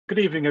Good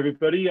evening,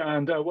 everybody,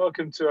 and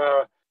welcome to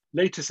our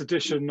latest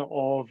edition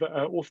of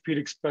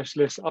Orthopedic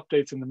Specialist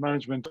Updates in the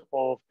Management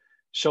of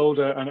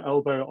Shoulder and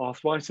Elbow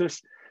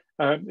Arthritis.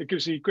 It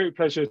gives me great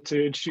pleasure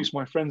to introduce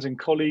my friends and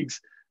colleagues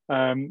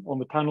on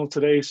the panel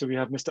today. So we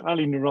have Mr.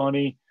 Ali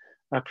Noorani,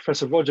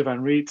 Professor Roger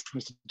van Riet,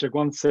 Mr.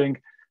 Jagwant Singh,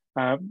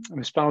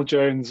 Ms. Val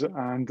Jones,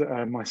 and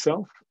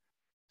myself.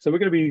 So we're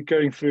going to be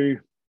going through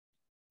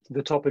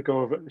the topic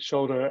of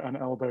shoulder and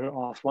elbow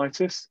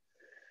arthritis.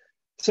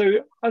 So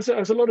as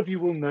a lot of you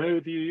will know,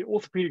 the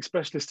orthopedic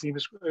specialist team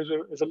is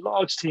a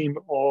large team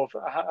of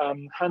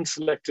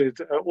hand-selected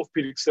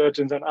orthopedic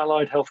surgeons and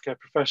allied healthcare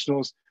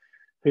professionals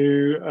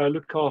who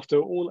look after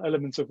all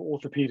elements of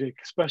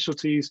orthopedic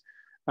specialties,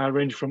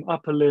 ranging from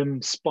upper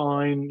limb,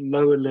 spine,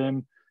 lower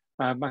limb,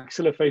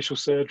 maxillofacial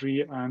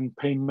surgery, and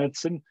pain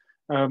medicine.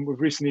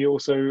 We've recently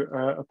also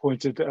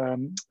appointed a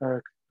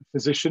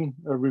physician,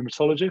 a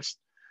rheumatologist.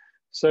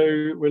 So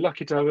we're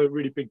lucky to have a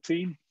really big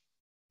team.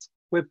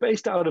 We're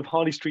based out of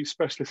Harley Street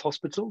Specialist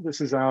Hospital.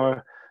 This is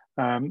our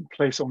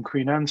place on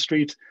Queen Anne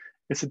Street.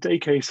 It's a day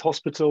case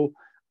hospital.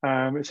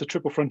 It's a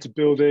triple fronted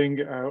building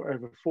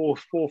over four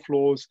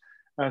floors,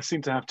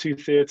 soon to have 2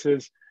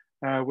 theatres,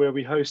 where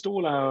we host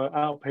all our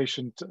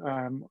outpatient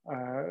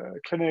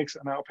clinics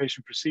and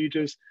outpatient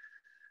procedures.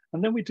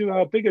 And then we do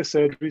our bigger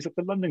surgeries at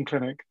the London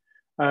Clinic.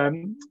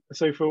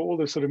 So for all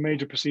the sort of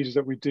major procedures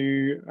that we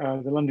do,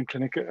 the London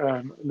Clinic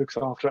looks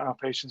after our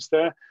patients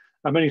there.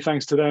 Many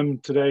thanks to them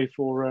today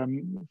for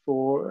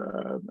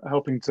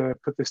helping to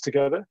put this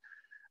together.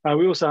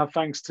 We also have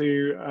thanks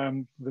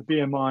to the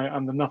BMI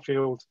and the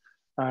Nuffield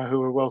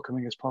who are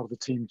welcoming as part of the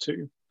team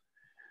too.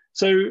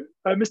 So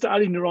Mr.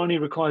 Ali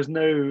Noorani requires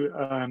no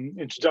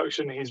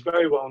introduction. He's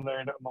very well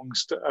known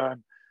amongst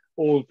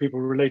all people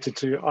related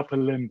to upper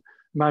limb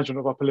management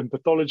of upper limb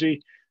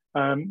pathology.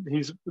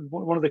 He's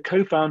one of the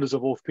co-founders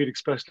of Orthopedic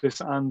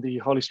Specialists and the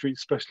Harley Street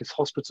Specialist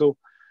Hospital.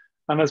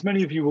 And as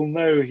many of you will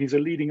know, he's a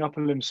leading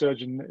upper limb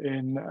surgeon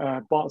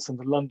in Barts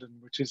Centre, London,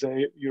 which is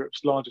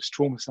Europe's largest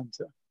trauma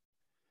centre.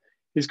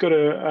 He's got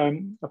a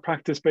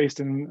practice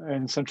based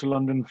in central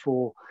London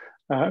for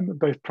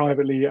both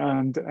privately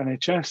and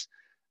NHS,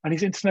 and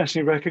he's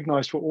internationally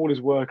recognised for all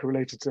his work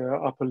related to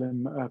upper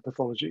limb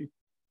pathology.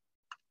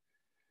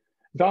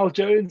 Val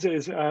Jones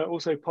is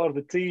also part of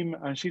the team,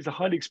 and she's a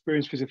highly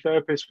experienced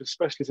physiotherapist with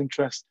specialist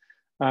interest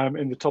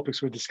in the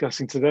topics we're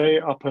discussing today,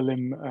 upper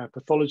limb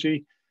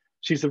pathology.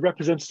 She's the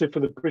representative for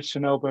the British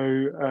and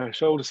Elbow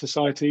Shoulder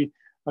Society,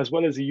 as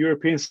well as the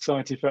European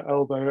Society for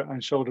Elbow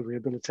and Shoulder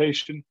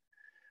Rehabilitation.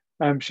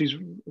 She's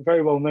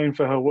very well known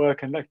for her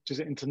work and lectures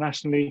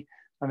internationally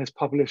and is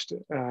published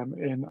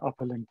in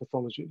upper limb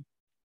pathology.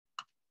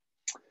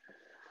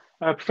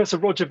 Professor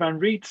Roger van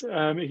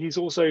Riet, he's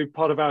also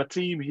part of our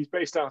team. He's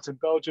based out in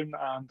Belgium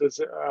and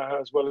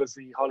as well as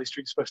the Harley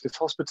Street Specialist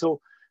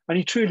Hospital. And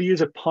he truly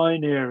is a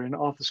pioneer in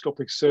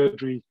arthroscopic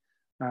surgery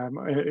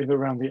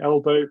around the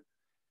elbow.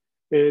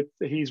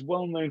 He's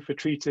well known for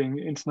treating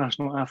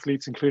international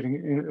athletes,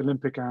 including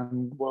Olympic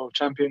and world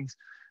champions.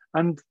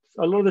 And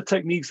a lot of the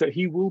techniques that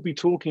he will be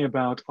talking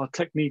about are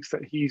techniques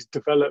that he's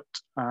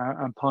developed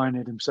and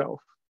pioneered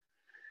himself.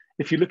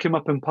 If you look him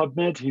up in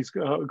PubMed, he's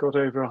got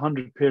over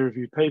 100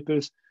 peer-reviewed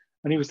papers,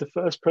 and he was the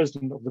first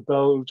president of the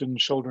Belgian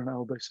Shoulder and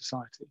Elbow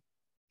Society.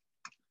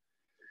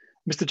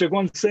 Mr.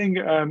 Jagwant Singh,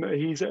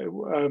 he's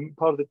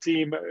part of the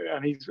team,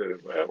 and he's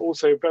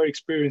also a very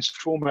experienced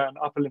trauma and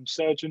upper limb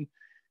surgeon.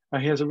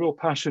 He has a real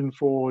passion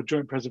for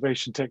joint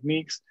preservation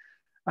techniques,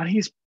 and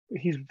he's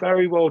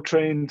very well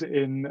trained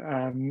in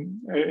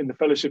the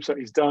fellowships that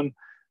he's done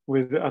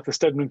at the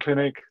Stedman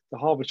Clinic, the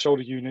Harvard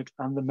Shoulder Unit,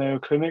 and the Mayo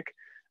Clinic.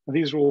 And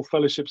these are all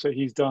fellowships that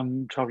he's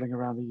done traveling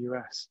around the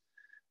US.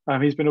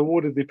 He's been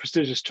awarded the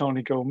prestigious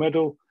Charney Gold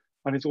Medal,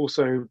 and is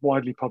also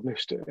widely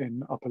published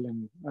in upper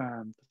limb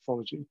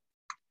pathology.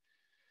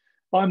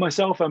 I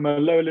myself am a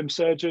lower limb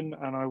surgeon,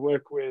 and I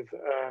work with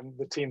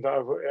the team that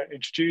I've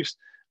introduced.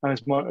 And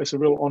it's a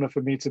real honor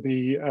for me to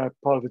be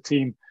part of the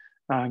team.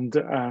 And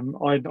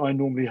I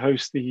normally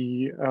host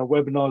the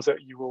webinars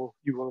that you will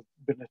have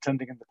been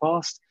attending in the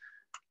past.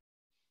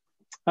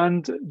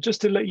 And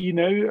just to let you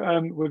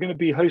know, we're going to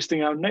be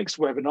hosting our next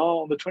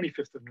webinar on the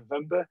 25th of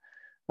November.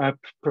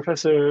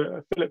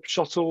 Professor Philip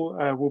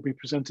Schottel will be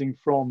presenting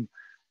from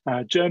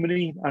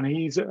Germany, and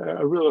he's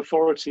a real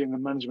authority in the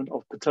management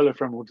of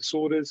patellofemoral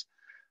disorders.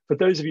 For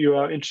those of you who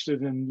are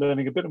interested in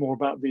learning a bit more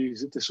about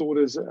these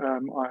disorders,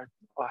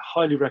 I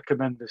highly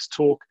recommend this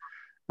talk,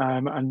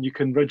 and you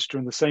can register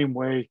in the same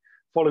way,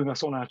 following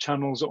us on our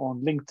channels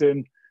on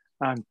LinkedIn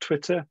and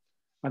Twitter,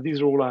 and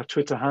these are all our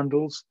Twitter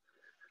handles.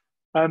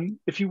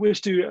 If you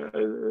wish to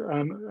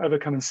ever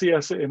come and see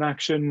us in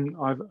action,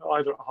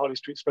 either at Harley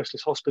Street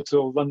Specialist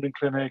Hospital, London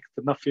Clinic,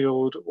 the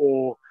Nuffield,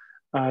 or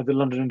the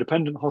London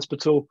Independent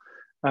Hospital,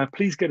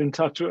 please get in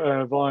touch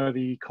via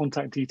the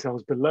contact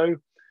details below.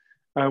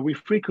 We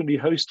frequently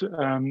host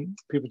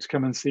people to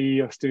come and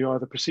see us do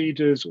either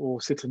procedures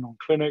or sit in on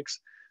clinics,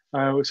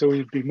 so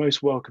we'd be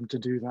most welcome to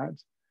do that.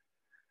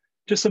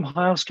 Just some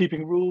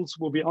housekeeping rules.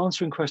 We'll be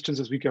answering questions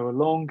as we go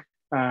along.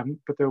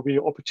 but there will be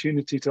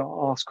opportunity to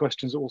ask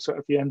questions also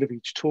at the end of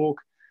each talk.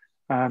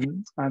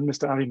 And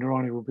Mr. Ali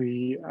Noorani will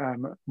be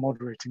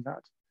moderating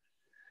that.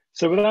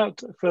 So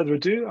without further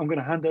ado, I'm going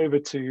to hand over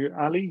to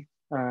Ali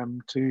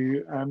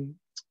to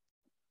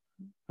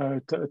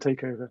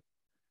take over.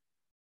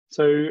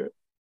 So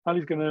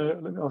Ali's going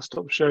to, I'll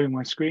stop sharing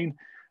my screen.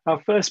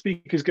 Our first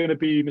speaker is going to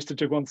be Mr.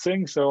 Jagwant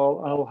Singh, so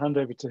I'll hand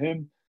over to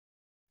him.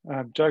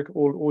 Jag,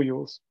 all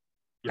yours.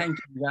 Thank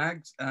you,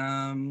 Jags.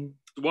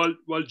 While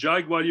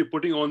you're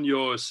putting on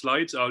your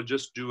slides, I'll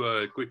just do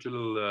a quick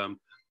little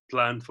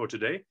plan for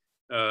today.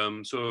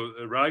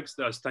 Rags,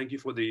 thank you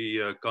for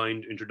the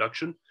kind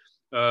introduction.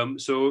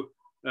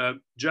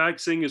 Jag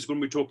Singh is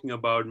going to be talking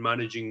about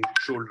managing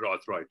shoulder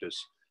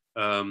arthritis.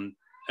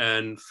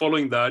 And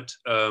following that,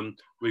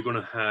 we're going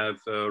to have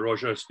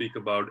Roger speak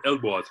about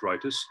elbow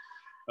arthritis.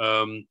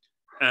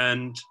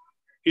 And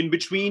in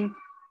between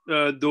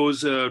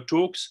those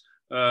talks,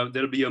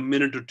 there'll be a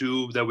minute or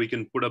two that we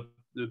can put up,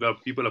 where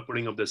people are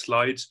putting up their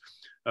slides.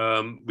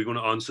 We're going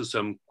to answer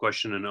some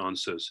question and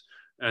answers.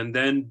 And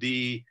then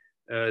the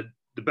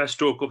best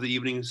talk of the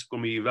evening is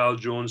going to be Val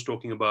Jones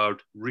talking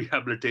about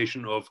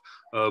rehabilitation of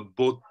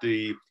both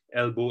the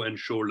elbow and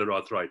shoulder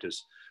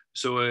arthritis.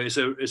 So it's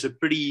a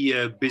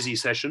pretty busy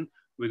session.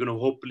 We're going to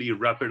hopefully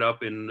wrap it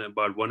up in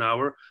about 1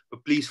 hour,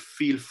 but please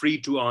feel free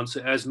to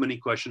answer as many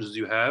questions as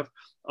you have.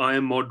 I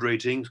am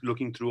moderating,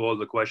 looking through all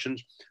the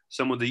questions.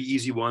 Some of the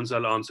easy ones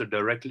I'll answer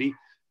directly,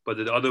 but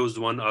the others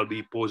one I'll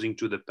be posing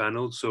to the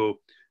panel. So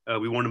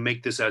we want to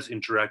make this as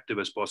interactive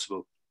as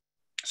possible.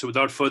 So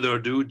without further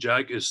ado,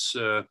 Jag,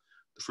 the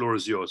floor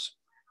is yours.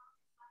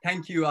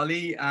 Thank you,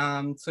 Ali.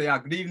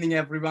 Good evening,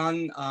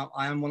 everyone.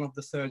 I am one of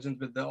the surgeons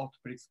with the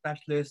orthopedic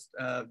specialist,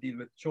 deal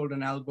with shoulder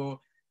and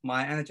elbow.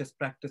 My NHS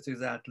practice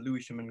is at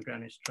Lewisham and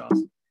Greenwich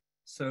Trust.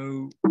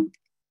 So,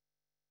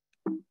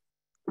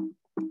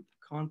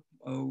 from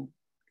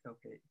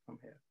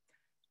here.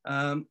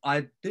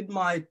 I did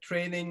my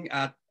training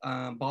at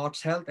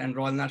Barts Health and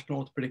Royal National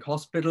Orthopedic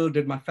Hospital,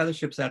 did my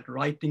fellowships at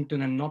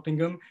Wrightington and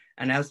Nottingham.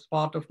 And as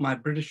part of my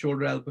British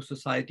Shoulder Elbow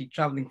Society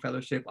traveling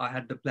fellowship, I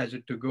had the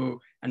pleasure to go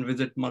and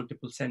visit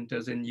multiple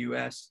centers in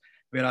US,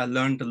 where I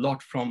learned a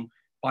lot from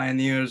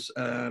pioneers,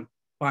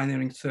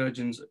 pioneering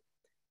surgeons.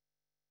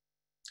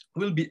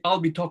 I'll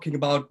be talking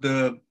about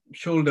the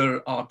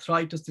shoulder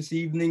arthritis this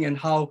evening and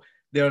how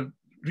there are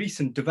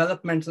recent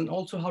developments, and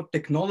also how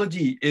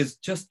technology is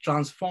just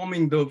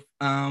transforming the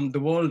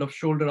world of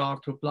shoulder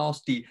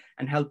arthroplasty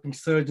and helping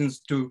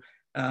surgeons to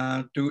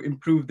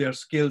improve their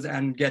skills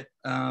and get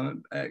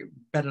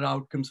better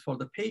outcomes for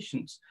the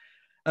patients.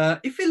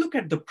 If we look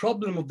at the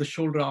problem of the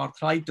shoulder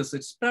arthritis,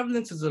 its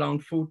prevalence is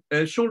around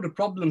shoulder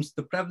problems.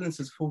 The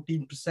prevalence is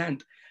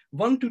 14%.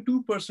 1 to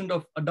 2%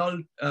 of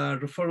adult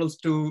referrals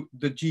to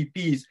the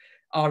GPs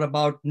are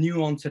about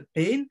new onset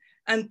pain,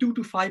 and 2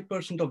 to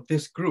 5% of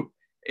this group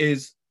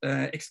is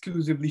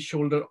exclusively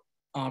shoulder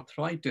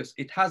arthritis.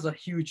 It has a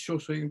huge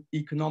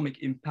socioeconomic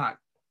impact.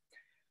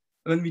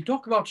 When we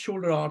talk about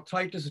shoulder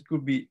arthritis, it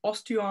could be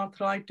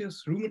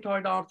osteoarthritis,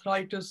 rheumatoid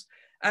arthritis,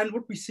 and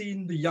what we see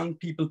in the young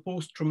people,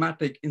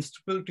 post-traumatic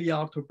instability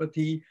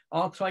arthropathy,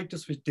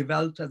 arthritis which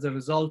develops as a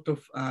result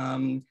of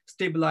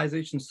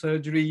stabilization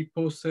surgery,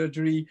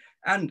 post-surgery,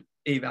 and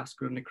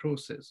avascular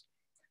necrosis.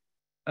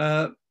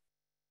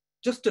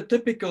 Just a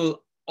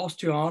typical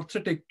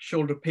osteoarthritic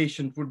shoulder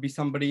patient would be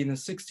somebody in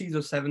his 60s or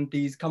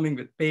 70s coming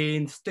with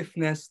pain,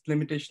 stiffness,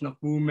 limitation of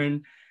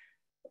movement,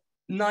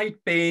 night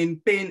pain,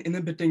 pain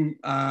inhibiting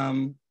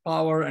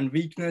power and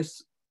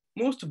weakness.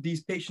 Most of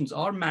these patients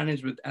are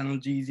managed with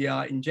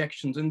analgesia,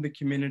 injections in the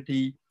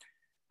community.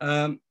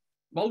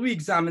 While we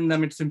examine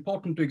them, it's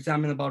important to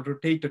examine about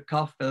rotator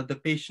cuff, whether the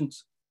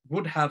patients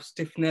would have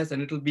stiffness,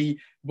 and it'll be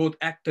both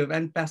active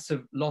and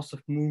passive loss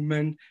of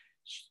movement,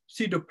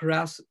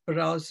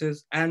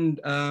 pseudoparalysis, and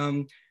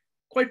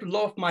quite a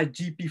lot of my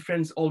GP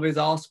friends always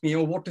ask me,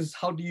 oh,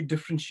 how do you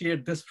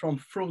differentiate this from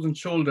frozen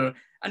shoulder?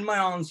 And my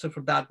answer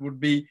for that would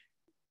be,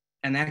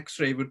 an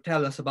X-ray would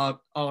tell us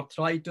about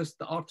arthritis,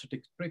 the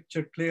arthritic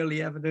picture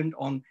clearly evident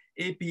on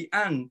AP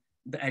and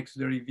the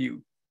axillary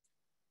view.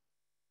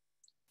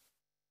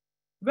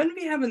 When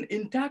we have an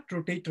intact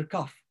rotator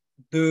cuff,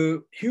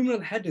 the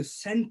humeral head is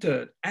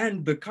centered,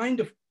 and the kind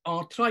of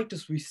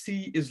arthritis we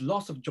see is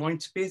loss of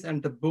joint space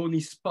and the bony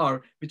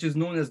spur, which is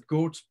known as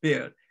goat's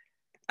beard.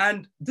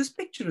 And this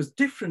picture is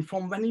different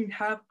from when you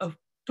have a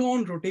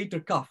torn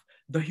rotator cuff.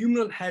 The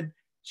humeral head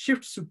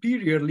shifts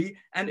superiorly,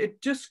 and it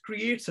just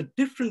creates a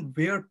different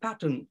wear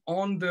pattern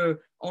on the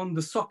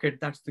socket,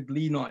 that's the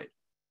glenoid.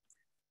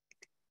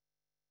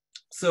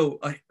 So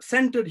a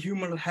centered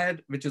humeral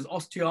head, which is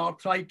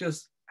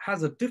osteoarthritis,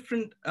 has a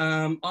different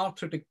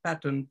arthritic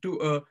pattern to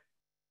a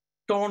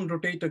torn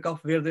rotator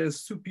cuff where there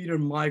is superior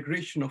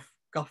migration of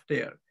cuff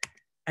tear.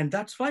 And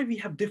that's why we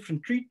have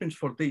different treatments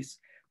for this.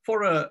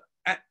 For a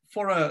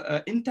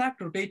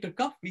intact rotator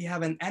cuff, we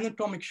have an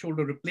anatomic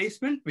shoulder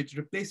replacement, which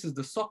replaces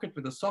the socket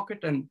with a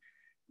socket and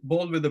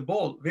ball with a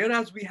ball.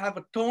 Whereas we have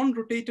a torn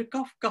rotator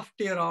cuff, cuff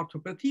tear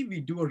arthropathy,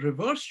 we do a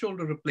reverse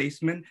shoulder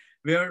replacement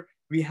where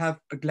we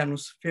have a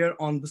glenosphere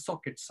on the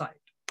socket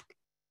side,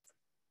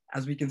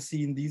 as we can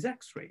see in these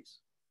X-rays.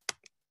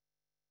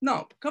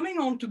 Now, coming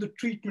on to the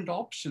treatment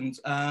options,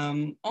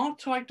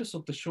 arthritis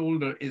of the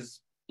shoulder is,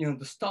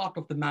 the start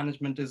of the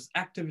management is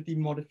activity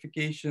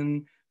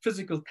modification,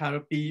 physical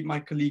therapy. My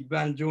colleague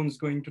Val Jones is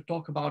going to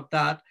talk about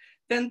that.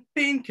 Then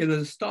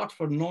painkillers start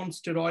for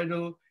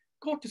non-steroidal,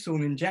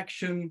 cortisone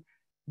injection,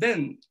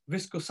 then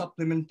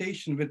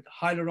viscosupplementation with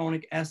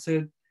hyaluronic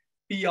acid,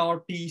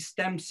 PRP,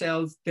 stem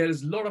cells. There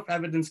is a lot of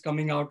evidence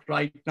coming out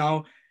right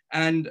now.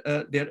 And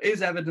there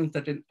is evidence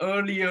that in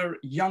earlier,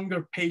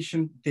 younger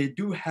patients, they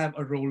do have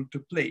a role to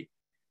play.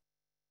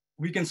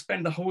 We can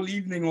spend the whole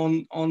evening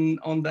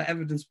on the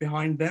evidence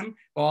behind them,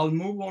 but I'll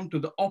move on to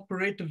the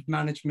operative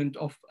management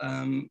of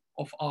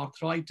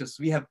arthritis.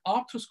 We have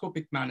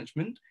arthroscopic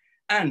management,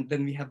 and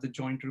then we have the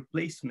joint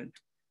replacement.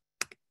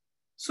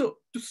 So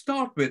to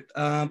start with,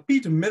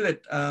 Peter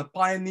Millett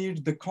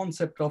pioneered the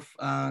concept of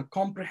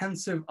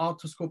comprehensive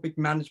arthroscopic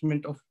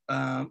management of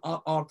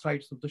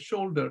arthritis of the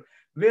shoulder,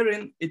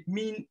 wherein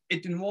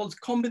it involves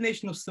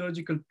combination of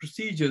surgical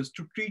procedures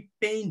to treat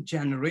pain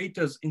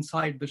generators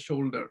inside the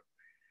shoulder.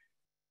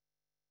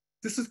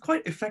 This is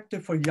quite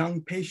effective for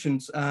young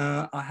patients.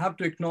 I have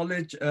to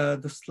acknowledge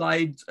the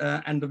slides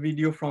and the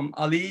video from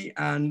Ali,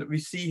 and we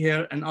see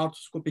here an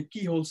arthroscopic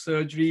keyhole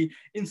surgery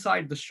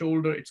inside the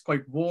shoulder. It's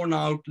quite worn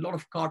out, a lot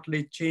of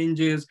cartilage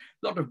changes,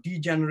 a lot of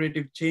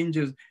degenerative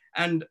changes.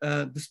 And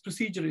this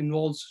procedure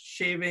involves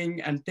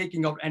shaving and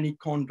taking out any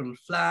chondral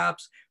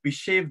flaps. We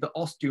shave the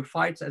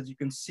osteophytes, as you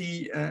can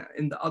see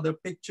in the other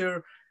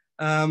picture.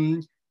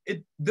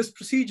 This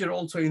procedure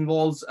also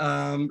involves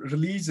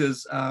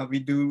releases. We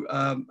do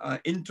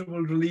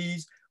interval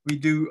release. We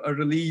do a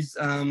release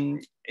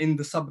in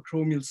the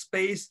subacromial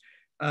space.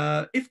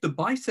 If the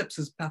biceps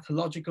is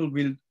pathological,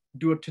 we'll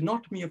do a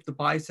tenotomy of the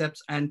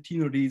biceps and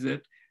tenodese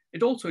it.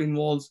 It also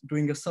involves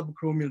doing a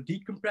subacromial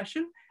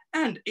decompression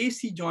and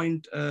AC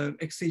joint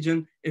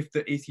excision if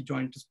the AC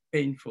joint is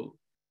painful.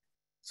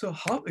 So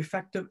how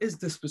effective is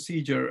this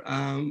procedure?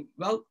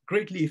 Well,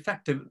 greatly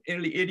effective,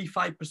 nearly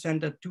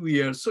 85% at 2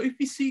 years. So if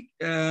we see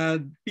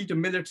Peter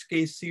Millett's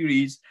case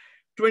series,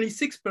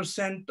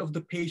 26% of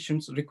the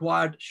patients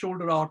required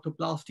shoulder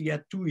arthroplasty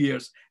at 2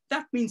 years.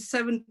 That means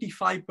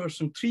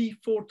 75%,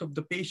 3/4 of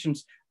the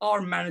patients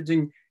are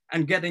managing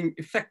and getting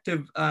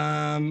effective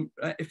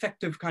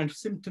kind of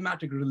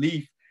symptomatic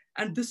relief.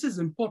 And this is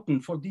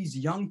important for these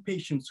young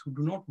patients who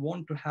do not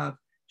want to have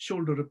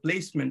shoulder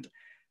replacement.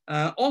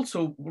 Also,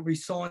 what we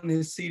saw in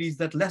his series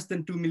that less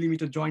than 2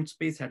 millimeter joint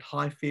space had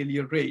high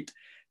failure rate.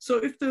 So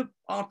if the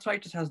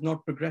arthritis has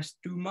not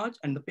progressed too much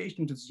and the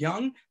patient is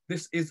young,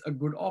 this is a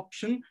good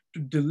option to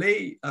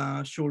delay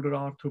shoulder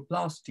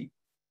arthroplasty.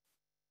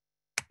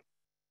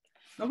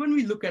 Now, when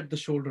we look at the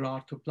shoulder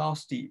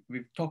arthroplasty,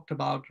 we've talked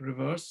about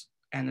reverse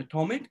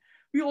anatomic.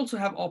 We also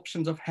have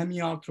options of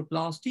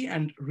hemiarthroplasty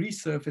and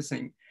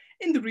resurfacing.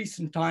 In the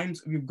recent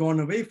times, we've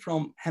gone away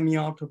from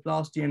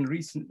hemiarthroplasty and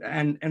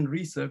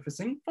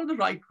resurfacing for the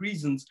right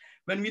reasons.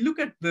 When we look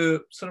at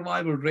the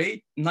survival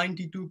rate,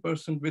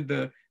 92% with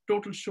the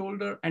total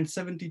shoulder and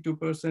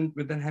 72%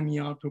 with the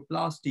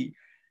hemiarthroplasty.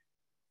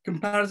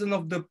 Comparison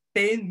of the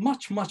pain,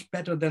 much, much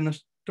better than a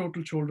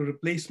total shoulder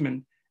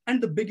replacement.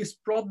 And the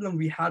biggest problem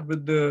we had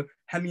with the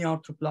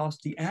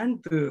hemiarthroplasty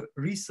and the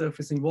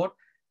resurfacing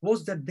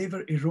was that they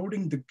were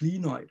eroding the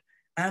glenoid.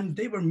 And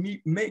they were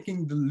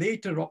making the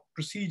later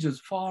procedures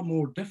far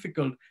more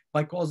difficult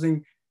by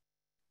causing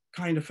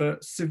kind of a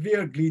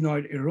severe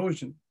glenoid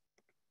erosion.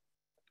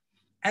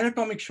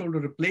 Anatomic shoulder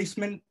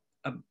replacement,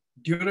 a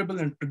durable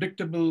and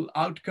predictable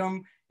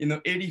outcome,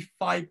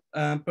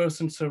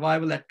 85%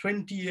 survival at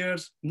 20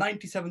 years,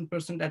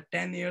 97% at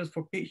 10 years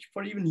for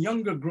even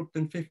younger group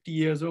than 50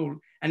 years old,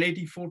 and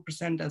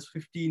 84% as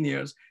 15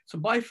 years. So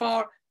by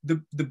far,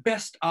 the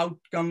best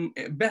outcome,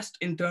 best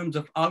in terms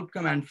of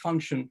outcome and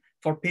function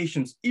for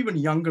patients, even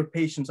younger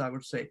patients, I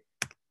would say.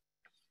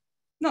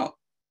 Now,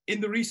 in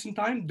the recent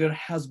time, there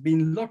has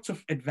been lots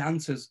of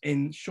advances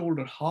in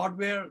shoulder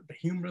hardware, the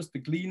humerus, the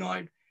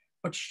glenoid,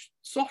 but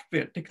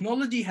software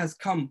technology has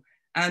come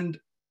and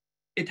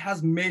it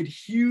has made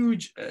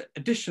huge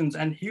additions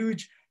and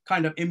huge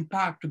kind of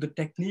impact to the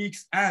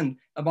techniques and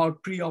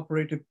about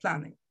preoperative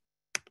planning.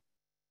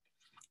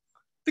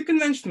 The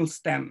conventional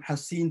stem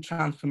has seen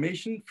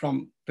transformation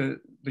from the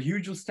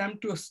usual stem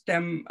to a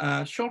stem,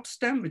 short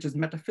stem, which is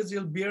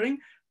metaphyseal bearing,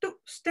 to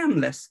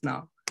stemless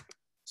now.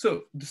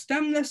 So the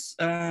stemless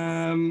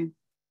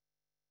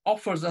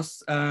offers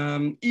us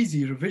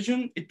easy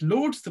revision. It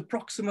loads the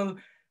proximal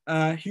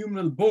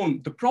humeral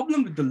bone. The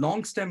problem with the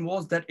long stem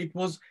was that it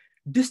was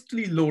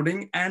distally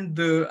loading and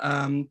the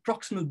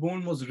proximal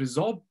bone was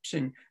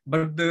resorbing,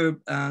 but the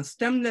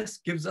stemless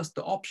gives us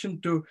the option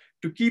to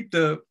keep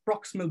the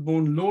proximal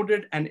bone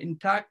loaded and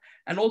intact.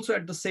 And also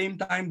at the same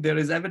time, there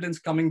is evidence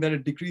coming that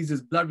it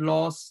decreases blood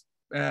loss,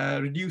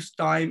 reduced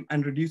time,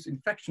 and reduced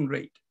infection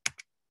rate.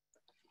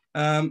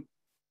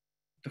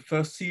 The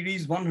first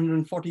series,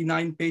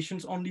 149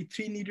 patients, only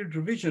 3 needed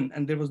revision,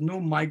 and there was no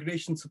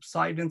migration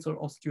subsidence or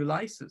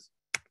osteolysis.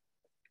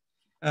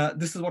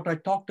 This is what I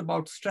talked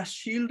about, stress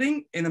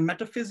shielding. In a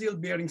metaphyseal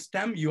bearing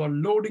stem, you are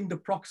loading the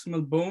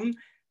proximal bone,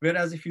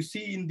 whereas if you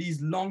see in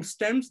these long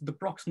stems, the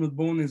proximal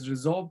bone is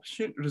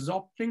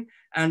resorpting,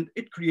 and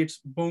it creates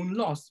bone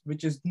loss,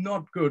 which is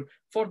not good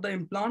for the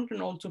implant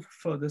and also for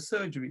further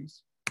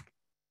surgeries.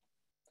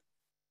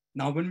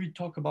 Now, when we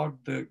talk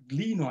about the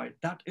glenoid,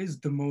 that is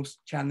the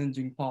most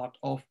challenging part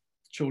of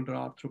shoulder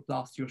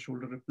arthroplasty or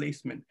shoulder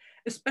replacement,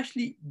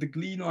 especially the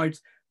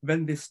glenoids.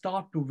 When they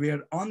start to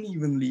wear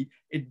unevenly,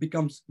 it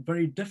becomes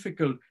very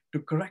difficult to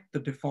correct the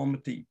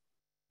deformity,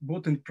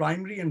 both in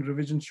primary and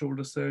revision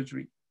shoulder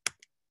surgery.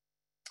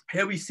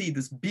 Here we see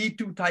this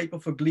B2 type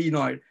of a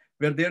glenoid,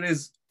 where there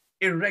is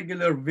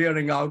irregular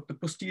wearing out, the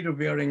posterior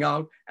wearing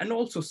out, and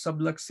also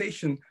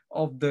subluxation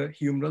of the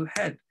humeral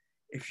head.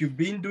 If you've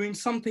been doing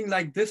something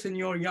like this in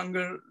your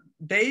younger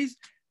days,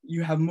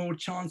 you have more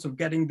chance of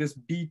getting this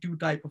B2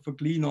 type of a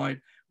glenoid,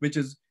 which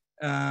is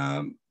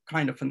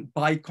kind of a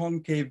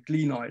biconcave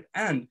glenoid.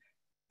 And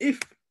if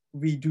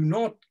we do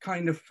not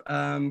kind of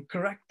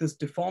correct this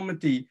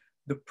deformity,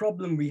 the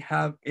problem we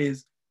have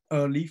is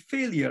early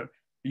failure.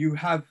 You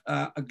have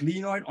a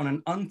glenoid on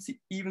an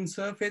uneven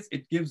surface.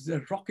 It gives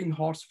a rocking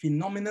horse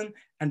phenomenon.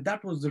 And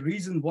that was the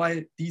reason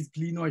why these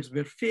glenoids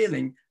were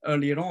failing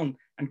earlier on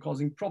and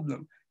causing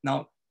problem.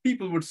 Now,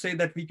 people would say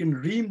that we can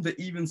ream the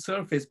even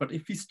surface, but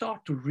if we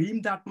start to ream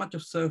that much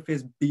of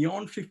surface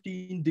beyond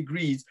 15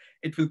 degrees,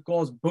 it will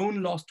cause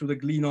bone loss to the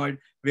glenoid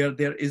where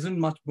there isn't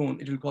much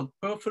bone. It will cause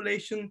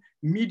perforation,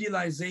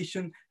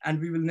 medialization, and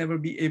we will never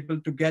be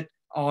able to get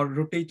our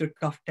rotator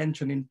cuff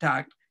tension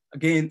intact.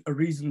 Again, a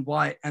reason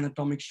why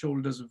anatomic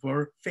shoulders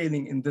were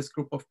failing in this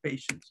group of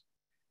patients.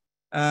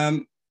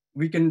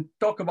 We can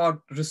talk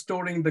about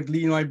restoring the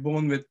glenoid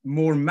bone with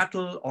more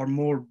metal or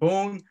more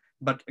bone,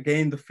 but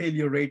again, the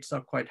failure rates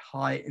are quite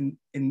high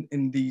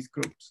in these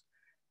groups.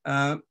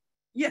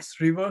 Yes,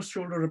 reverse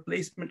shoulder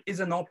replacement is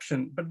an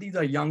option, but these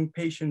are young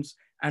patients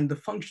and the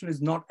function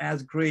is not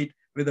as great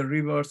with a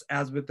reverse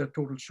as with a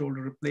total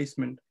shoulder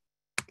replacement.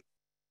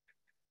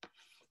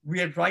 We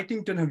at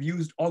Wrightington have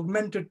used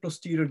augmented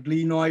posterior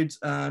glenoids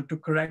to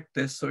correct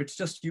this. So it's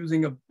just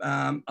using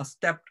a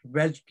stepped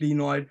wedge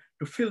glenoid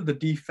to fill the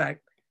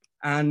defect.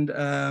 And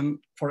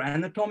for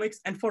anatomics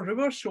and for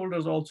reverse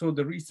shoulders also,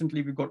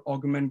 recently we've got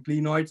augment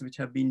glenoids, which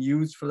have been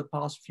used for the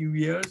past few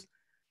years.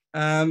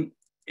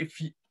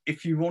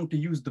 If you want to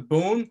use the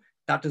bone,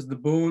 that is the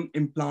bone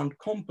implant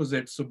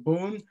composite. So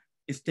bone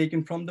is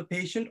taken from the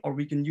patient, or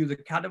we can use a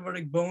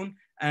cadaveric bone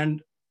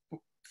and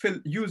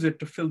use it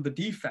to fill the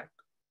defect.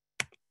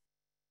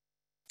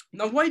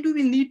 Now, why do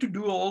we need to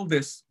do all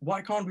this?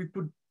 Why can't we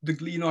put the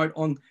glenoid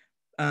on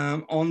where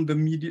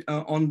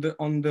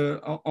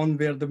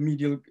the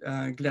medial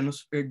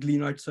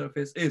glenoid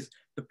surface is?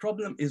 The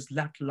problem is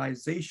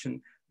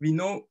lateralization. We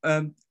know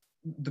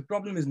the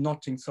problem is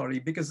notching, sorry,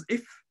 because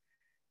if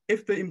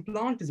the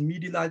implant is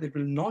medialized, it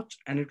will notch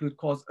and it will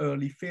cause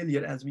early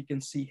failure, as we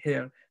can see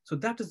here. So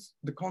that is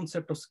the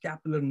concept of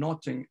scapular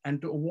notching. And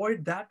to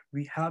avoid that,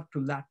 we have to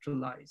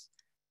lateralize.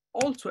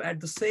 Also, at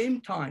the same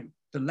time,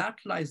 the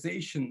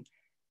lateralization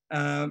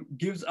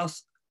gives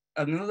us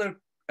another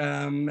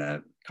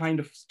kind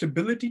of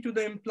stability to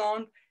the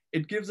implant.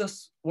 It gives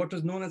us what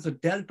is known as a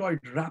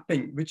deltoid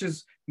wrapping, which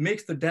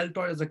makes the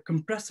deltoid as a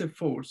compressive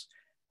force.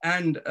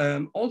 And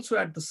also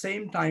at the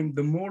same time,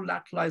 the more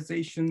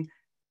lateralization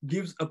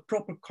gives a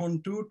proper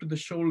contour to the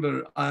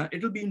shoulder.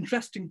 It'll be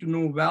interesting to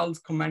know Val's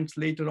comments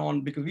later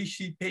on, because we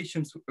see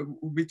patients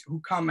who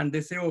come and they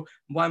say, oh,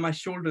 why my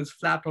shoulder is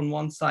flat on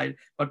one side.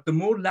 But the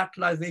more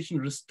lateralization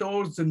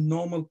restores the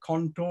normal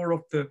contour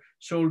of the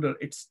shoulder.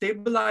 It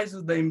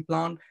stabilizes the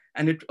implant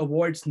and it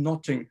avoids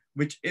notching,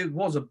 which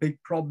was a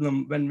big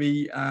problem when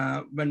we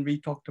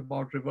talked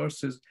about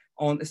reverses,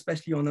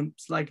 especially on a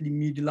slightly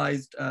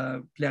medialized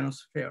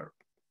glenosphere.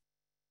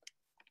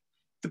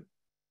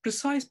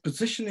 Precise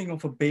positioning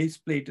of a base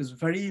plate is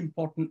very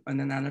important in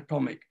an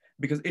anatomic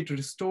because it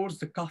restores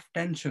the cuff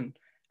tension.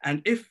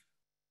 And if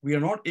we are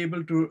not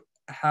able to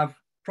have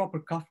proper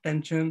cuff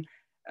tension,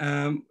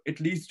 it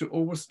leads to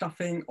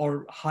overstuffing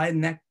or high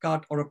neck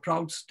cut or a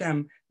proud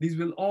stem. These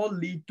will all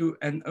lead to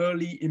an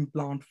early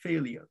implant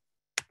failure.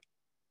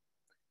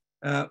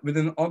 With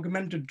an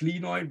augmented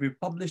glenoid, we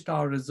published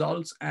our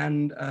results,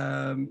 and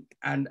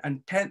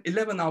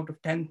 11 out of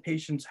 10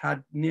 patients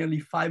had nearly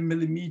 5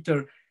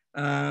 millimeter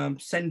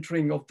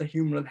centering of the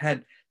humeral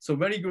head. So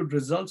very good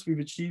results we've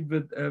achieved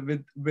with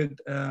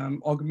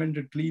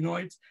augmented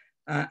glenoids,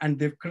 and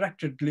they've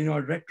corrected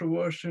glenoid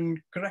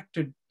retroversion,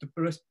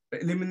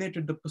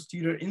 eliminated the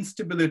posterior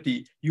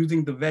instability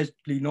using the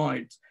wedged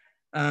glenoids.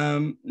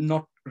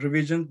 Not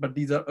revisions, but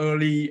these are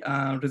early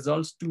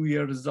results,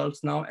 2-year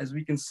results now, as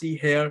we can see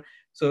here.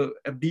 So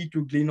a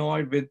B2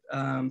 glenoid with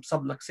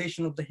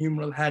subluxation of the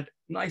humeral head,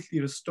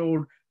 nicely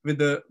restored with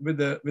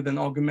an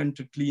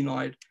augmented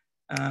glenoid.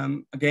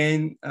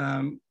 Again,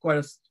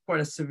 quite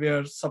a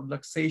severe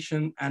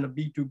subluxation, and a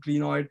B2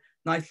 glenoid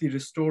nicely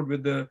restored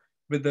with an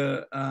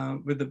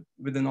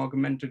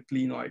augmented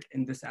glenoid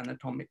in this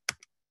anatomic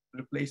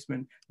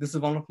replacement. This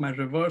is one of my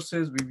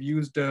reverses. We've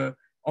used a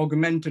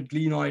augmented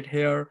glenoid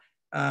here,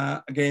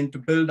 again, to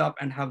build up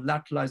and have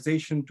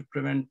lateralization to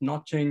prevent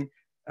notching.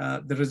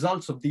 The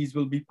results of these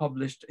will be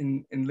published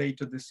in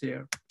later this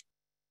year.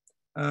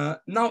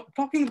 Now,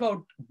 talking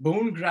about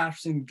bone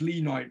grafts in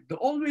glenoid,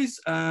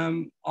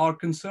 our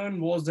concern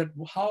was that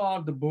how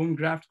are the bone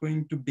grafts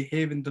going to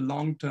behave in the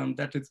long term?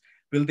 That is,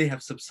 will they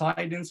have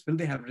subsidence? Will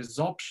they have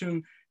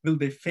resorption? Will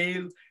they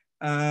fail?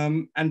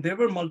 And there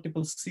were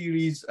multiple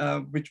series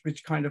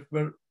which kind of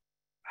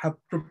have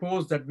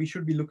proposed that we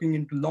should be looking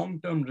into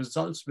long-term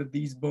results with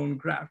these bone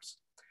grafts.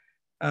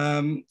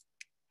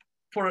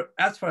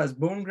 As far as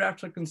bone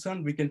grafts are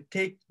concerned, we can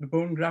take the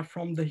bone graft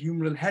from the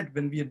humeral head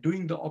when we are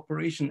doing the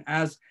operation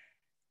as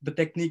the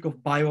technique of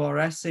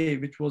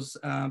bioRSA, which was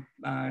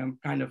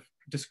kind of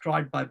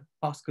described by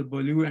Pascal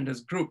Beaulieu and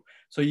his group.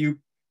 So you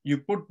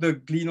put the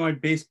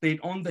glenoid base plate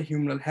on the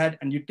humeral head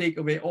and you take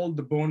away all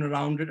the bone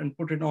around it and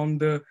put it on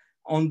the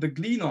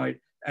glenoid,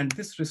 and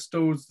this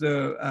restores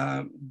the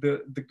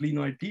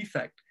glenoid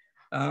defect.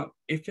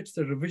 If it's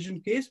a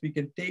revision case, we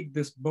can take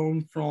this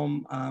bone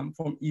from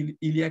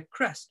iliac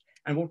crest.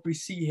 And what we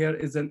see here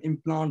is an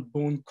implant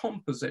bone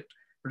composite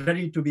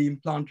ready to be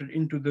implanted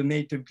into the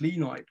native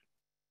glenoid.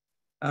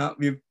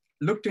 We've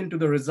looked into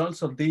the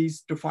results of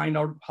these to find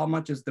out how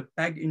much is the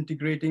PEG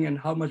integrating and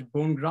how much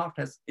bone graft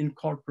has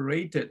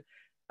incorporated.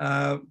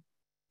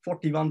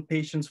 41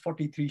 patients,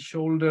 43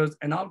 shoulders,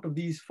 and out of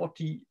these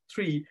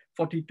 43,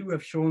 42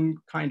 have shown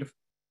kind of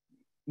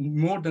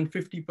more than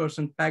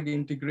 50% PEG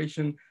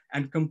integration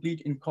and complete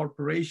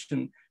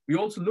incorporation. We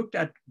also looked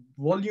at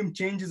volume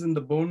changes in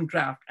the bone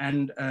graft,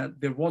 and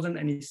there wasn't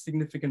any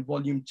significant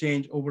volume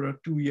change over a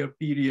 2-year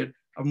period,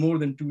 or more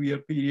than 2-year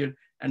period,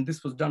 and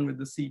this was done with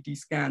the CT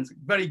scans.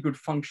 Very good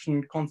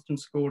function, constant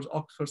scores,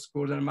 Oxford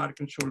scores, and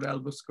American shoulder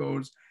elbow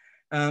scores.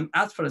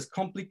 As far as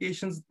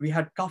complications, we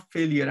had cuff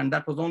failure, and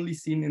that was only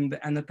seen in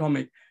the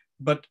anatomic.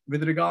 But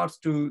with regards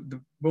to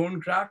the bone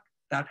graft,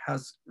 that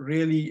has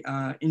really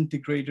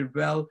integrated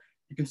well.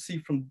 You can see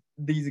from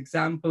these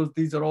examples,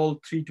 these are all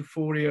 3 to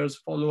 4 years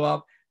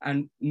follow-up,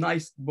 and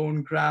nice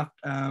bone graft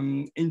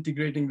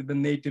integrating with the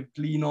native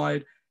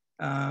glenoid.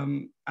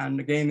 And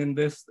again, in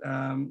this,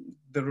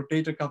 the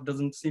rotator cuff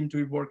doesn't seem to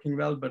be working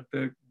well, but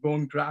the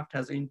bone graft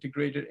has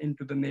integrated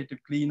into the native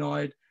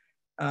glenoid.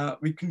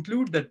 We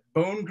conclude that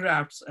bone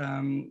grafts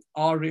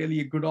are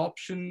really a good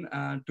option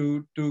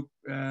to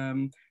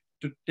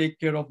take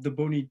care of the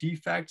bony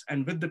defects.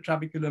 And with the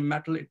trabecular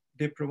metal,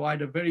 they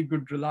provide a very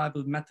good,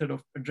 reliable method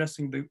of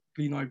addressing the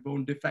glenoid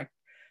bone defect.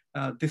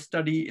 This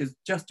study is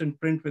just in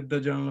print with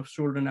the Journal of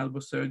Shoulder and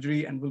Elbow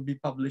Surgery and will be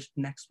published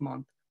next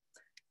month.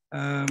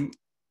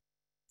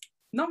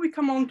 Now we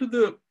come on to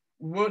the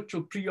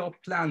virtual pre-op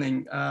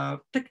planning.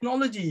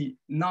 Technology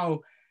now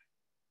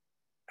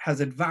has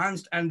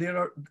advanced, and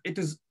it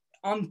is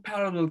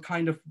unparalleled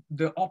kind of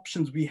the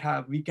options we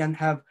have. We can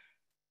have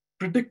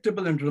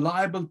predictable and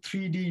reliable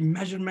 3D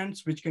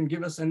measurements, which can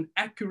give us an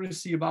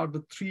accuracy about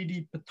the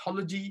 3D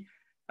pathology,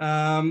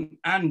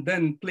 and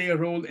then play a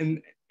role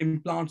in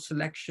implant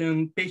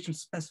selection,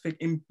 patient-specific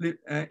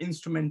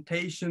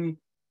instrumentation.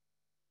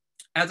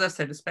 As I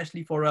said,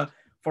 especially for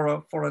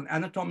an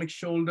anatomic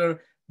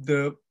shoulder,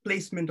 the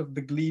placement of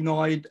the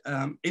glenoid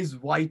is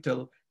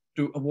vital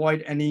to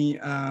avoid any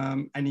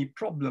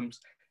problems.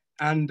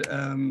 And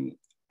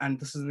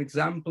this is an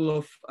example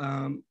of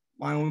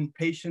my own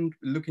patient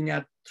looking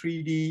at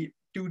 2D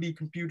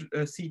computer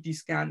CT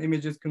scan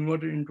images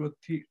converted into a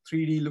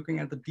 3D, looking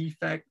at the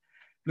defect,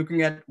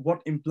 looking at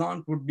what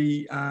implant would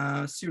be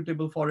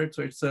suitable for it.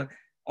 So it's a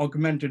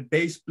augmented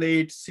base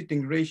plate,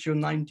 sitting ratio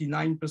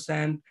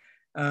 99%.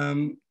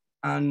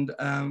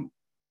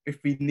 If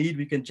we need,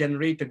 we can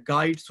generate a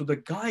guide. So the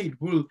guide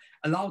will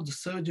allow the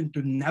surgeon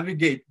to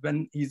navigate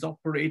when he's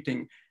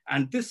operating.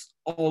 And this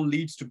all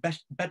leads to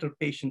better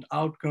patient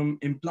outcome,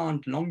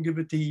 implant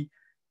longevity.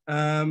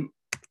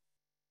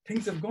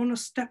 Things have gone a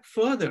step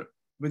further.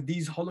 With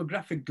these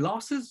holographic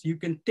glasses, you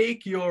can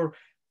take your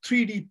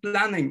 3D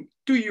planning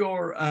to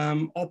your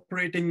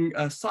operating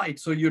site.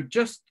 So you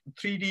just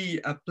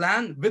 3D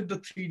plan with the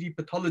 3D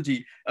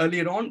pathology.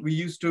 Earlier on, we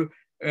used to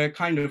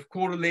kind of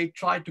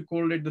try to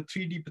correlate the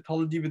 3D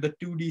pathology with the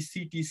 2D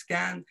CT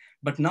scan.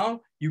 But now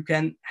you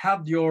can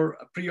have your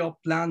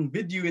pre-op plan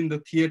with you in the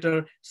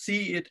theater,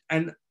 see it,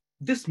 and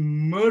this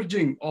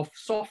merging of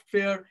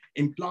software,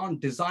 implant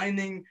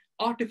designing,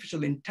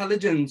 artificial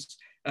intelligence,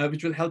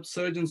 which will help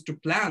surgeons to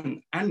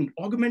plan, and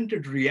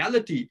augmented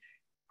reality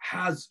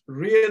has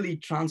really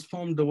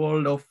transformed the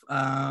world of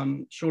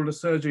shoulder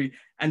surgery.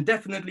 And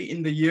definitely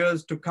in the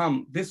years to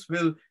come, this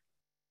will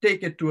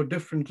take it to a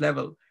different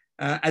level.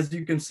 As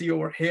you can see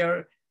over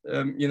here,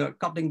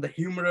 cutting the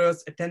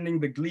humerus, attending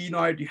the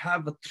glenoid, you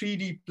have a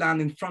 3D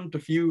plan in front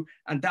of you,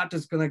 and that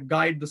is going to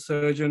guide the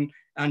surgeon.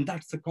 And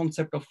that's the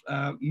concept of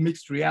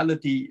mixed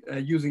reality,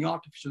 using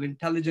artificial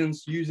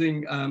intelligence,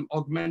 using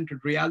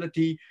augmented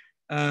reality.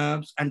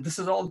 And this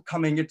is all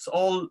coming, it's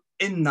all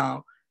in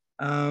now.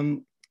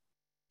 And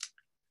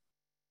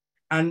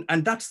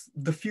that's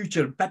the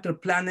future: better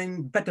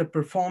planning, better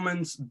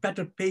performance,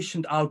 better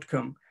patient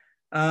outcome.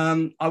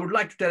 I would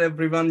like to tell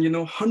everyone,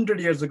 100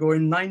 years ago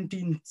in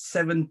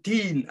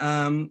 1917,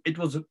 it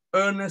was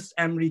Ernest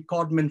Emery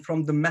Codman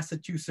from the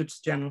Massachusetts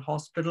General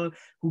Hospital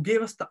who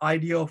gave us the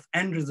idea of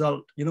end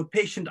result,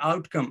 patient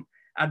outcome.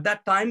 At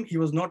that time,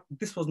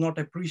 this was not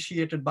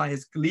appreciated by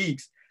his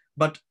colleagues,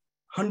 but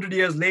 100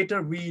 years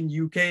later, we in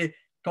UK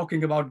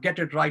talking about get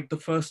it right the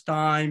first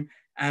time,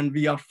 and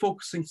we are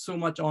focusing so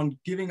much on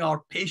giving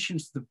our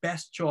patients the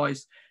best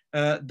choice,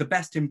 the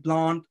best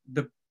implant,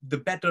 the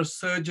better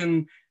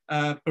surgeon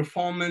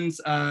performance,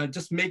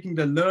 just making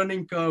the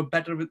learning curve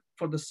better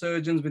for the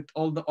surgeons with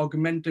all the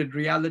augmented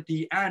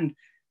reality and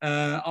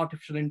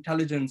artificial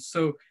intelligence.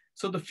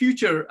 So the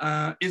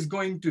future is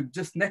going to,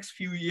 just next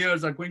few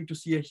years are going to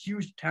see a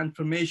huge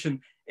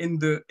transformation in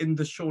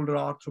the shoulder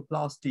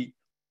arthroplasty.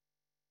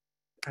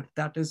 And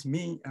that is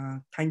me.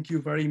 Thank you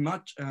very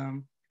much.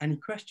 Any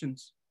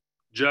questions?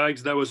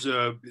 Jags, that was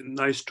a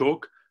nice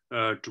talk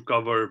to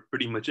cover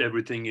pretty much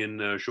everything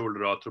in shoulder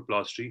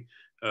arthroplasty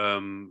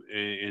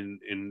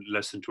in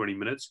less than 20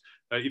 minutes.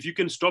 If you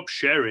can stop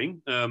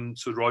sharing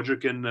so Roger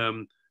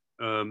can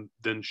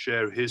then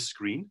share his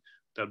screen,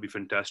 that'd be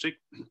fantastic.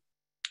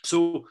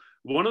 So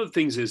one of the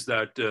things is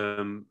that,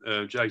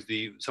 Jags,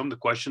 some of the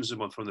questions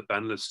from the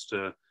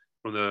panelists,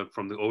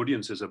 from the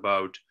audience is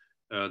about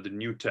the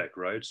new tech,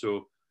 right?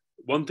 So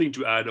one thing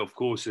to add, of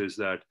course, is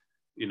that,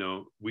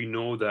 we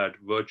know that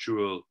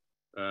virtual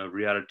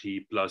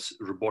reality plus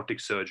robotic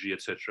surgery,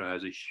 etc.,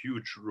 has a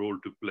huge role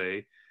to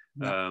play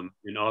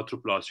in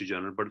arthroplasty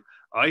general. But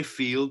I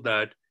feel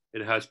that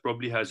it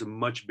probably has a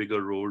much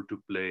bigger role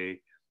to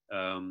play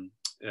in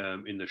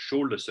the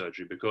shoulder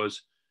surgery,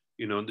 because,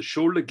 the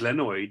shoulder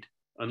glenoid,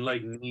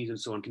 unlike knees and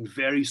so on, can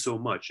vary so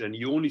much, and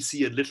you only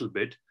see a little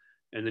bit,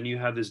 and then you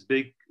have this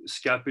big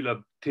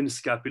scapula, thin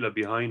scapula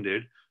behind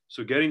it.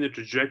 So getting the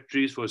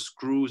trajectories for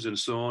screws and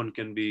so on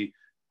can be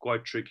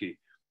quite tricky.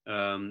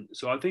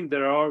 So I think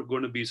there are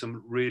going to be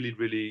some really,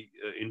 really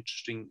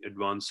interesting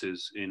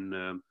advances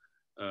in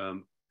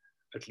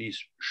at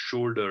least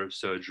shoulder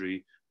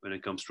surgery when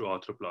it comes to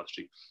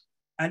arthroplasty.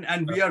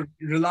 And we are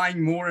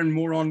relying more and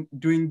more on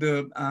doing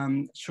the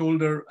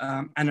shoulder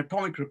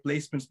anatomic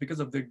replacements because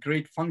of their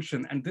great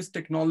function. And this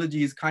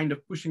technology is kind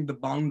of pushing the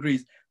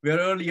boundaries, where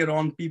earlier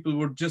on people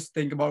would just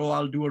think about, oh,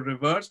 I'll do a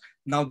reverse.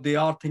 Now they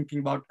are thinking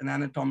about an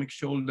anatomic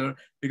shoulder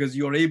because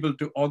you're able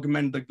to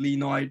augment the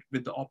glenoid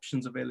with the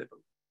options available.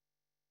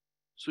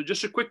 So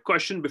just a quick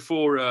question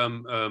before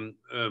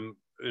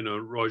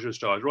Roger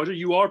starts. Roger,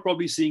 you are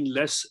probably seeing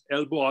less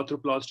elbow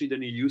arthroplasty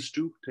than you used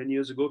to 10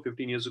 years ago,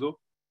 15 years ago?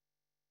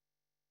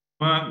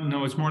 Well,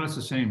 no, it's more or less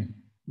the same.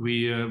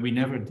 We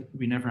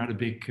never had a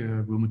big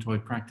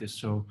rheumatoid practice,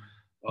 so.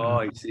 Oh,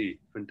 I see.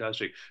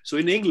 Fantastic. So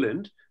in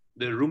England,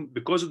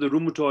 because of the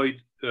rheumatoid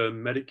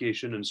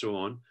medication and so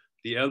on,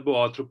 the elbow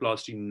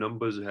arthroplasty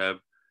numbers have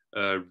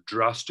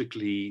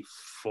drastically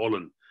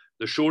fallen.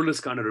 The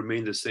shoulders kind of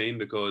remain the same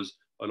because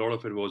a lot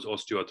of it was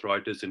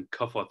osteoarthritis and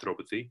cuff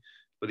arthropathy,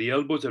 but the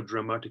elbows have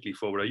dramatically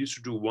forward. I used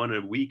to do one a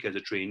week as a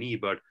trainee,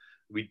 but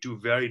we do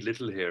very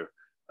little here.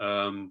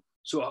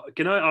 So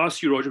can I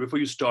ask you, Roger, before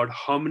you start,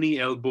 how many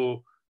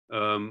elbow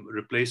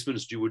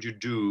replacements would you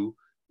do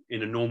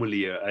in a normal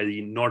year,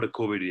 i.e. not a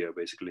COVID year,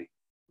 basically?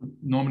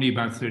 Normally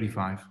about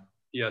 35.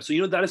 Yeah,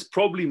 so that is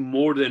probably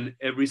more than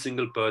every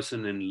single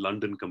person in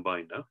London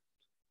combined, huh?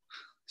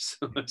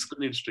 So that's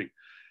kind of interesting.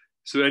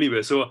 So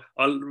anyway,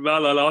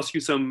 I'll ask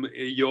you some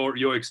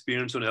your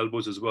experience on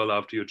elbows as well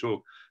after your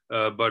talk.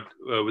 But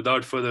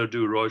without further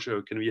ado,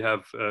 Roger, can we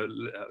have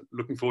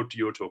looking forward to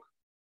your talk?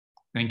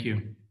 Thank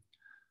you.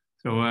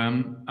 So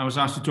I was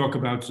asked to talk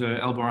about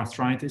elbow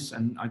arthritis,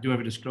 and I do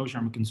have a disclosure.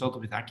 I'm a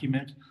consultant with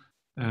Acumed,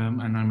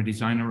 and I'm a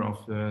designer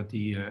of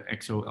the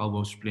Exo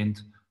Elbow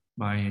Splint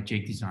by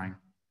Jake Design.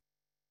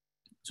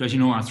 So as you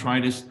know,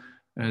 arthritis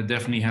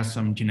definitely has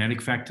some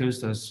genetic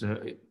factors.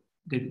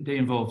 They're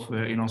involved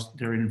in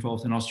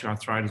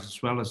osteoarthritis as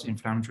well as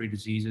inflammatory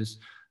diseases,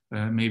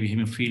 maybe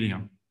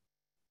hemophilia.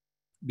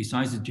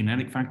 Besides the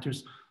genetic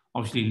factors,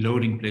 obviously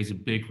loading plays a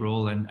big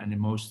role, and in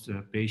most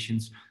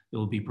patients, it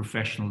will be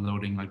professional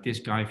loading. Like this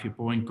guy, if you're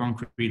pouring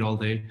concrete all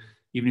day,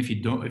 even if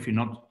you're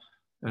not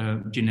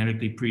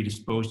genetically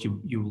predisposed,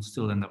 you will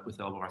still end up with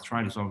elbow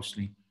arthritis,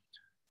 obviously.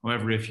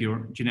 However, if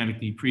you're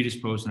genetically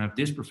predisposed and have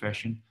this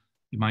profession,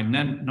 you might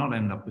not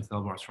end up with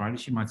elbow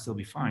arthritis. You might still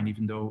be fine,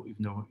 even though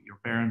your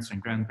parents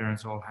and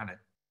grandparents all had it.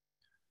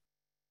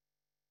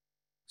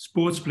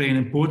 Sports play an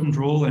important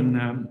role,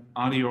 and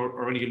Ali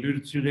already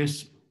alluded to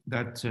this,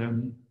 that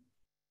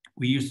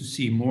we used to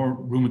see more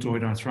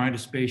rheumatoid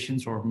arthritis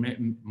patients, or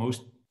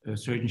most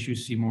surgeons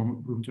used to see more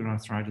rheumatoid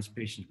arthritis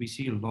patients. We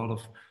see a lot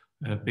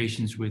of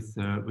patients with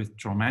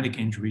traumatic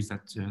injuries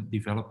that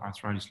develop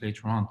arthritis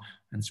later on.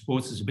 And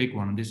sports is a big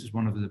one. And this is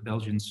one of the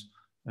Belgians'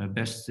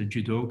 best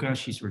judoka.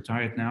 She's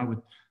retired now,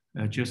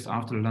 but just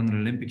after the London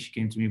Olympics, she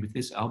came to me with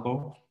this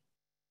elbow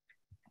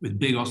with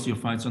big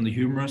osteophytes on the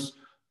humerus.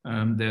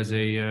 There's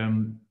a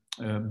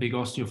big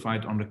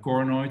osteophyte on the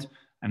coronoid.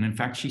 And in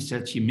fact, she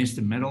said she missed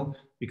the medal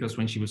because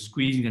when she was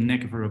squeezing the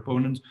neck of her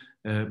opponent,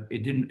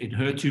 it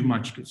hurt too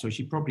much. So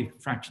she probably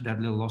fractured that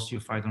little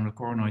osteophyte on the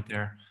coronoid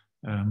there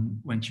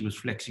when she was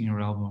flexing her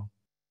elbow.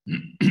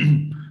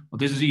 Well,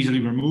 this is easily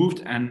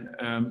removed, and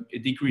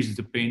it decreases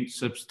the pain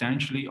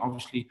substantially.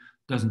 Obviously,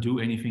 doesn't do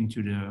anything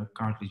to the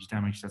cartilage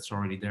damage that's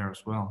already there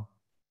as well.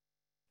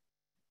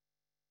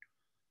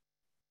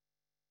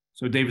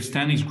 So David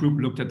Stanley's group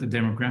looked at the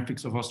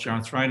demographics of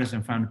osteoarthritis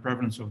and found a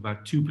prevalence of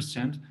about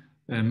 2%,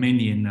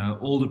 mainly in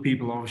older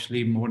people,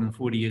 obviously more than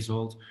 40 years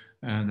old.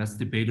 That's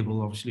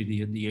debatable. Obviously,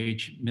 the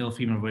age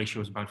male-female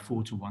ratio is about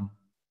 4 to 1.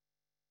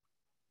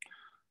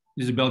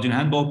 This is a Belgian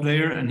handball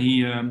player, and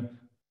he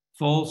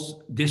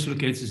falls,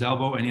 dislocates his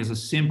elbow, and he has a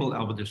simple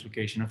elbow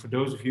dislocation. And for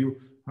those of you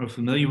who are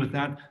familiar with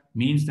that,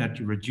 means that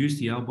you reduce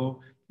the elbow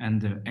and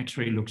the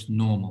X-ray looks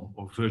normal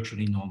or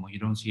virtually normal. You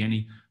don't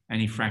see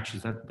any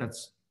fractures.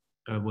 That's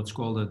what's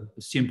called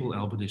a simple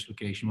elbow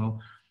dislocation.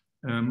 Well,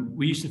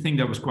 we used to think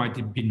that was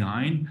quite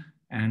benign,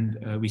 and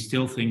we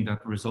still think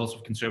that the results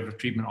of conservative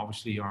treatment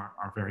obviously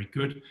are very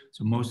good.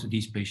 So most of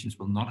these patients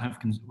will not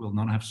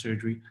have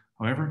surgery.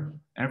 However,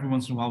 every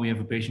once in a while we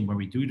have a patient where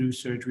we do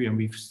surgery, and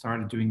we've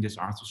started doing this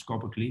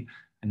arthroscopically.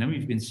 And then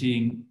we've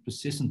been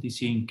persistently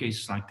seeing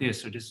cases like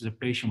this. So this is a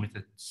patient with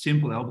a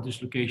simple elbow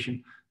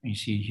dislocation, and you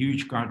see a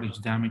huge cartilage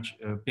damage,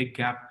 a big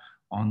gap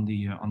on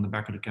the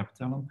back of the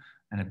capitellum,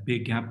 and a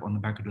big gap on the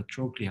back of the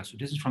trochlea. So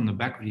this is from the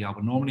back of the elbow.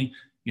 Normally,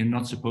 you're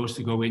not supposed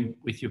to go in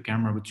with your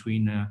camera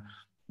between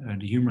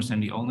the humerus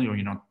and the ulna, or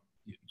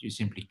you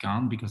simply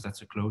can't, because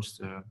that's a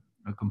closed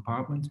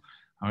compartment.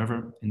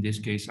 However, in this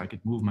case, I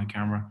could move my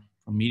camera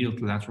from medial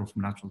to lateral,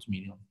 from lateral to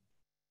medial.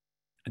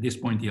 At this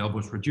point, the elbow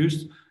is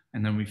reduced,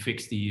 and then we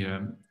fix the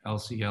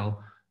LCL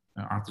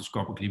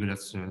arthroscopically, but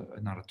that's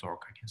another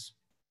talk, I guess.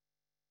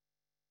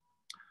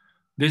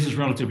 This is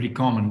relatively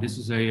common. This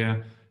is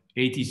a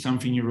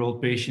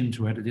 80-something-year-old patient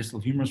who had a distal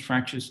humerus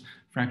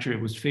fracture.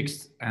 It was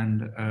fixed,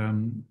 and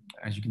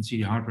as you can see,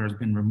 the hardware has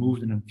been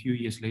removed, and a few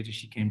years later,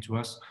 she came to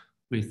us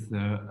with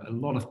a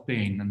lot of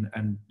pain,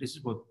 and this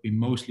is what we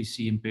mostly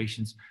see in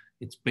patients.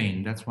 It's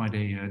pain. That's why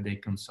they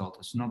consult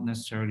us, not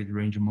necessarily the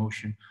range of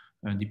motion,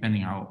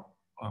 depending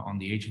on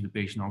the age of the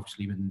patient,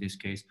 obviously, but in this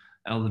case,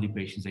 elderly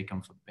patients, they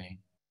come for pain.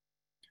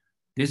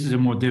 This is a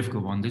more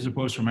difficult one. This is a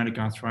post-traumatic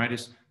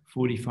arthritis,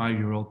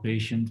 45-year-old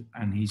patient,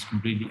 and he's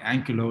completely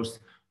ankylosed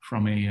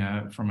from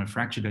a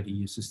fracture that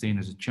he sustained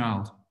as a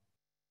child.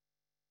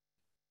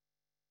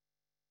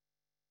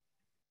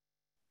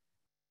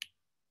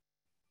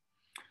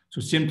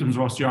 So symptoms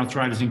of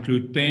osteoarthritis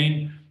include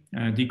pain,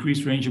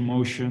 decreased range of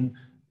motion,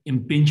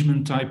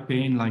 impingement type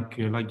pain like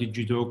the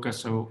judoka.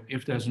 So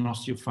if there's an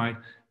osteophyte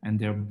and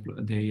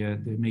they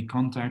make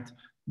contact,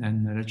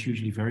 then that's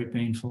usually very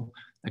painful.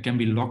 There can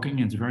be locking,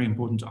 and it's very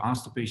important to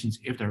ask the patients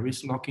if there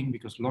is locking,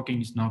 because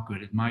locking is not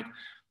good. It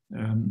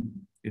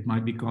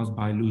might be caused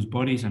by loose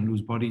bodies, and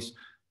loose bodies,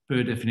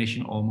 per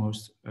definition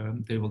almost,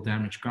 they will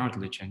damage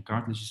cartilage, and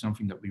cartilage is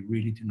something that we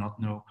really do not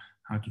know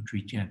how to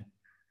treat yet.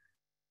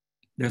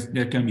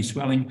 There can be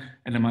swelling,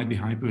 and there might be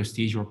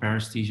hyperesthesia or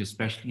paresthesia,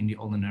 especially in the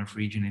ulnar nerve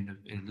region, in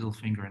the little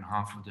finger and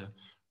half of the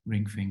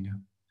ring finger.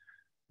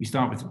 We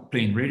start with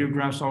plain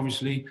radiographs,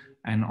 obviously,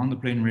 and on the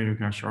plain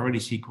radiographs, you already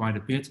see quite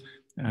a bit.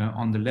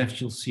 On the left,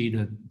 you'll see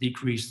the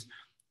decreased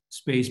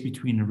space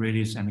between the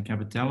radius and the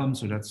capitellum,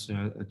 so that's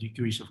a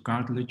decrease of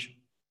cartilage.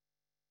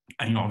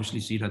 And you obviously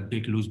see that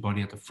big loose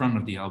body at the front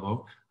of the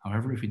elbow.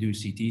 However, if you do a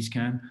CT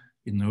scan,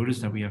 you'll notice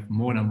that we have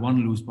more than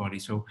one loose body.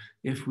 So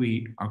if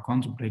we are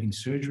contemplating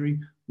surgery,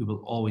 we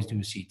will always do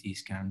a CT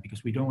scan,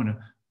 because we don't want to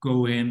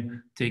go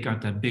in, take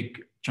out that big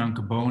chunk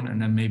of bone,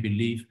 and then maybe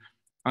leave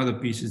other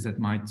pieces that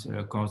might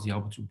cause the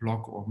elbow to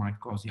block or might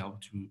cause the elbow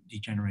to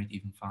degenerate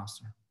even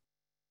faster.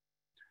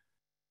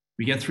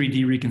 We get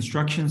 3D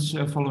reconstructions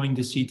following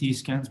the CT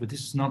scans, but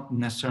this is not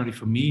necessarily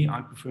for me. I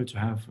prefer to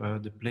have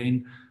the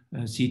plain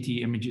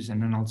CT images,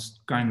 and then I'll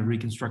kind of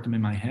reconstruct them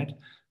in my head.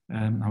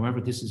 However,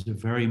 this is a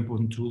very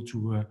important tool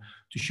to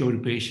show the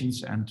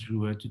patients and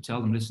to tell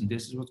them, listen,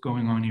 this is what's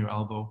going on in your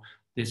elbow,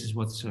 this is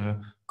what's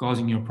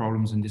causing your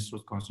problems, and this is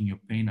what's causing your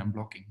pain and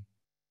blocking.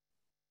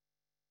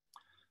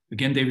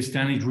 Again, David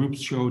Stanley's group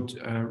showed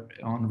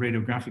on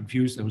radiographic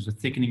views there was a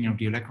thickening of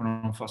the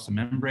olecranon fossa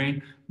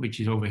membrane, which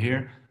is over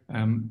here.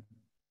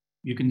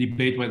 You can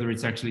debate whether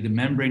it's actually the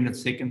membrane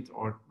that's thickened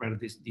or whether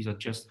these are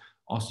just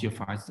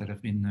osteophytes that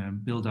have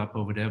been built up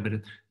over there, but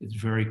it's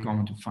very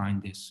common to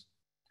find this.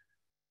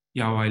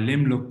 Yao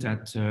Lim looked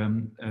at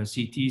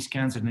CT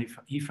scans, and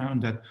he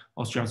found that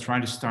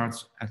osteoarthritis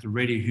starts at the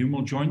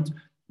radiohumeral joint,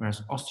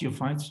 whereas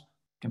osteophytes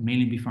can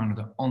mainly be found at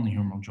the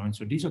ulnohumeral joint.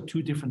 So these are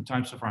two different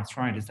types of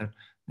arthritis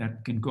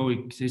that can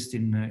coexist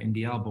in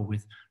the elbow,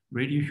 with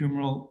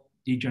radiohumeral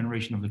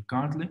degeneration of the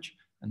cartilage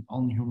and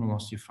ulnohumeral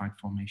osteophyte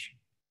formation.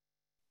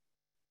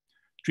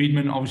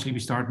 Treatment, obviously, we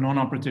start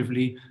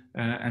non-operatively,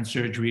 and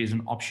surgery is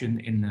an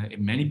option in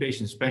many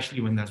patients, especially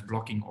when there's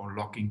blocking or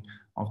locking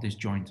of this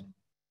joint.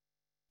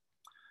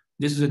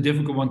 This is a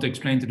difficult one to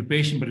explain to the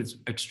patient, but it's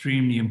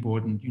extremely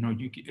important. You know,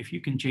 if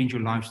you can change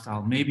your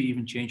lifestyle, maybe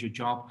even change your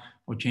job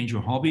or change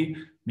your hobby,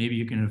 maybe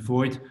you can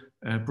avoid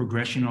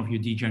progression of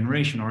your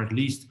degeneration, or at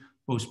least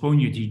postpone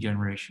your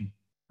degeneration.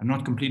 I'm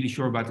not completely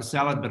sure about the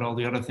salad, but all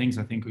the other things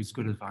I think is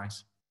good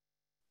advice.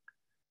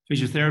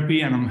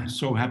 Physiotherapy, and I'm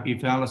so happy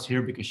Val is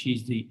here because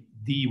she's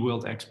the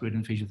world expert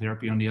in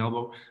physiotherapy on the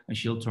elbow, and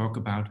she'll talk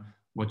about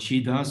what she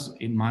does.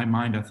 In my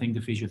mind, I think the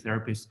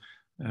physiotherapist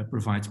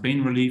provides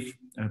pain relief,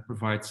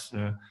 provides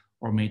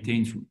or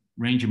maintains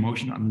range of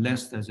motion,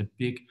 unless there's a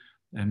big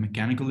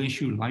mechanical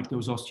issue like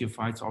those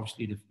osteophytes.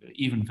 Obviously,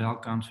 even Val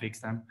can't fix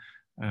them,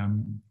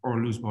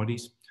 or loose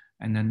bodies,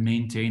 and then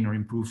maintain or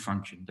improve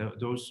function.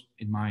 Those,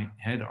 in my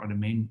head, are the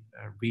main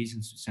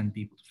reasons to send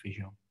people to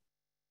physio.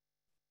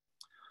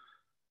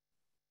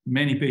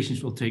 Many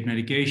patients will take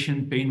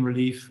medication, pain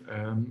relief,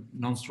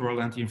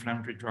 non-steroidal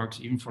anti-inflammatory drugs,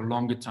 even for a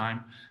longer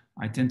time.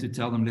 I tend to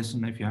tell them,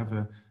 listen, if you have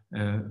a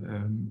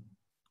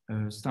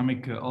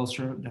stomach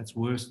ulcer, that's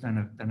worse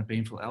than a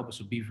painful elbow.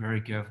 So be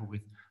very careful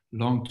with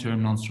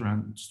long-term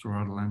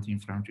non-steroidal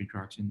anti-inflammatory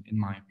drugs, in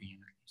my opinion,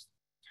 at least.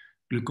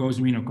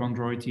 Glucosamine or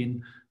chondroitin,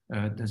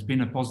 there's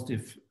been a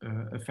positive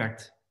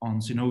effect on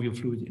synovial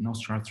fluid in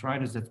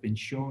osteoarthritis that's been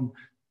shown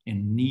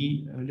in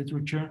knee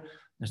literature.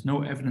 There's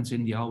no evidence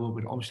in the elbow,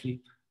 but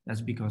obviously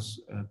that's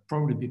because,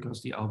 probably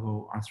because the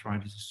elbow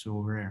arthritis is so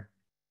rare.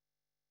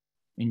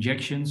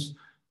 Injections,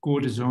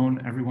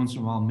 cortisone, every once in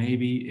a while,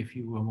 maybe, if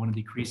you want to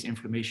decrease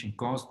inflammation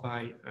caused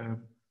by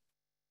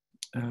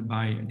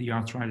the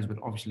arthritis, but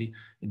obviously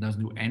it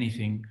doesn't do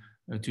anything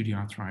to the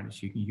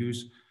arthritis. You can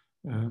use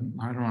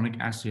hyaluronic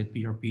acid,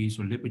 PRPs,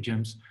 or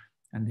lipogems,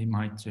 and they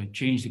might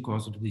change the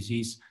cause of the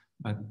disease,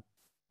 but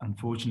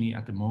unfortunately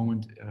at the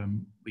moment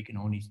we can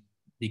only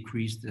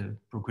decrease the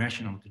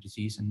progression of the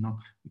disease, and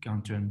we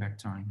can't turn back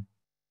time.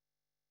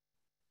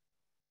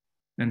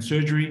 Then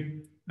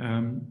surgery,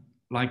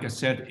 like I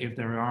said, if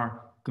there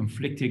are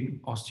conflicting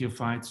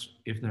osteophytes,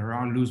 if there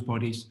are loose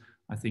bodies,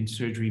 I think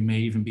surgery may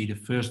even be the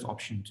first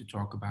option to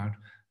talk about,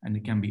 and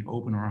it can be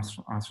open or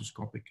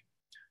arthroscopic.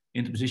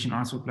 Interposition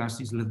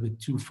arthroplasty is a little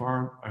bit too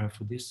far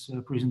for this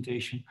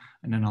presentation,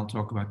 and then I'll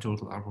talk about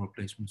total elbow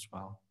replacement as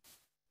well.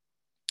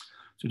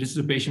 So this is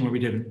a patient where we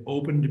did an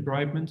open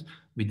debridement.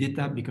 We did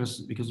that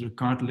because of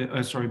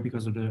the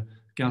because of the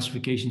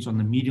calcifications on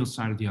the medial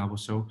side of the elbow.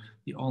 So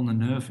the ulnar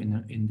nerve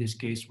in this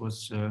case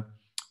was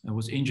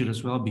injured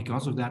as well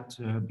because of that,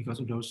 because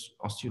of those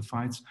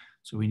osteophytes.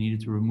 So we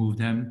needed to remove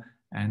them,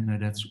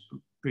 and that's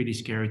pretty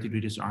scary to do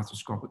this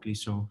arthroscopically.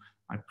 So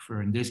I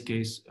prefer in this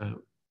case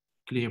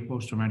clear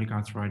post-traumatic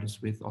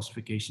arthritis with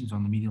ossifications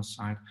on the medial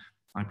side.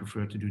 I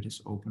prefer to do this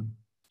open.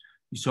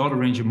 You saw the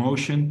range of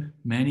motion.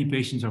 Many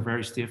patients are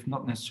very stiff,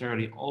 not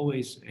necessarily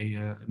always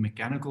a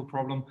mechanical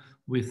problem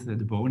with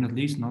the bone, at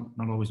least not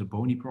always a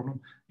bony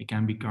problem. It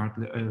can be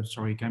cartilage,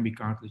 it can be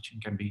cartilage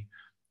and can be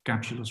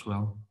capsule as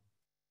well.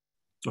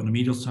 So on the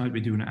medial side,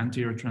 we do an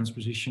anterior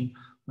transposition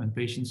when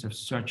patients have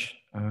such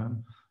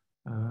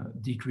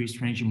decreased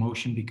range of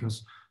motion,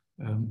 because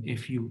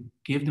if you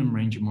give them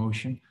range of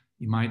motion,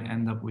 you might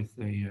end up with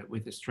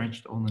a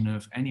stretched ulnar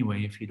nerve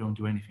anyway if you don't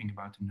do anything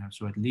about the nerve.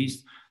 So at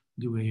least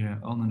do a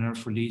ulnar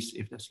nerve release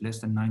if there's less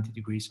than 90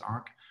 degrees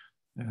arc.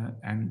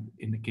 And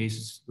in the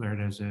cases where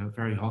there's a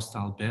very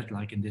hostile bed,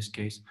 like in this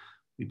case,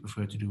 we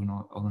prefer to do an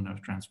ulnar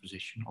nerve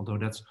transposition. Although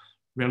that's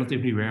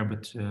relatively rare,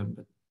 but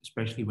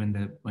especially when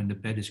the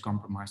bed is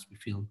compromised, we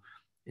feel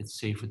it's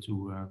safer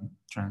to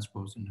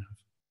transpose the nerve.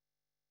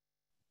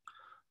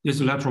 This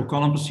is a lateral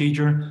column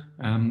procedure.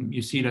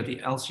 You see that the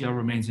LCL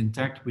remains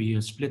intact. We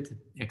split the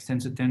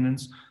extensor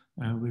tendons.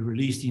 We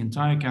release the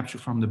entire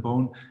capsule from the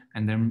bone,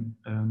 and then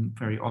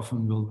very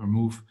often we'll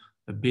remove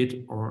a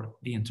bit or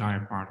the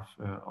entire part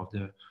of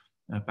the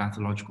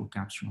pathological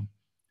capsule.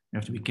 You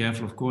have to be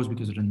careful, of course,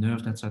 because of the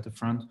nerve that's at the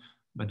front,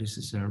 but this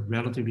is a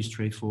relatively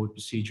straightforward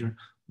procedure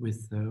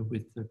with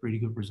pretty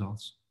good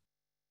results.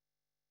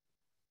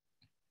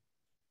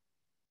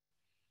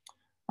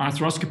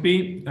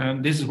 Arthroscopy,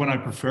 this is what I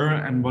prefer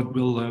and what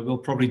we'll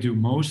probably do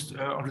most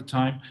of the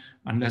time,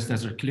 unless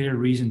there's a clear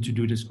reason to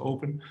do this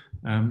open.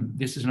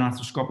 This is an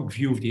arthroscopic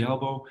view of the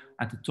elbow.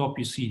 At the top,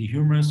 you see the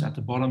humerus. At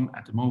the bottom,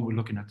 at the moment, we're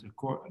looking at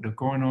the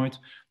coronoid,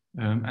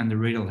 and the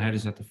radial head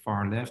is at the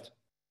far left.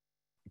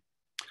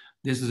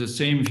 This is the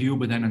same view,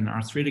 but then an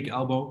arthritic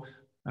elbow,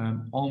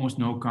 almost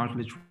no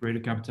cartilage,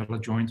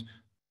 radiocapitellar joint,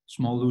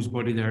 small loose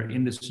body there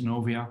in the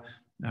synovia.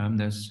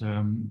 There's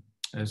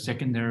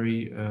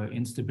secondary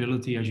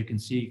instability. As you can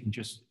see, you can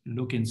just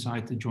look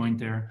inside the joint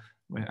there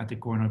at the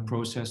coronoid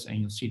process, and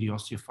you'll see the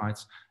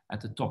osteophytes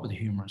at the top of the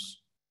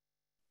humerus.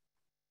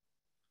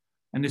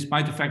 And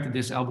despite the fact that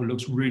this elbow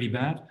looks really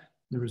bad,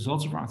 the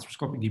results of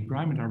arthroscopic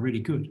debridement are really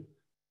good,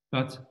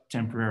 but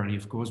temporarily,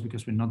 of course,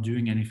 because we're not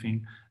doing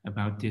anything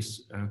about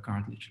this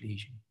cartilage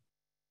lesion.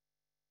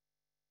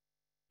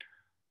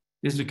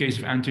 This is a case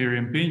of anterior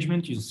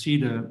impingement. You'll see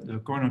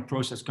the coronoid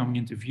process coming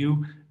into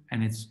view,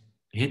 and it's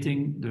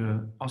hitting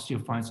the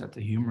osteophytes at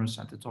the humerus,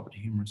 at the top of the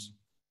humerus.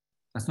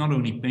 That's not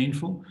only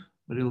painful,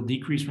 but it'll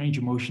decrease range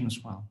of motion as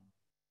well.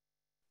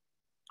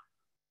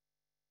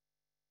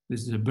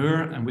 This is a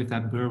burr, and with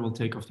that burr, we'll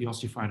take off the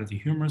osteophyte of the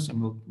humerus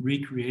and we'll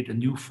recreate a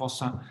new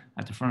fossa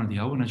at the front of the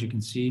elbow. And as you can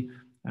see,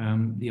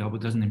 the elbow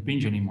doesn't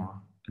impinge anymore.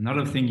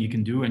 Another thing you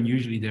can do, and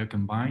usually they're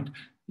combined,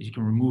 is you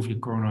can remove the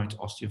coronoid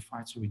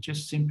osteophyte. So we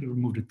just simply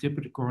remove the tip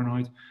of the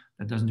coronoid.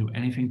 That doesn't do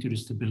anything to the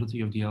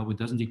stability of the elbow. It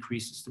doesn't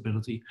decrease the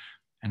stability.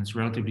 And it's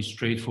relatively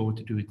straightforward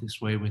to do it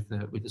this way with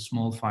a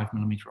small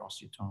 5mm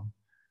osteotome.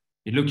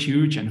 It looks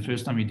huge, and the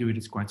first time you do it,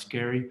 it's quite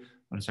scary,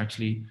 but it's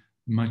actually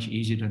much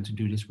easier than to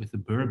do this with the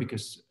burr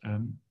because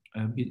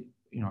at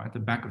the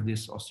back of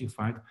this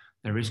osteophyte,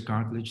 there is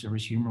cartilage, there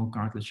is humeral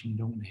cartilage, and you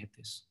don't want to hit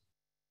this.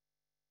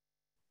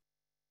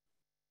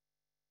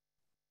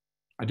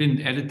 I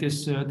didn't edit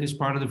this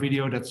part of the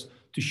video. That's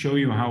to show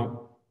you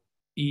how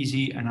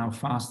easy and how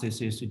fast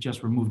this is to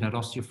just remove that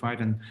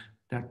osteophyte, and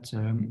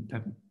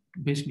that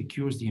basically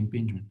cures the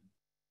impingement.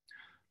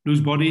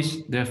 Loose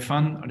bodies, they're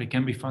fun, or they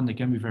can be fun. They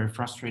can be very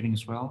frustrating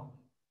as well.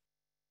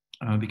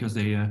 Because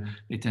they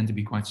tend to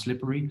be quite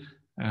slippery.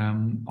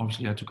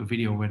 Obviously, I took a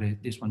video where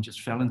this one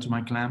just fell into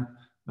my clamp,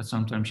 but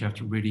sometimes you have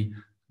to really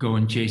go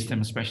and chase them,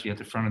 especially at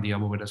the front of the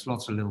elbow where there's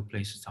lots of little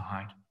places to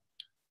hide.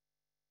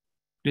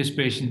 This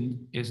patient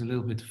is a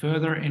little bit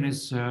further in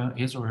his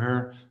or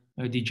her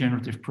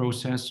degenerative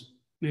process,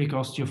 big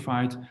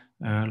osteophyte,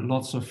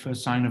 lots of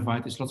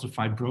synovitis, lots of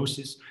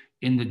fibrosis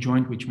in the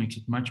joint, which makes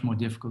it much more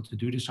difficult to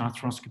do this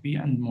arthroscopy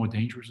and more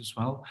dangerous as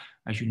well.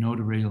 As you know,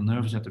 the radial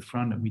nerve is at the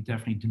front, and we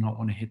definitely do not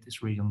want to hit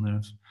this radial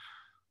nerve.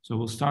 So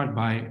we'll start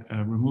by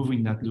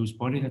removing that loose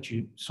body that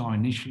you saw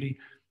initially.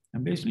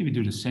 And basically we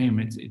do the same.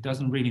 It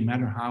doesn't really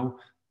matter how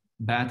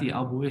bad the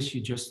elbow is,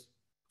 you just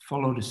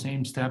follow the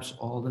same steps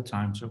all the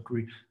time. So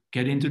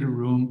get into the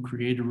room,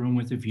 create a room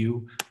with a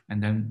view,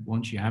 and then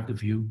once you have the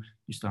view,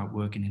 you start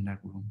working in that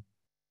room.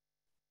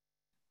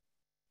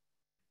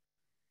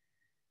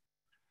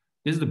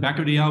 This is the back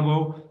of the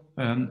elbow,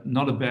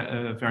 not a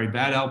very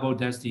bad elbow.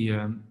 That's the,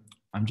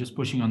 I'm just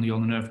pushing on the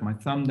ulnar nerve with my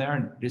thumb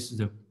there. This is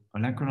the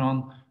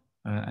olecranon,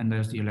 and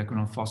there's the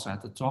olecranon fossa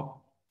at the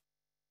top.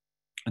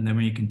 And then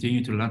when you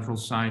continue to the lateral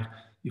side,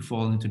 you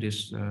fall into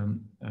this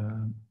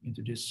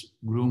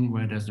room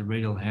where there's the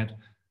radial head,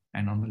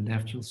 and on the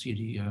left you'll see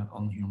the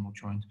ulnar-humeral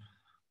joint.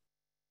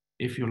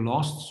 If you're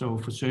lost, so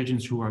for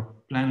surgeons who are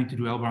planning to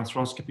do elbow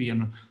arthroscopy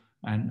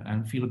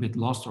and feel a bit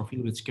lost or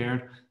feel a bit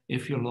scared,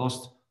 if you're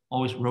lost,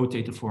 always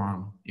rotate the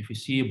forearm. If you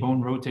see a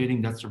bone rotating,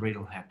 that's the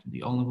radial head.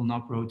 The ulnar will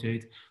not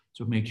rotate,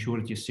 so make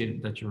sure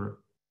that you're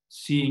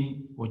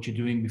seeing what you're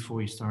doing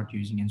before you start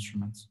using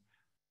instruments.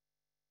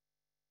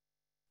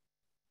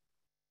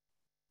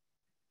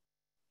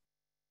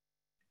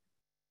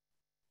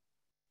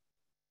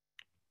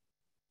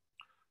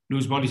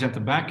 Loose bodies at the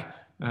back,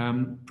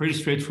 pretty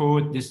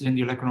straightforward. This is in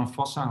the olecranon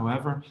fossa,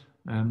 however,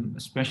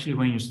 especially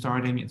when you're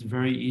starting, it's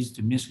very easy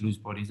to miss loose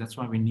bodies. That's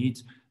why we need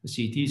a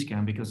CT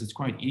scan, because it's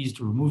quite easy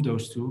to remove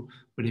those two.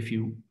 But if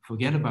you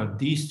forget about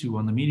these two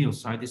on the medial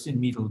side, this is in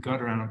medial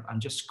gutter, and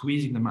I'm just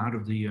squeezing them out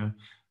of the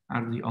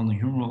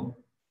ulnar-humeral,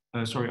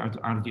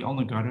 out of the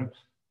ulnar gutter.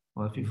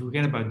 Well, if you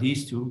forget about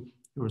these two,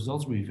 the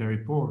results will be very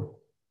poor.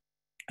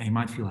 And you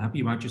might feel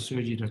happy about your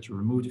surgery that you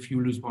removed a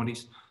few loose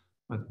bodies,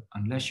 but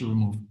unless you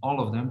remove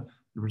all of them,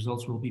 the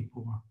results will be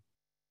poor.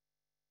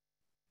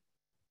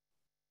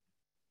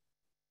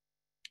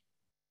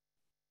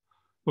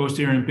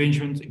 Posterior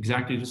impingement,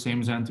 exactly the same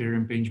as anterior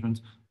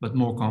impingement, but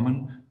more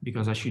common,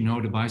 because as you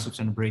know, the biceps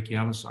and the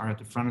brachialis are at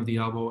the front of the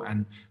elbow,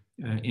 and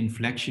in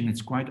flexion,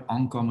 it's quite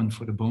uncommon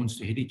for the bones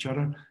to hit each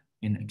other.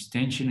 In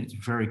extension, it's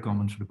very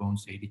common for the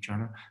bones to hit each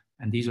other.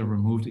 And these are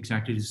removed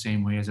exactly the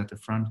same way as at the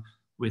front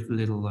with a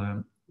little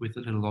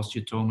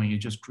osteotome, and you're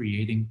just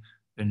creating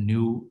a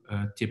new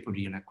tip of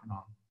the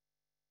olecranon.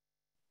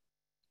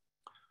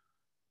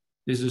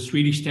 This is a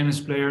Swedish tennis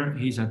player.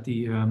 He's at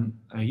the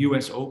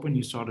US Open.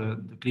 You saw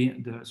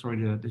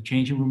the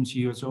changing rooms at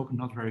US Open,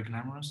 not very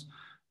glamorous.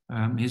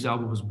 His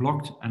elbow was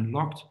blocked and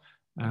locked.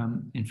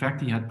 In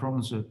fact, he had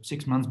problems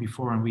 6 months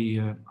before,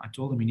 and I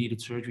told him he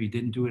needed surgery. He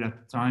didn't do it at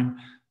the time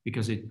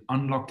because it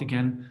unlocked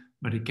again,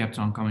 but it kept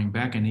on coming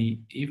back. And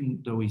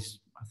even though I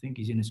think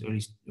he's in his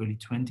early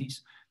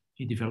 20s,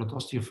 he developed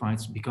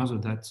osteophytes because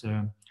of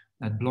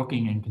that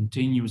blocking and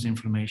continuous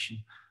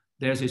inflammation.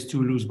 There's his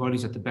two loose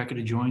bodies at the back of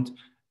the joint.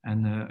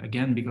 And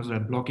again, because of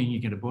that blocking, you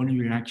get a bony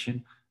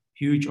reaction,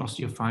 huge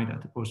osteophyte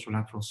at the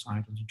posterolateral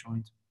side of the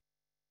joint.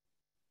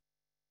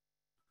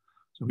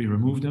 So we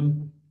remove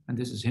them, and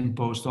this is him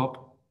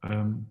post-op.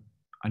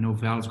 I know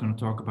Val is going to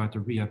talk about the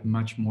rehab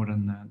much more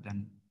than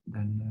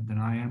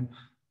I am,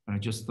 but I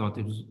just thought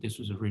this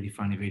was a really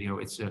funny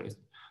video.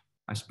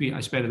 I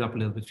sped it up a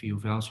little bit for you,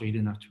 Val, so you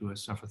didn't have to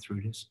suffer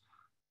through this.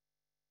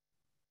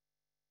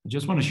 I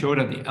just want to show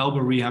that the elbow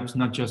rehab is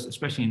not just,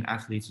 especially in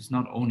athletes, it's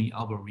not only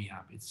elbow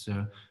rehab. It's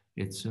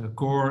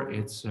core,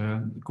 it's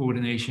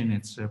coordination,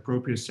 it's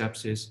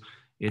propriocepsis,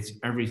 it's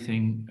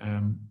everything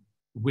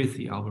with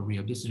the elbow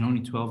rehab. This is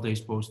only 12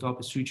 days post-op.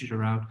 His sutures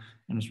are out,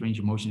 and his range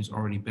of motion is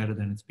already better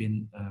than it's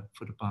been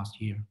for the past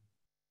year.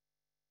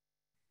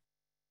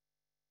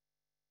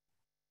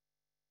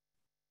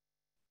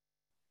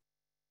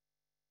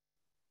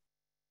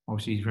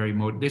 Obviously, he's very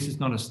this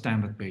is not a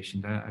standard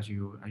patient, as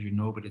you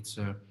know, but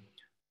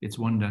it's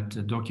one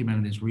that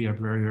documented his rehab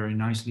very, very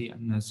nicely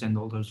and sent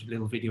all those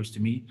little videos to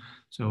me.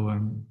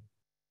 So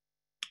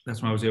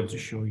that's why I was able to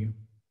show you.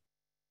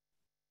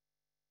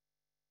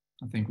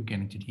 I think we're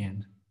getting to the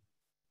end.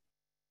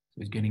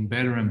 So he's getting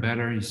better and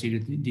better. You see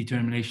the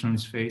determination on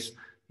his face.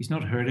 He's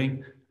not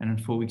hurting. And in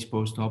 4 weeks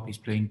post-op, he's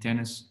playing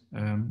tennis.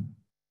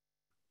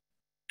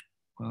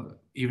 Well,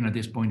 even at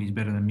this point, he's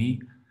better than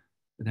me.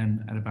 But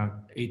then at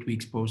about 8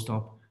 weeks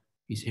post-op,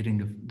 he's hitting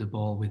the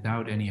ball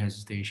without any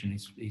hesitation.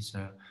 He's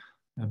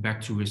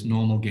back to his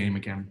normal game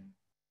again.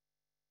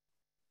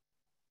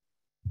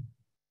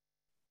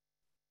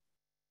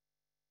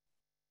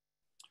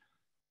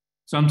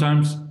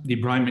 Sometimes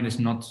debridement is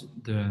not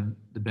the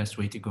best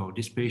way to go.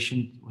 This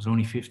patient was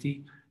only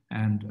 50,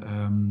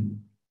 and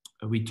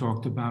we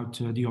talked about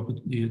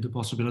the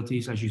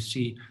possibilities. As you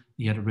see,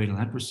 he had a radial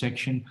head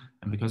resection,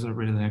 and because of the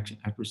radial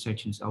head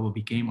resection, his elbow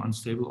became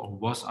unstable or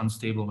was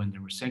unstable when they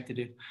resected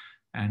it,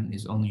 and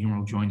his ulnar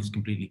humeral joint is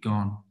completely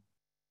gone.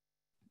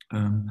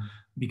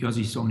 Because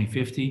he's only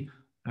 50,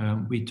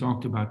 we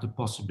talked about the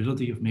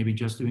possibility of maybe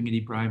just doing a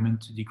debridement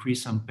to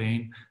decrease some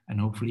pain and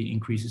hopefully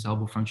increase his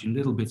elbow function a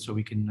little bit, so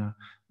we can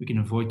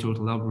avoid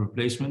total elbow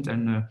replacement.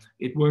 And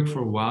it worked for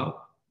a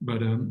while,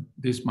 but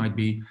this might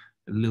be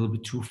a little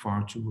bit too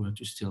far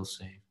to still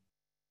save.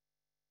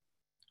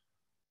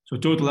 So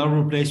total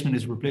elbow replacement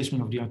is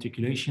replacement of the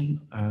articulation,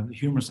 the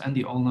humerus and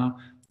the ulna,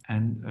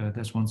 and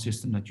that's one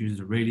system that uses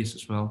the radius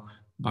as well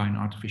by an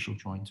artificial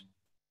joint.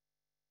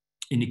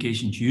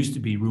 Indications used to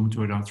be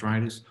rheumatoid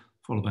arthritis,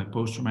 followed by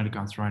post-traumatic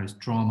arthritis,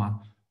 trauma,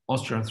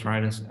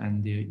 osteoarthritis,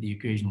 and the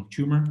occasional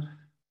tumor.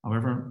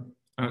 However,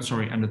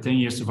 and the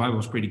 10-year survival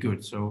was pretty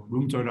good. So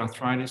rheumatoid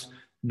arthritis,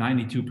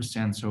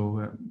 92%.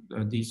 So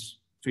these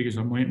figures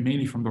are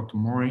mainly from Dr.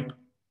 Mori,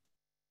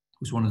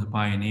 who's one of the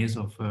pioneers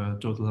of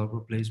total elbow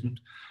replacement.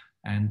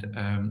 And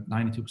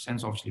 92%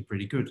 is obviously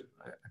pretty good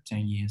at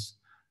 10 years.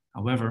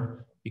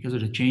 However, because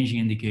of the changing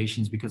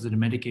indications, because of the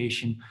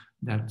medication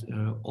that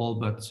all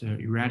but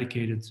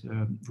eradicated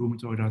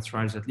rheumatoid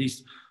arthritis, at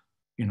least,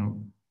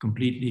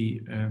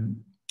 completely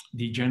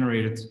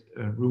degenerated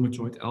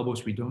rheumatoid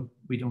elbows, we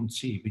don't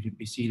see.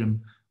 We see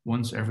them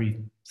once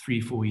every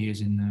 3-4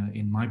 years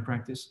in my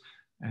practice,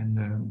 and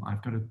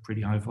I've got a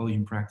pretty high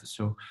volume practice.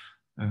 So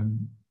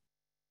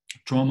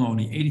trauma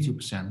only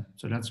 82%,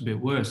 so that's a bit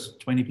worse.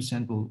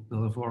 20% will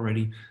have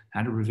already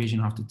had a revision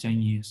after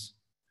 10 years.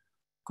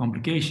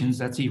 Complications,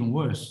 that's even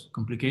worse.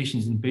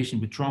 Complications in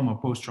patients with trauma or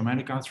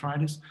post-traumatic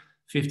arthritis,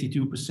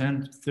 52%,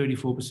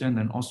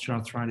 34%, and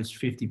osteoarthritis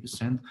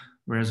 50%,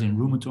 whereas in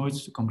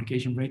rheumatoids, the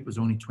complication rate was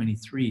only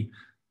 23%,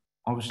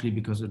 obviously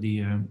because of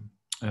the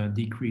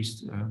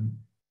decreased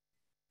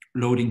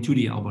loading to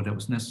the elbow that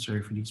was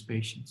necessary for these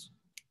patients.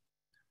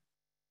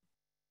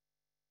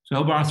 So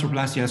elbow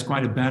arthroplasty has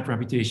quite a bad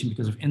reputation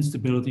because of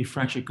instability,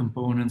 fractured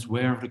components,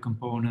 wear of the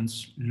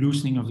components,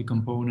 loosening of the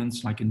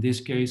components, like in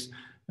this case.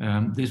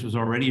 This was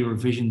already a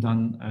revision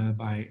done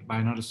by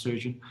another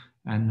surgeon,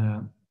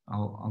 and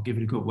I'll give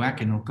it a good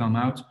whack and it'll come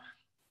out.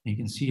 You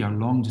can see how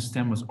long the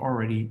stem was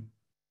already,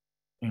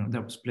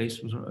 that was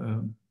placed.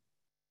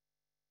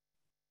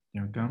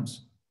 There it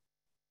comes.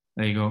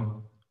 There you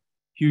go.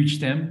 Huge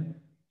stem.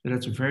 So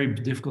that's a very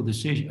difficult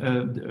decision,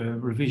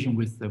 revision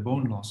with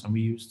bone loss, and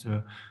we used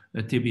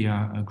a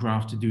tibia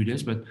graft to do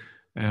this. But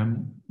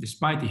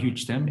despite the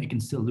huge stem, it can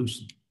still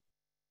loosen.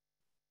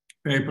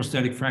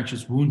 Periprosthetic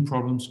fractures, wound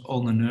problems,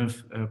 ulnar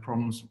nerve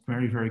problems,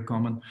 very, very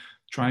common.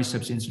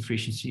 Triceps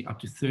insufficiency, up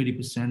to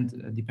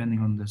 30%, depending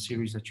on the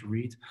series that you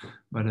read.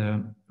 But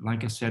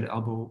like I said,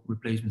 elbow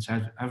replacements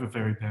have a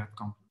very bad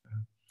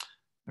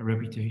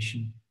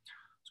reputation.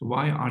 So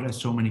why are there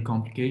so many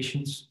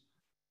complications?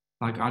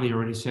 Like Ali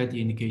already said, the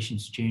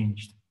indications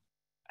changed.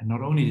 And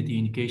not only did the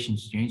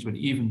indications change, but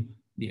even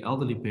the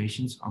elderly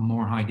patients are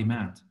more high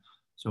demand.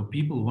 So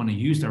people want to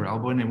use their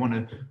elbow and they want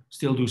to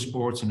still do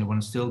sports and they want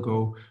to still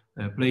go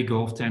play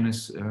golf,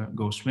 tennis,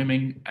 go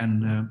swimming,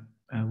 and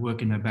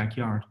work in their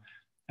backyard.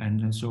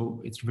 And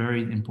so it's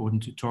very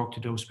important to talk to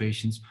those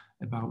patients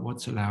about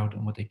what's allowed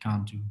and what they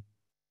can't do.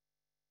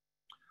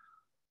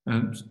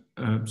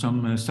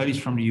 Some studies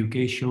from the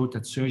UK showed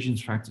that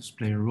surgeons' factors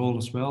play a role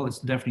as well. It's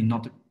definitely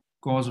not the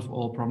cause of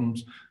all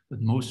problems,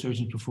 but most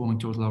surgeons performing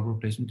total elbow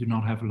replacement do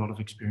not have a lot of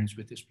experience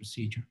with this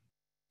procedure.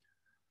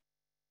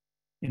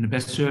 In the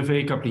best survey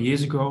a couple of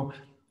years ago,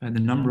 the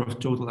number of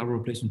total elbow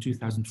replacement in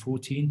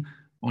 2014,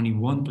 only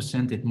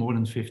 1% did more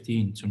than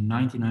 15. So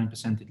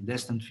 99% did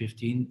less than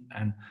 15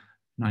 and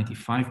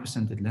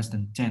 95% did less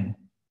than 10.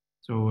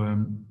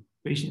 So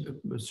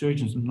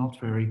surgeons are not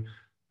very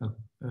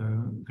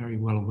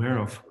well aware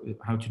of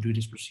how to do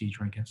this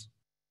procedure, I guess.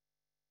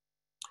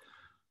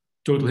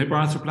 Total hip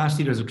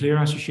arthroplasty, there's a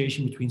clear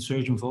association between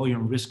surgeon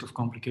volume and risk of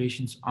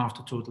complications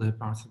after total hip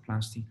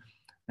arthroplasty.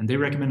 And they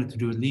recommended to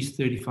do at least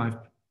 35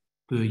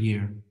 per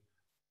year.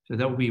 So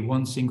that would be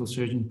one single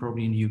surgeon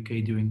probably in the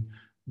UK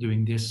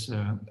doing this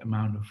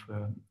amount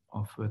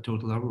of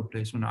total elbow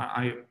replacement.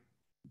 I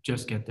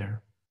just get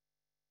there.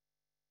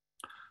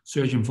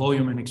 Surgeon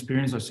volume and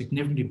experience are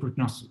significant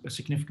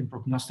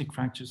prognostic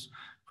factors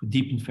for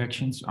deep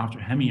infections after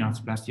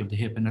hemiarthroplasty of the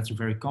hip, and that's a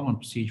very common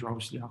procedure,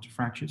 obviously, after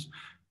fractures.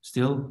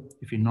 Still,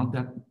 if you're not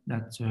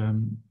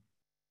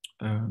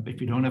if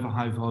you don't have a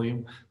high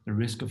volume, the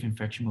risk of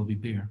infection will be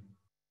bigger.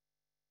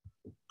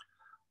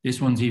 This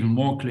one's even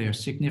more clear,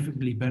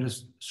 significantly better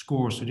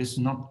scores. So this is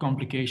not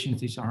complications,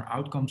 these are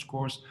outcome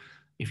scores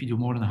if you do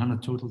more than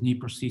 100 total knee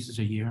prostheses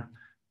a year,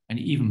 and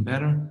even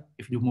better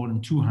if you do more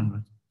than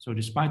 200. So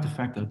despite the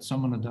fact that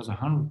someone that does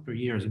 100 per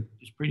year is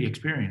pretty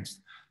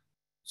experienced,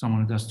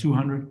 someone that does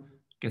 200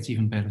 gets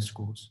even better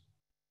scores.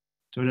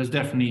 So there's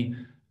definitely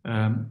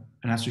an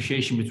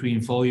association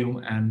between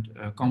volume and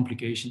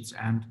complications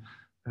and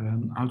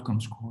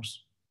outcome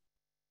scores.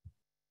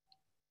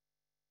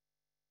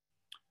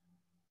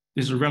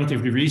 This is a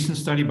relatively recent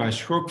study by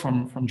Schrock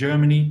from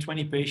Germany,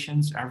 20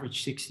 patients,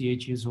 average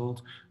 68 years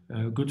old,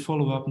 good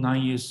follow-up,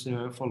 9 years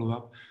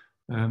follow-up,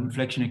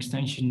 flexion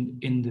extension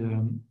in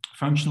the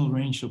functional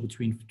range, so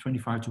between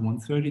 25 to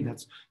 130,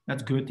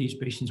 that's good. These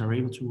patients are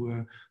able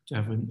to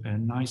have a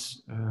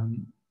nice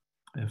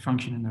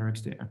function in their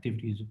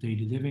activities of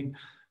daily living.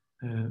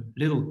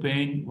 Little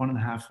pain,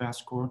 1.5 FAST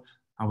score,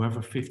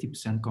 however,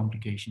 50%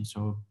 complication,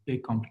 so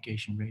big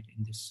complication rate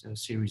in this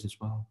series as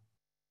well.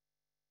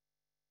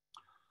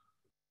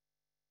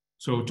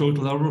 So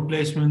total elbow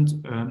replacement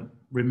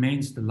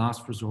remains the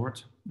last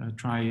resort.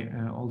 Try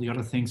all the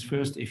other things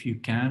first if you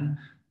can.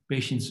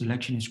 Patient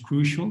selection is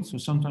crucial. So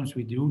sometimes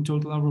we do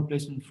total elbow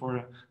replacement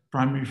for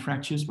primary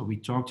fractures, but we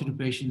talk to the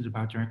patients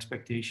about their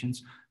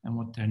expectations and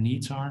what their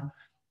needs are.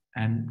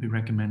 And we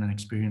recommend an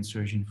experienced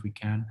surgeon if we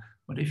can.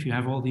 But if you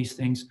have all these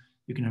things,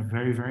 you can have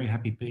very, very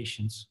happy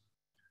patients.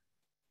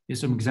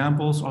 Here's some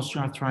examples.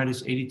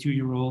 Osteoarthritis,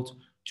 82-year-old,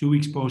 2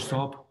 weeks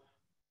post-op.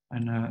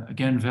 And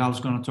again, Val is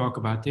going to talk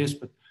about this,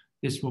 but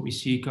this is what we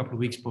see a couple of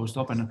weeks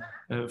post-op. And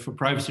for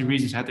privacy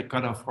reasons, I had to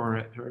cut off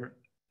her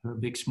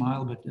big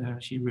smile, but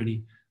she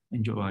really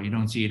enjoyed, well, you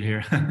don't see it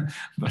here,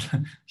 but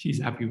she's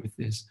happy with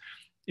this.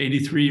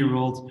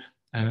 83-year-old,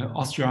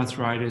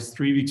 osteoarthritis,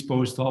 3 weeks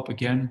post-op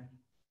again.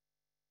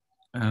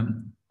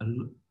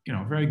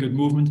 Very good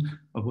movement.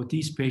 But what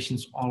these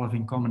patients all have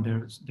in common,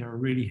 they're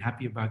really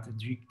happy about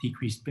the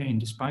decreased pain,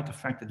 despite the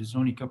fact that it's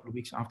only a couple of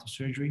weeks after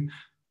surgery.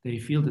 They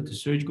feel that the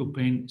surgical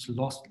pain is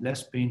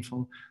less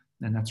painful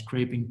than that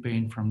scraping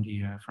pain from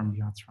the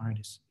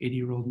arthritis.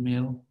 80-year-old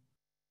male,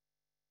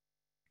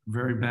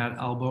 very bad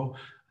elbow.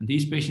 And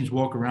these patients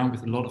walk around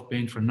with a lot of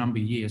pain for a number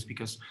of years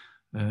because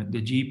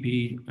the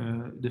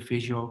GP, the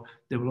physio,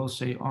 they will all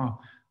say, oh,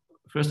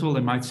 first of all, they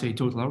might say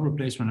total elbow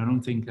replacement. I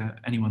don't think that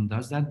anyone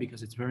does that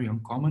because it's very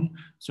uncommon.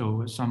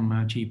 So some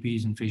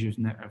GPs and physios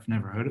have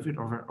never heard of it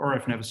or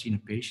have never seen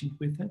a patient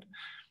with it.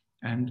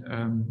 And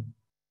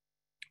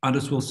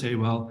others will say,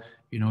 well,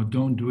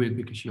 don't do it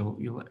because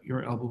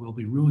your elbow will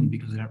be ruined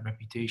because of that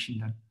reputation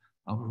that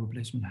elbow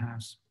replacement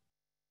has.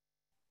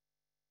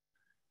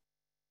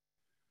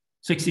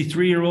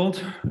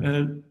 63-year-old,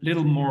 a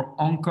little more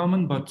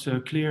uncommon, but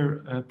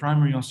clear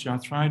primary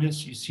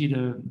osteoarthritis. You see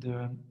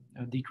the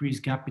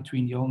decreased gap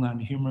between the ulna and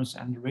the humerus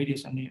and the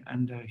radius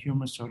and the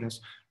humerus, so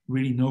there's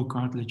really no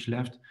cartilage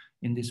left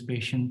in this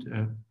patient,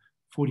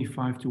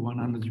 45 to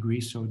 100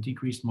 degrees, so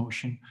decreased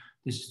motion.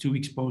 This is 2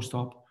 weeks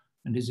post-op,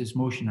 and this is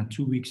motion at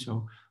 2 weeks,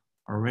 so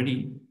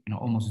already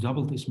almost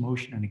doubled this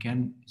motion, and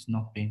again, it's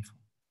not painful.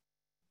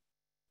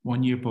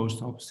 1 year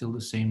post-op, still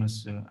the same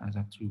as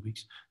at 2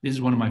 weeks. This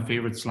is one of my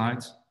favorite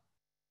slides.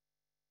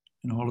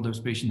 All of those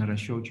patients that I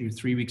showed you,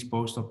 3 weeks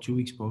post-op, 2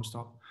 weeks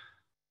post-op.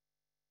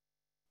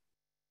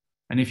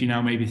 And if you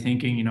now may be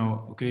thinking,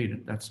 okay,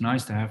 that's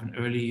nice to have an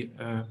early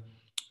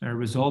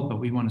result, but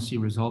we want to see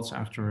results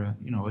after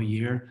a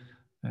year,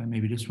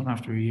 maybe this one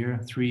after a year,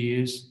 3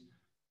 years,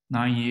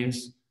 9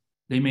 years.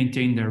 They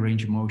maintain their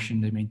range of motion,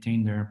 they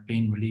maintain their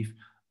pain relief,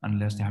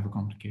 unless they have a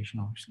complication,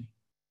 obviously.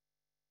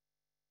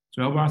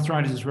 So elbow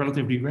arthritis is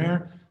relatively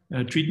rare.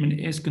 Treatment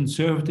is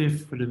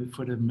conservative for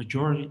the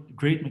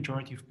great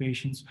majority of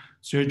patients.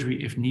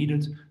 Surgery if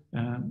needed.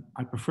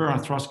 I prefer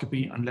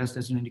arthroscopy unless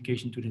there's an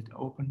indication to let it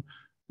open.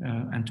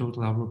 And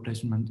total elbow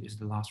replacement is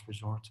the last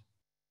resort.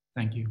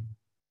 Thank you.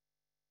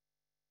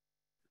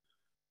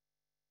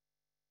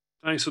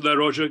 Thanks for that,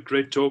 Roger.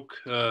 Great talk,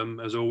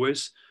 as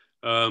always.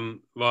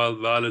 While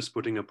Val is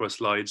putting up her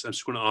slides, I'm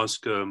just going to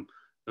ask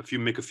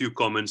make a few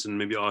comments and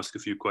maybe ask a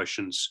few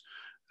questions.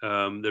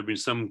 There have been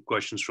some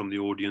questions from the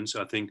audience.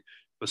 I think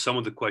for some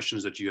of the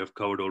questions that you have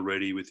covered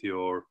already with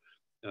your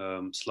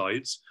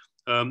slides.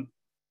 Elbow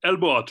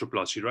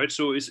arthroplasty, right?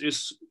 So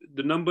is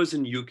the numbers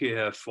in UK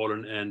have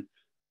fallen, and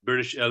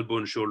British Elbow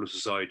and Shoulder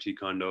Society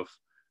kind of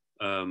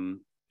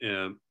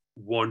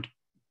want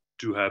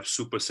to have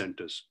super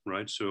centers,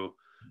 right? So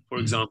for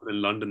example,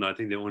 in London, I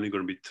think there are only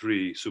going to be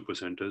 3 super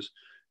centers,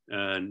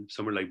 and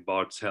somewhere like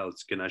Bart's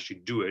Health can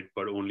actually do it,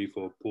 but only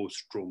for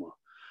post-trauma,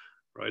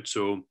 right?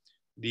 So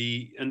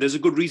and there's a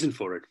good reason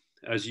for it.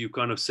 As you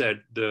kind of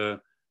said,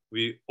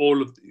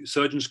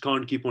 surgeons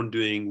can't keep on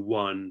doing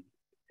one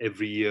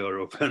every year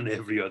or one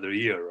every other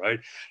year, right?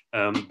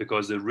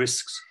 Because the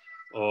risks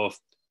of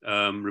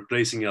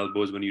replacing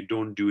elbows when you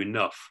don't do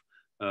enough,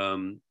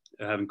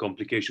 having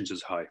complications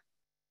is high.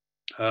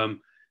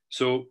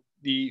 So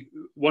the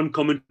one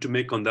comment to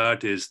make on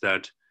that is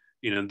that,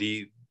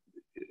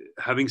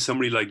 having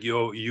somebody like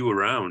you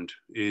around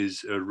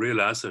is a real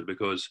asset,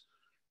 because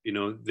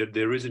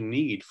there is a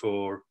need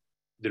for,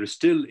 there is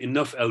still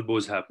enough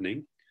elbows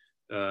happening,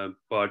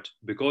 but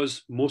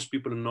because most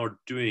people are not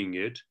doing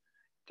it,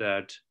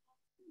 that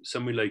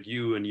somebody like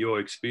you and your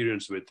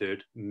experience with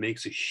it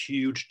makes a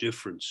huge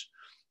difference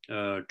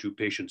to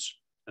patients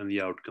and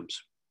the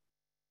outcomes.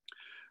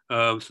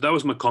 So that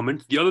was my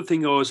comment. The other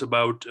thing was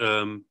about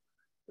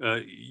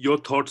your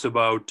thoughts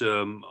about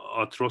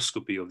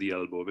arthroscopy of the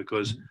elbow,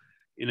 because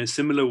in a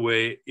similar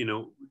way,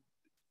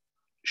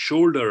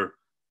 shoulder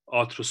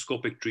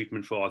arthroscopic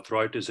treatment for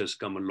arthritis has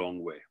come a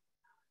long way.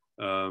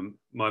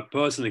 My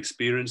personal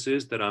experience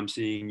is that I'm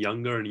seeing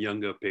younger and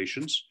younger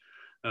patients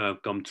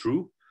come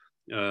through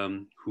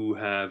who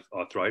have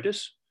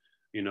arthritis.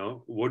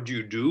 What do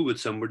you do with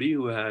somebody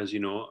who has,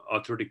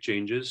 arthritic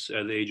changes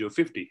at the age of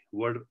 50?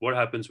 What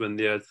happens when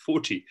they're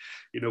 40?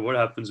 What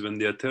happens when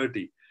they're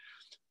 30?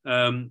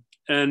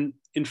 And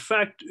in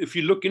fact, if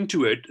you look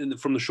into it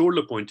from the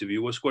shoulder point of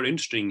view, what's quite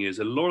interesting is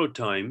a lot of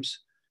times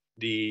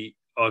the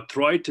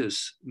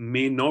arthritis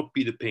may not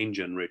be the pain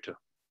generator,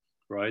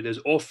 right? There's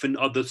often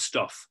other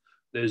stuff.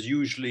 There's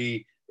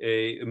usually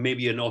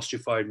maybe an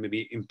osteophyte,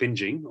 maybe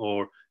impinging,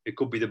 or it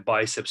could be the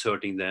biceps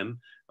hurting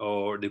them,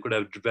 or they could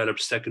have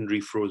developed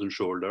secondary frozen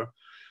shoulder.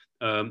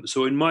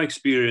 So in my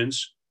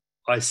experience,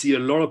 I see a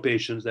lot of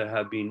patients that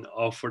have been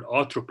offered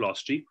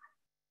arthroplasty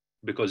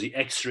because the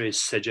x-rays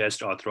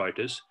suggest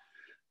arthritis,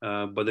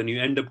 but then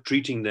you end up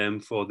treating them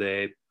for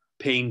their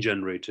pain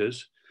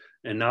generators.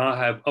 And now I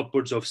have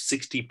upwards of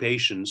 60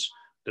 patients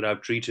that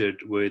I've treated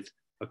with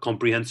a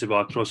comprehensive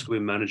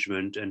arthroscopy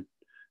management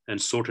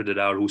and sorted it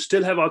out, who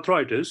still have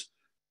arthritis,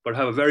 but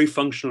have a very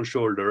functional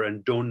shoulder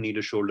and don't need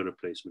a shoulder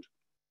replacement.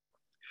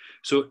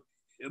 So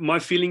my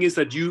feeling is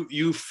that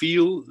you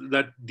feel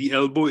that the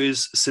elbow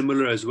is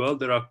similar as well.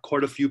 There are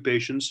quite a few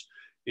patients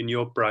in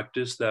your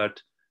practice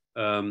that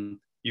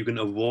you can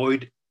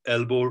avoid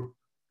elbow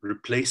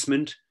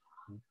replacement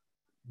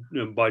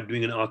by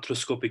doing an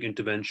arthroscopic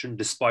intervention,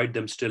 despite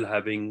them still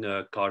having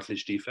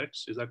cartilage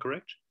defects. Is that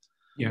correct?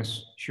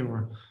 Yes,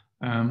 sure.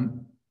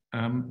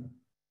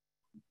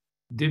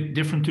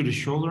 Different to the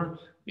shoulder,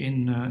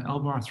 in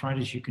elbow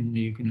arthritis, you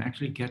can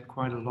actually get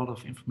quite a lot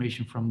of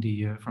information from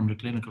the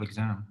clinical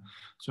exam.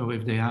 So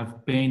if they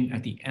have pain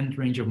at the end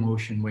range of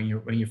motion, when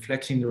you're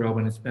flexing the elbow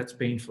and that's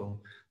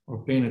painful, or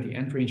pain at the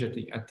end range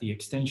at the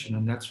extension,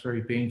 and that's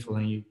very painful,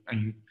 and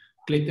you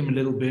click them a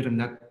little bit, and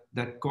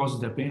that causes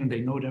their pain, and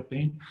they know their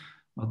pain.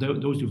 Well,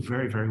 those do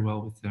very, very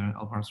well with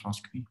elbow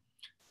arthroscopy.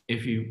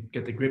 If you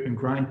get the grip and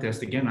grind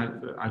test, again,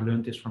 I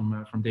learned this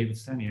from David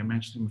Stanley. I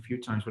mentioned him a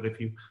few times, but if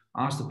you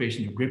ask the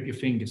patient to grip your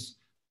fingers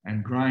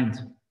and grind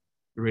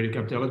the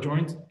radiocapitellar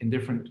joint in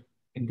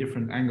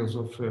different angles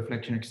of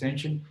flexion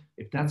extension,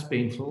 if that's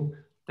painful,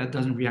 that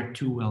doesn't react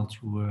too well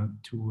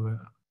to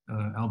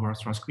elbow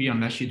arthroscopy,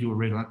 unless you do a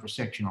radiolateral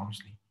section,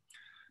 obviously.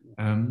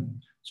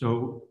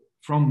 So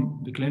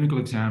from the clinical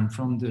exam,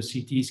 from the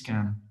CT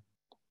scan,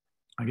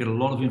 I get a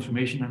lot of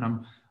information,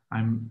 and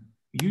I'm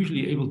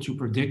usually able to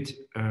predict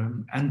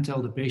and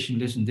tell the patient,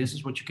 listen, this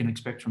is what you can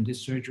expect from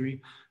this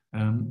surgery.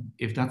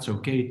 If that's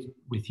okay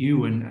with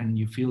you, and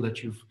you feel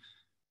that you've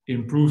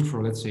improved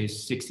for, let's say,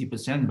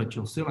 60%, but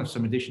you'll still have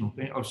some additional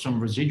pain or some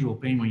residual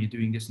pain when you're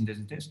doing this and this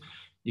and this,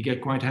 you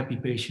get quite happy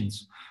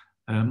patients.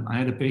 I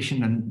had a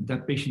patient, and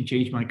that patient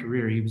changed my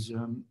career. He was,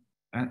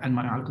 and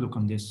my outlook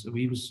on this. So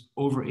he was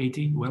over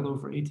 80, well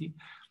over 80,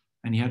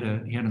 and he had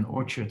an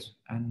orchard,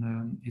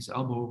 and his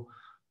elbow,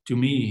 to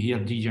me, he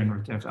had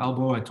degenerative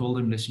elbow. I told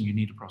him, listen, you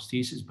need a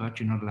prosthesis, but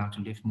you're not allowed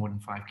to lift more than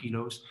 5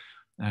 kilos,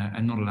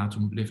 and not allowed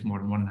to lift more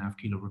than 1.5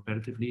 kilo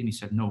repetitively. And he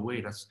said, no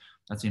way,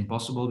 that's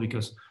impossible,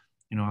 because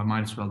I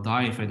might as well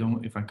die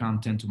if I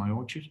can't tend to my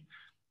orchard.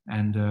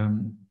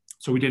 And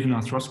so we did an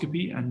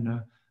arthroscopy,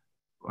 and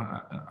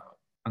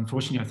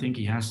unfortunately, I think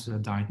he has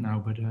died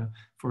now. But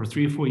for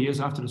 3 or 4 years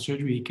after the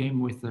surgery, he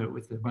came with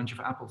a bunch of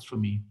apples for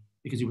me,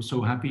 because he was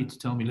so happy to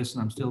tell me,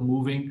 listen, I'm still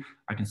moving,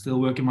 I can still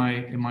work in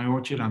my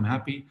orchard, I'm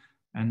happy.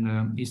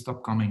 And he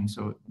stopped coming.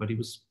 So, but he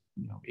was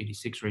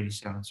 86 or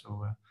 87.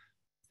 So I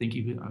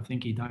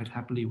think he died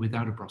happily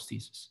without a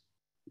prosthesis.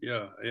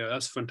 Yeah,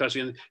 that's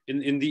fantastic.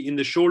 And in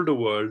the shoulder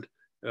world,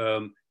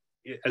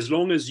 as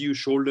long as your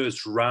shoulder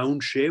is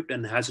round shaped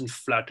and hasn't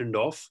flattened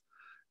off,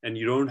 and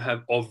you don't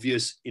have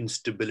obvious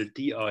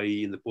instability,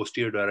 i.e. in the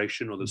posterior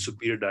direction or the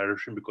superior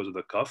direction because of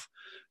the cuff.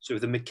 So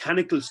if the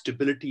mechanical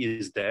stability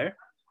is there,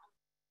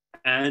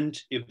 and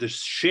if the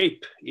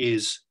shape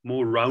is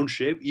more round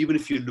shape, even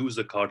if you lose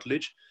the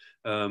cartilage,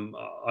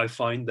 I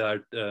find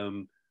that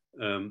an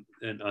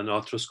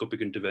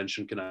arthroscopic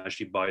intervention can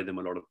actually buy them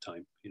a lot of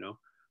time,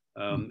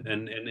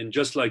 and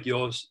just like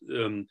your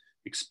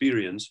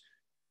experience,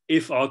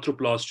 if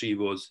arthroplasty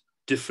was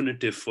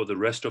definitive for the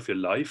rest of your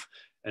life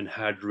and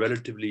had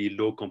relatively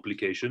low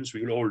complications,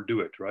 we will all do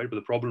it, right? But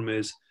the problem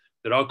is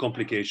there are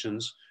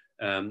complications,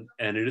 and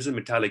it is a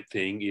metallic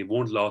thing. It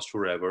won't last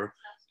forever.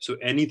 So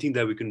anything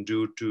that we can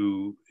do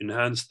to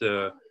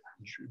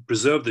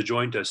preserve the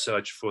joint as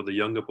such for the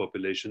younger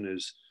population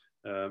is,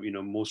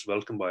 most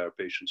welcome by our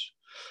patients.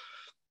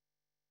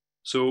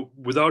 So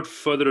without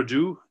further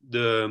ado,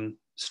 the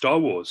Star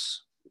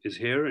Wars is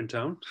here in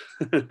town.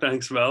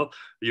 Thanks, Val.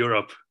 You're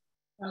up.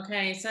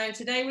 Okay, so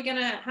today we're going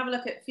to have a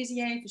look at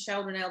physio for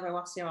shoulder and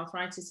elbow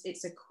osteoarthritis.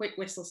 It's a quick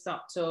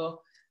whistle-stop tour,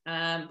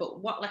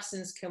 but what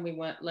lessons can we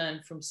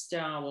learn from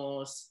Star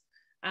Wars?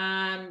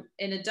 In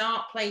a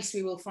dark place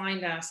we will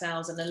find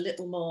ourselves, and a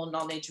little more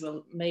knowledge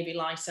will maybe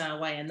light our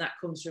way, and that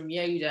comes from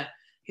Yoda,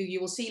 who you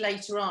will see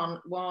later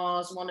on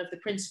was one of the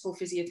principal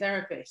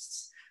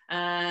physiotherapists.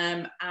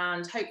 And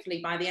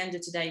hopefully by the end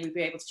of today, we'll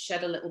be able to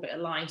shed a little bit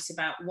of light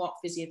about what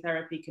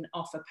physiotherapy can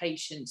offer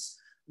patients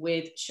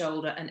with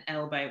shoulder and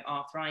elbow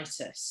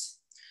arthritis.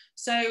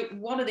 So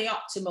what are the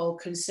optimal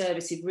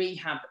conservative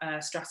rehab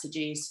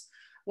strategies?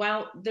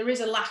 Well, there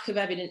is a lack of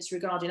evidence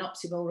regarding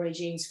optimal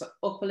regimes for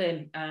upper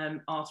limb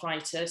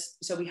arthritis.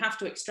 So we have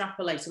to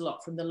extrapolate a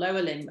lot from the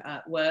lower limb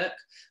work,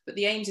 but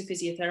the aims of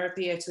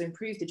physiotherapy are to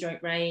improve the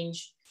joint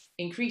range,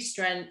 increase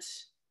strength,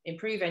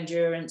 improve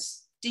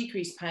endurance,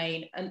 decrease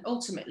pain, and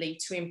ultimately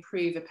to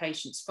improve a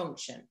patient's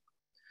function.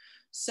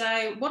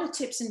 So what are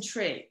tips and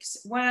tricks?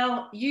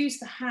 Well, use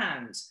the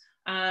hand.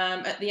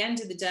 At the end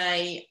of the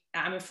day,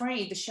 I'm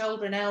afraid the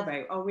shoulder and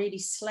elbow are really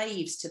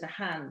slaves to the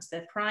hand.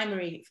 Their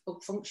primary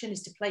function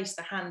is to place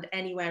the hand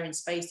anywhere in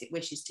space it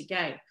wishes to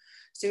go.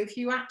 So if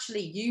you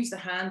actually use the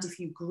hand, if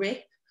you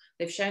grip,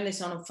 they've shown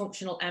this on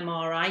functional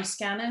MRI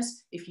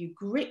scanners, if you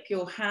grip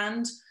your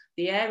hand,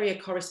 the area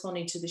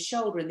corresponding to the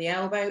shoulder and the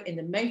elbow in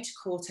the motor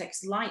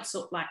cortex lights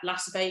up like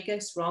Las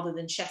Vegas rather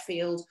than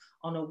Sheffield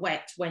on a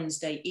wet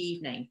Wednesday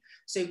evening.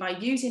 So by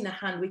using the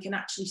hand, we can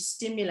actually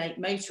stimulate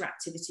motor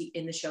activity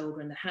in the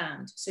shoulder and the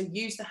hand. So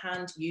use the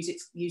hand,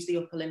 use the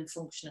upper limb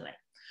functionally.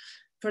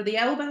 For the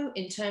elbow,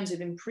 in terms of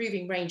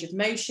improving range of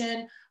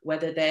motion,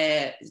 whether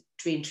they're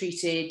being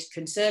treated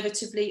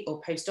conservatively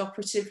or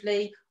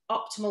post-operatively,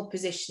 optimal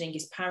positioning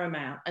is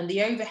paramount, and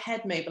the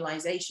overhead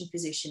mobilization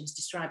position as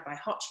described by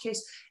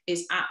Hotchkiss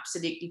is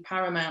absolutely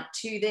paramount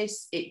to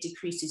this. It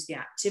decreases the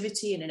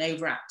activity in an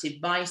overactive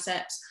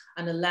biceps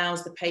and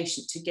allows the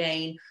patient to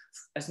gain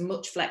as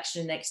much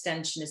flexion and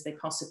extension as they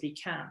possibly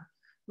can.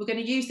 We're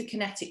going to use the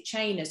kinetic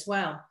chain as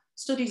well.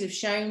 Studies have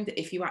shown that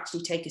if you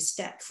actually take a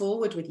step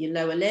forward with your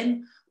lower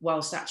limb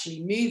whilst actually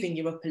moving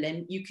your upper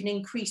limb, you can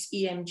increase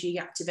EMG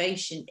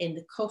activation in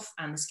the cuff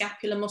and the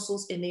scapular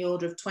muscles in the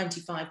order of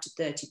 25 to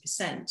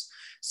 30%.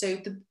 So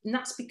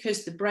that's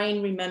because the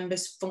brain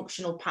remembers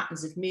functional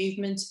patterns of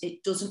movement.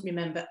 It doesn't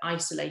remember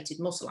isolated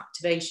muscle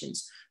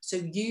activations. So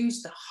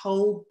use the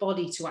whole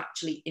body to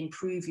actually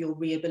improve your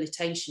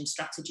rehabilitation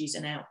strategies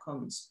and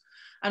outcomes.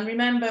 And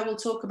remember, we'll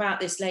talk about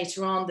this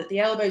later on, that the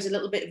elbow is a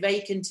little bit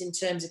vacant in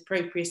terms of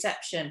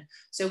proprioception.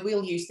 So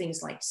we'll use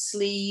things like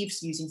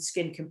sleeves, using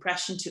skin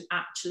compression to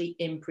actually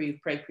improve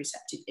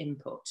proprioceptive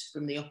input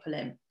from the upper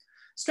limb.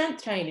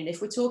 Strength training,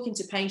 if we're talking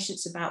to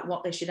patients about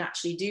what they should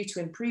actually do to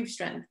improve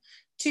strength,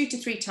 2 to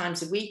 3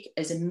 times a week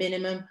as a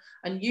minimum.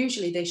 And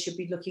usually they should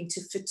be looking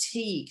to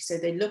fatigue. So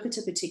they look at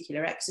a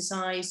particular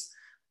exercise.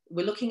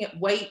 We're looking at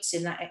weights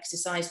in that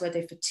exercise where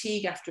they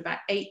fatigue after about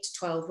 8 to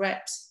 12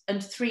 reps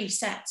and 3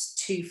 sets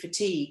to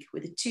fatigue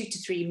with a 2 to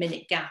 3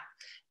 minute gap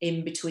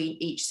in between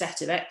each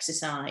set of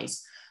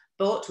exercise.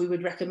 But we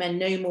would recommend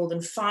no more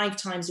than 5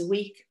 times a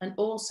week, and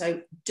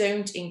also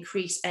don't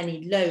increase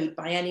any load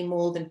by any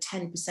more than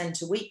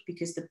 10% a week,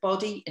 because the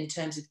body in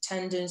terms of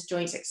tendons,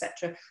 joints,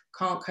 etc.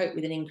 can't cope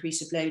with an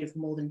increase of load of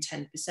more than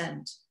 10%.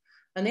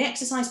 And the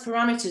exercise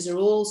parameters are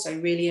also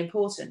really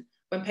important.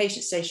 When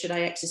patients say, should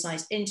I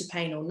exercise into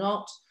pain or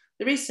not?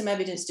 There is some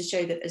evidence to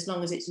show that as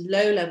long as it's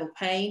low level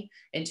pain,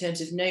 in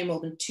terms of no more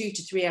than 2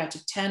 to 3 out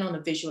of 10 on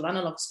a visual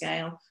analog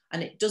scale,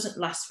 and it doesn't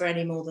last for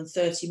any more than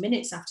 30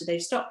 minutes after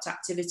they've stopped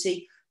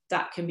activity,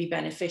 that can be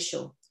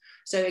beneficial.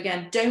 So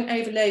again, don't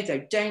overload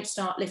though. Don't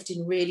start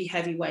lifting really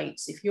heavy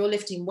weights. If you're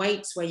lifting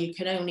weights where you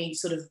can only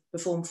sort of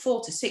perform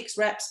 4 to 6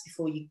 reps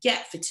before you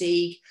get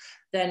fatigue,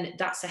 then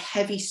that's a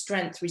heavy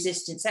strength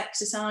resistance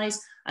exercise.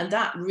 And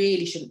that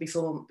really shouldn't be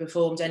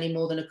performed any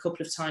more than a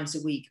couple of times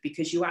a week,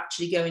 because you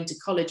actually go into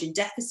collagen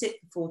deficit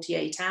for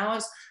 48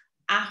 hours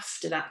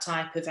after that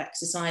type of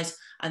exercise.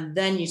 And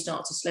then you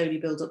start to slowly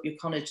build up your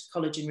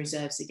collagen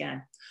reserves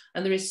again.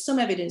 And there is some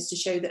evidence to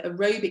show that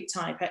aerobic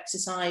type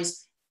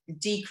exercise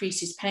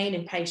decreases pain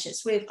in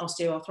patients with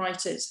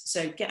osteoarthritis.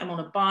 So get them on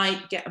a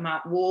bike, get them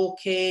out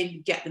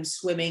walking, get them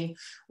swimming,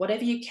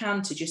 whatever you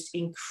can to just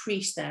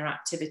increase their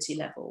activity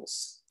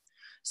levels.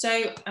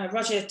 So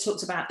Roger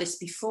talked about this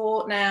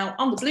before. Now,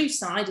 on the blue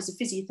side, as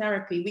a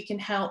physiotherapy, we can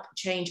help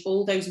change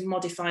all those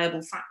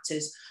modifiable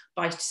factors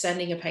by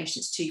sending a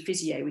patient to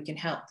physio. We can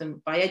help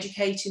them by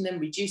educating them,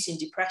 reducing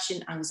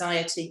depression,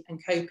 anxiety, and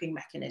coping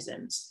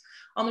mechanisms.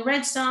 On the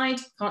red side,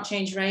 can't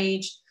change your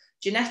age.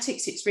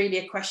 Genetics, it's really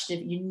a question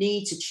of you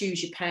need to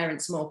choose your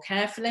parents more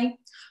carefully.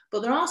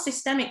 But there are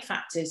systemic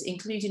factors,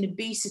 including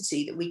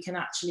obesity, that we can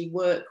actually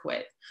work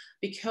with,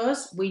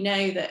 because we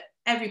know that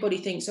everybody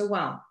thinks, oh,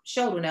 well,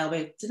 shoulder and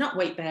elbow, they're not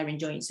weight-bearing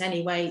joints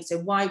anyway, so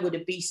why would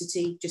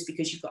obesity, just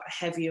because you've got a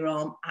heavier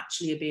arm,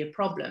 actually be a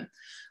problem?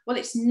 Well,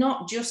 it's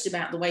not just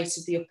about the weight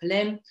of the upper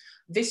limb.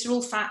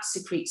 Visceral fat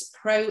secretes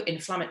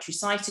pro-inflammatory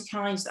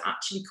cytokines that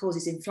actually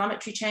causes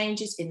inflammatory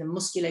changes in the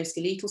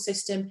musculoskeletal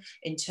system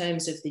in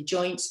terms of the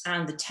joints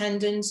and the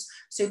tendons.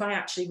 So by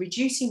actually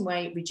reducing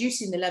weight,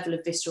 reducing the level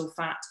of visceral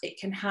fat, it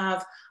can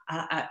have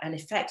an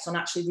effect on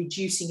actually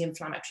reducing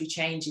inflammatory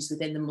changes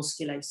within the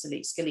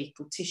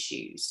musculoskeletal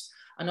tissues.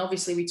 And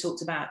obviously we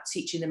talked about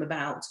teaching them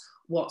about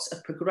what's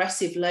a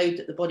progressive load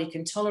that the body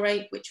can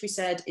tolerate, which we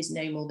said is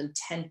no more than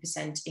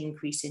 10%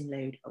 increase in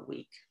load a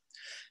week.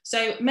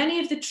 So many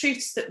of the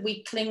truths that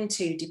we cling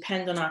to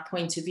depend on our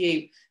point of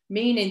view,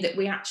 meaning that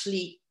we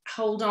actually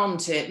hold on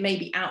to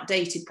maybe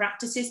outdated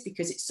practices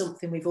because it's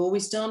something we've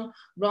always done,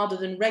 rather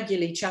than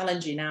regularly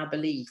challenging our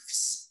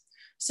beliefs.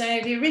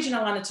 So the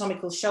original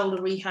anatomical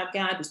shoulder rehab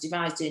guide was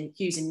devised in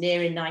Hughes and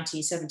Neer in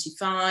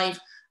 1975.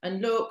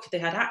 And look, they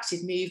had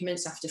active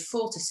movements after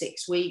 4 to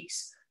 6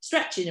 weeks,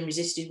 stretching and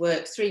resisted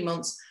work 3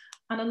 months.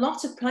 And a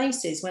lot of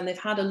places, when they've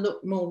had a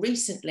look more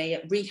recently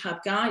at rehab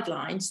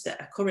guidelines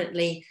that are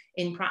currently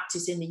in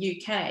practice in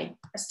the UK,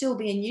 are still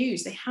being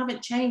used. They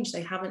haven't changed,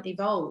 they haven't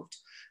evolved.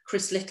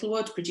 Chris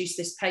Littlewood produced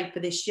this paper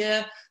this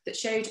year that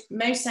showed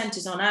most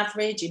centres on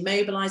average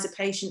immobilise a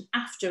patient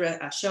after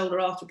a shoulder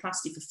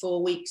arthroplasty for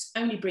 4 weeks,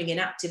 only bring in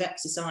active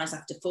exercise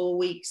after 4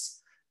 weeks,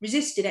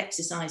 resisted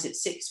exercise at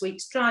 6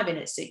 weeks, driving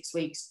at 6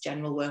 weeks,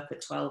 general work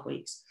at 12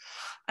 weeks.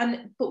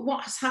 But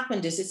what has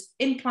happened is as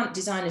implant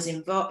designers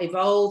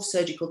evolve,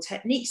 surgical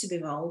techniques have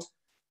evolved,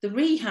 the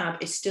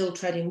rehab is still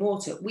treading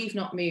water. We've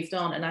not moved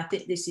on. And I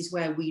think this is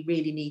where we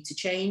really need to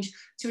change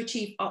to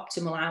achieve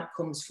optimal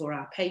outcomes for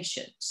our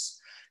patients.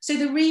 So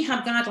the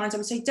rehab guidelines, I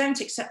would say, don't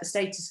accept the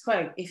status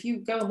quo. If you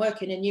go and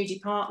work in a new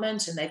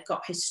department and they've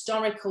got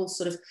historical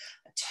sort of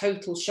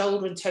total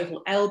shoulder and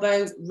total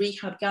elbow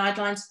rehab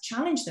guidelines,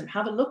 challenge them,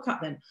 have a look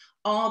at them.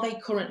 Are they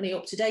currently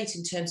up to date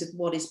in terms of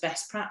what is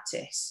best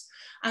practice?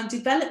 And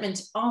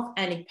development of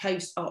any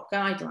post-op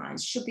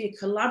guidelines should be a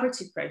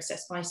collaborative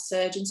process by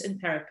surgeons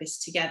and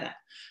therapists together.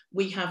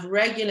 We have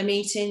regular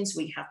meetings,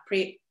 we have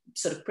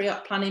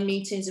pre-op planning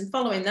meetings, and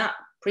following that,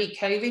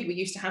 pre-COVID, we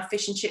used to have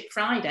fish and chip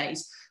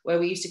Fridays, where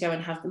we used to go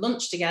and have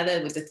lunch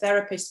together with the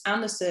therapist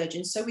and the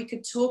surgeon, so we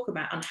could talk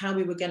about on how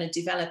we were going to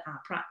develop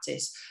our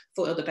practice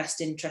for the best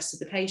interests of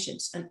the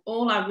patients. And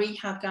all our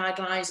rehab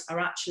guidelines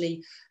are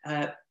actually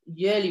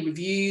yearly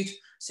reviewed,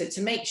 so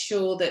to make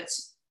sure that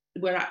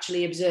we're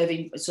actually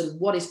observing sort of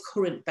what is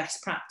current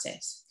best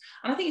practice.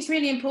 And I think it's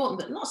really important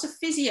that lots of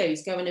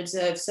physios go and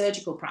observe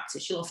surgical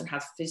practice. You'll often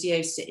have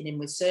physios sitting in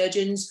with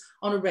surgeons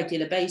on a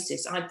regular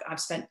basis.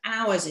 I've spent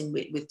hours in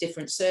with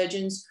different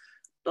surgeons,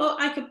 but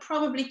I could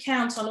probably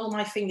count on all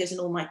my fingers and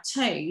all my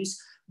toes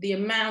the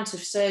amount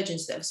of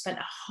surgeons that have spent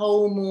a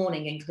whole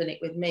morning in clinic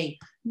with me.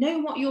 Know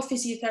what your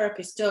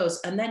physiotherapist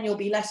does, and then you'll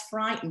be less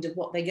frightened of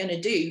what they're going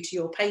to do to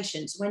your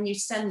patients when you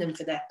send them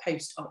for their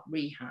post-op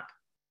rehab.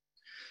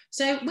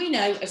 So we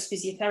know as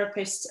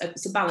physiotherapists,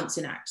 it's a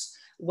balancing act.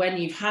 When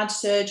you've had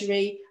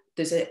surgery,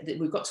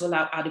 we've got to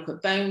allow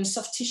adequate bone,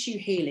 soft tissue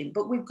healing,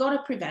 but we've got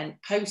to prevent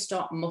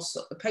post-op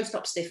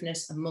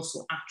stiffness and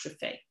muscle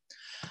atrophy.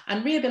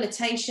 And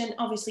rehabilitation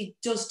obviously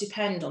does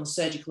depend on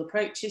surgical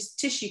approaches,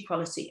 tissue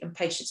quality, and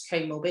patients'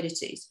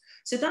 comorbidities.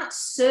 So that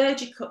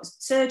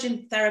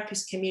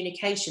surgeon-therapist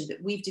communication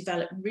that we've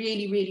developed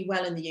really, really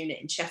well in the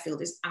unit in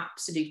Sheffield is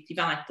absolutely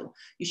vital.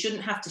 You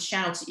shouldn't have to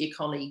shout at your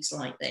colleagues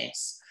like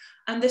this.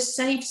 And the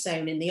safe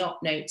zone in the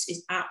op notes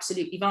is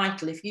absolutely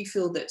vital. If you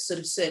feel that sort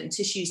of certain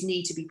tissues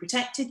need to be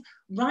protected,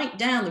 write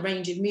down the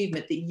range of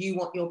movement that you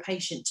want your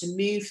patient to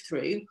move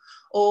through.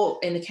 Or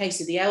in the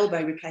case of the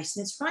elbow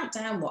replacements, write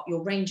down what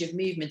your range of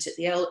movement at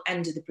the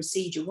end of the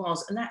procedure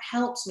was. And that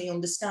helps me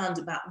understand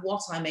about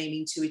what I'm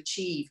aiming to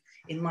achieve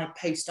in my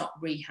post-op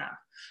rehab.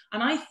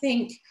 And I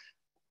think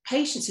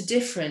patients are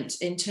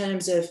different in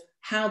terms of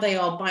how they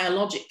are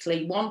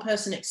biologically. One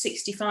person at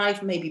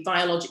 65 may be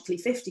biologically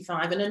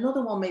 55 and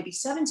another one may be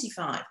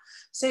 75.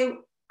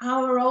 So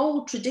our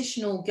old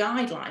traditional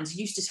guidelines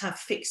used to have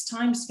fixed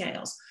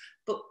timescales,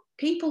 but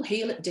people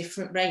heal at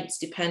different rates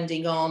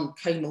depending on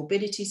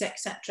comorbidities,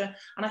 etc.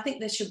 And I think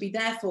they should be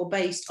therefore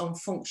based on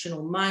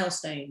functional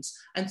milestones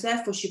and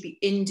therefore should be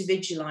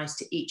individualized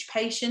to each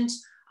patient.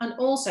 And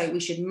also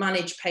we should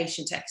manage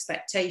patient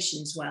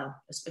expectations well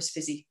as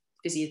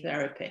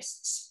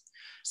physiotherapists.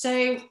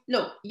 So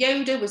look,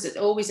 Yoda was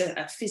always a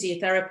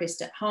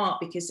physiotherapist at heart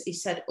because he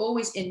said,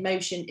 always in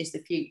motion is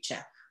the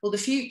future. Well, the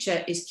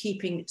future is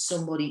keeping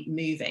somebody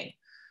moving.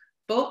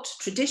 But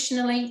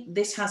traditionally,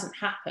 this hasn't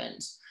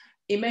happened.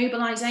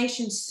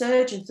 Immobilization,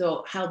 surgeon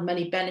thought, held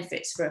many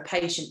benefits for a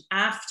patient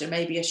after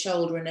maybe a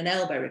shoulder and an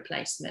elbow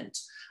replacement.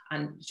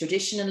 And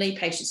traditionally,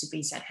 patients have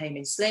been sent home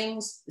in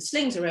slings. The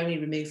slings are only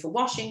removed for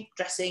washing,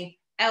 dressing,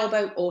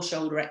 elbow or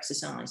shoulder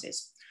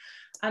exercises.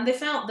 And they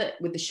felt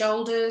that with the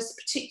shoulders,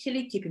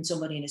 particularly keeping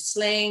somebody in a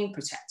sling,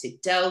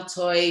 protected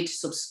deltoid,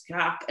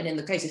 subscap, and in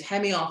the case of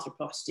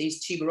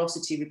hemiarthroplasties,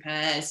 tuberosity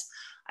repairs,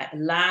 It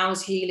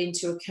allows healing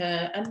to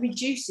occur and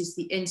reduces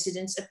the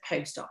incidence of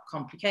post-op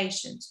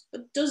complications.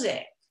 But does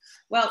it?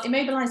 Well,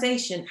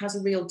 immobilization has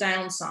a real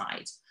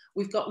downside.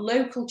 We've got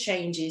local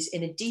changes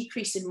in a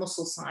decrease in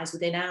muscle size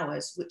within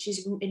hours, which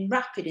is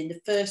rapid in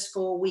the first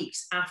 4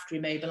 weeks after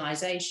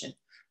immobilization.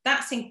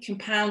 That's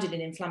compounded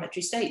in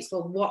inflammatory states.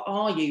 Well, what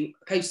are you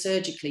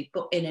post-surgically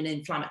but in an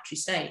inflammatory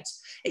state?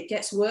 It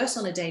gets worse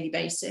on a daily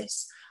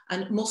basis,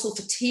 and muscle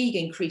fatigue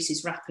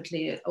increases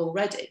rapidly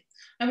already.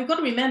 And we've got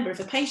to remember, if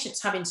a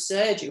patient's having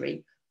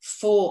surgery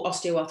for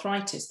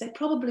osteoarthritis, they're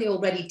probably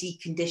already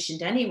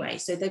deconditioned anyway.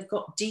 So they've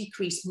got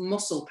decreased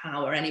muscle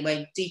power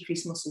anyway,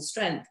 decreased muscle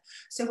strength.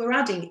 So we're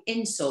adding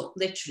insult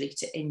literally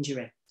to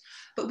injury.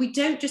 But we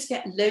don't just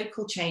get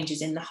local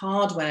changes in the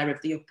hardware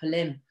of the upper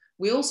limb.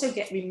 We also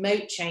get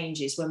remote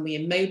changes when we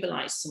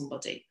immobilize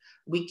somebody.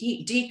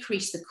 We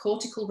decrease the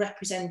cortical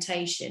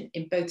representation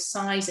in both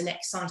size and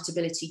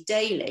excitability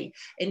daily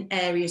in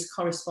areas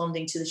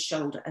corresponding to the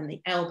shoulder and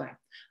the elbow.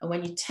 And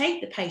when you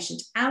take the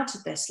patient out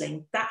of their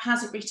sling, that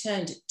hasn't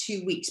returned at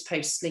 2 weeks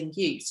post-sling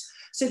use.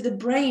 So the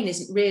brain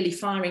isn't really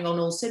firing on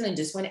all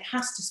cylinders when it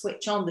has to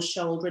switch on the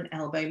shoulder and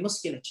elbow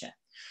musculature.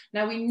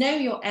 Now, we know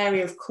your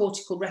area of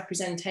cortical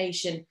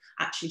representation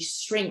actually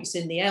shrinks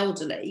in the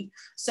elderly.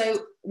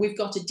 So we've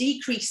got a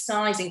decreased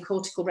size in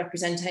cortical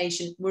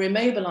representation. We're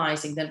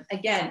immobilizing them,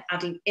 again,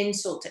 adding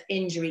insult to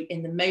injury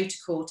in the motor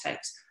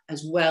cortex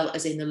as well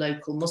as in the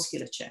local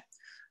musculature.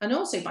 And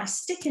also by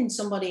sticking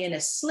somebody in a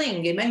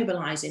sling,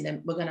 immobilizing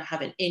them, we're going to have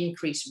an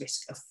increased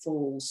risk of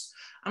falls.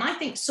 And I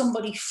think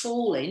somebody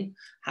falling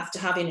after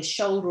having a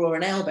shoulder or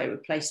an elbow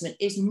replacement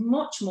is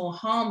much more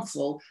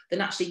harmful than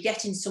actually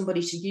getting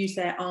somebody to use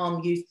their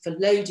arm for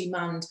low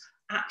demand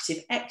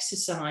active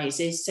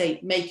exercises, say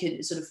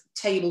making sort of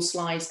table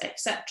slides,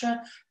 etc.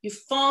 You're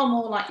far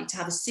more likely to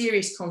have a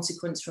serious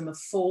consequence from a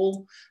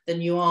fall than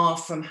you are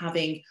from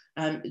having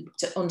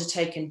to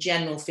undertake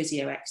general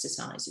physio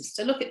exercises.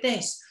 So look at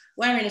this.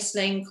 Wearing a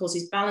sling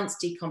causes balance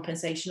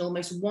decompensation,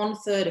 almost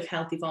 1/3 of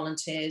healthy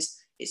volunteers.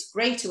 It's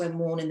greater when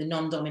worn in the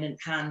non-dominant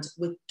hand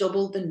with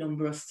double the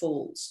number of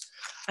falls.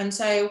 And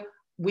so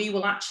we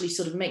will actually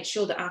sort of make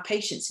sure that our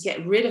patients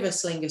get rid of a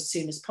sling as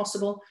soon as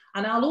possible.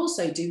 And I'll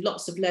also do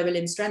lots of lower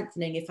limb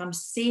strengthening. If I'm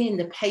seeing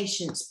the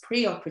patients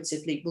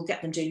pre-operatively, we'll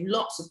get them doing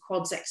lots of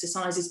quads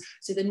exercises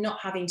so they're not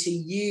having to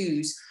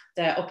use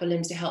their upper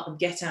limbs to help them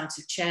get out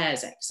of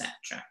chairs,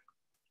 etc.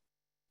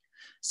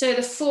 So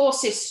the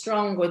force is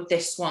strong with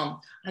this one.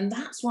 And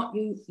that's what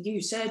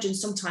you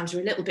surgeons sometimes are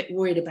a little bit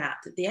worried about,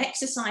 that the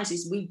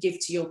exercises we give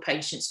to your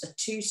patients are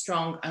too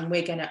strong and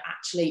we're going to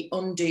actually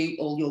undo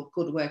all your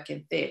good work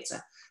in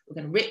theatre.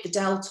 We're going to rip the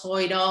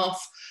deltoid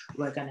off.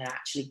 We're going to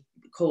actually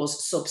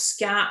cause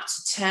subscap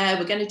to tear.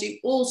 We're going to do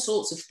all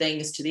sorts of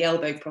things to the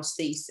elbow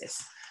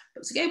prosthesis.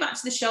 But to go back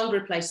to the shoulder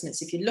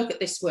replacements, if you look at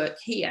this work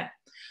here,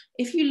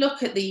 if you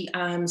look at the,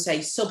 say,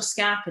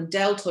 subscap and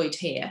deltoid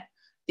here,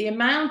 the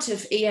amount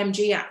of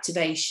EMG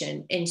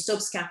activation in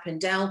subscap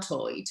and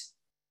deltoid,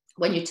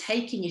 when you're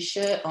taking your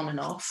shirt on and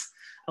off,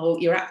 or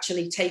you're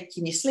actually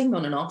taking your sling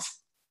on and off,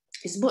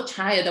 is much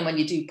higher than when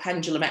you do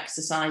pendulum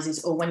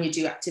exercises or when you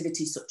do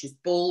activities such as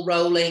ball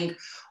rolling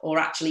or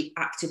actually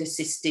active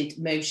assisted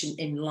motion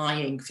in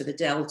lying for the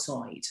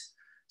deltoid.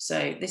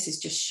 So this is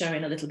just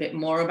showing a little bit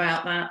more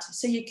about that.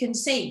 So you can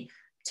see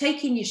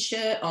taking your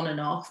shirt on and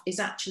off is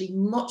actually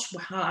much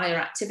higher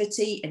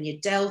activity in your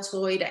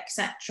deltoid,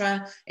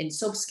 etc., in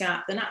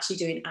subscap than actually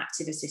doing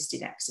active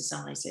assisted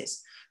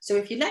exercises. So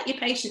if you let your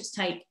patients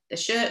take the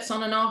shirts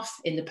on and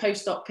off in the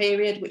post-op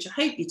period, which I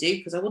hope you do,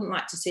 because I wouldn't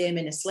like to see them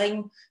in a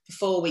sling for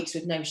 4 weeks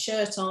with no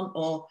shirt on,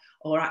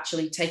 or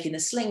actually taking the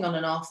sling on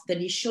and off,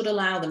 then you should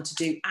allow them to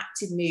do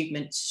active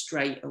movement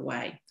straight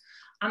away.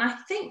 And I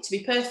think, to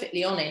be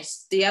perfectly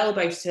honest, the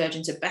elbow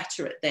surgeons are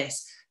better at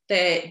this.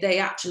 They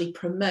actually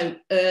promote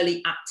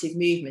early active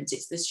movement.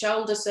 It's the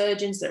shoulder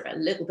surgeons that are a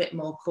little bit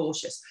more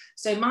cautious.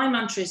 So my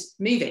mantra is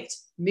move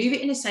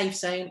it in a safe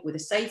zone with a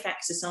safe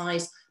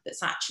exercise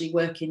that's actually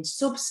working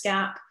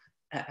subscap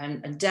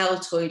and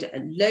deltoid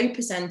at low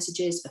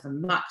percentages of a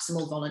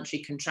maximal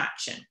voluntary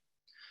contraction.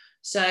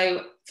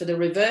 So for the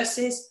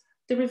reverses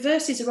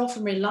are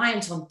often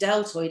reliant on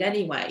deltoid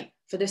anyway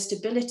for the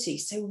stability.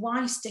 So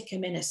why stick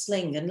them in a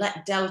sling and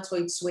let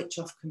deltoid switch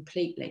off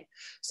completely?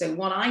 So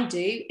what I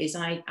do is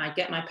I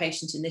get my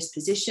patient in this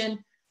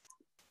position,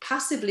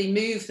 passively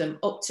move them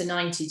up to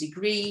 90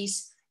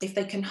 degrees. If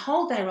they can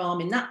hold their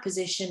arm in that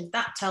position,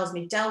 that tells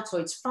me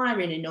deltoid's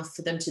firing enough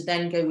for them to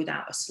then go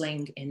without a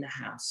sling in the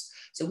house.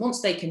 So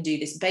once they can do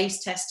this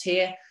base test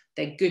here,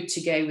 they're good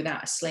to go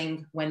without a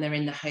sling when they're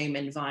in the home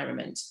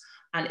environment.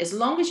 And as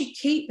long as you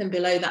keep them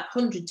below that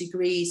 100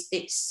 degrees,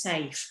 it's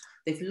safe.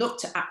 They've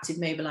looked at active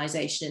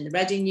mobilization in the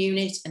Reading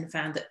unit and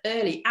found that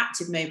early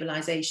active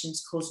mobilizations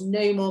cause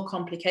no more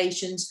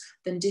complications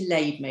than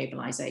delayed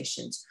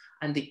mobilizations.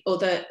 And the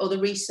other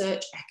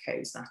research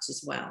echoes that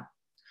as well.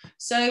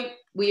 So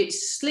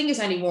sling is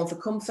only worn for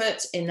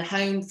comfort in the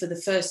home for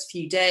the first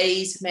few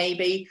days,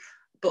 maybe,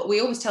 but we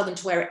always tell them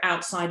to wear it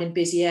outside in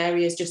busy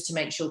areas just to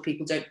make sure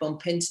people don't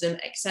bump into them,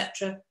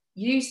 etc.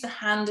 Use the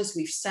hand, as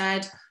we've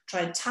said,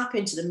 try and tap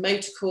into the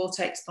motor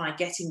cortex by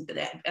getting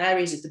the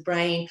areas of the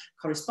brain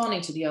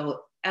corresponding to the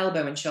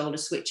elbow and shoulder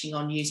switching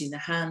on using the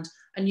hand,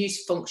 and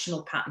use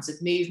functional patterns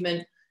of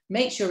movement.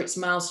 Make sure it's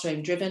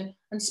milestone driven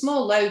and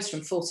small loads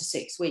from 4 to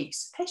 6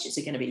 weeks. Patients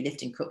are going to be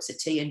lifting cups of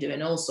tea and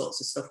doing all sorts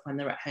of stuff when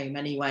they're at home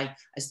anyway,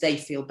 as they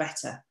feel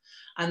better.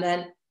 And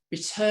then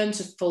return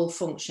to full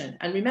function.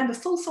 And remember,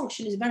 full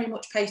function is very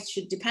much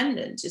patient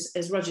dependent.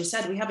 As Roger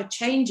said, we have a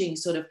changing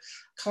sort of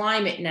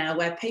climate now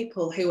where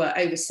people who are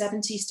over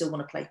 70 still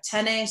want to play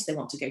tennis, they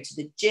want to go to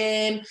the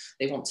gym,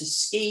 they want to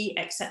ski,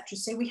 etc.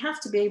 So we have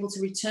to be able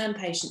to return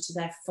patients to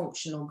their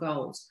functional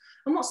goals.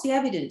 And what's the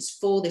evidence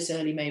for this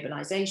early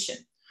mobilization?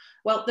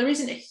 Well, there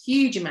isn't a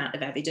huge amount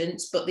of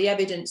evidence, but the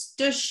evidence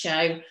does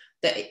show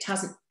that it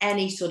hasn't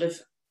any sort of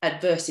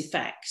adverse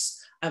effects.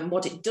 And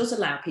what it does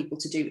allow people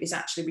to do is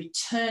actually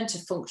return to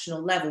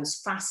functional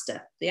levels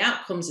faster. The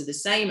outcomes are the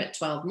same at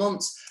 12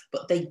 months,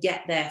 but they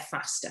get there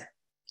faster.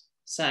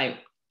 So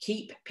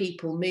keep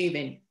people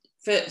moving.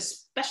 For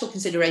special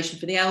consideration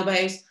for the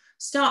elbows,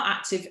 start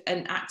active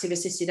and active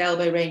assisted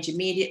elbow range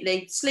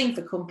immediately. Sling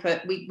for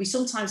comfort. We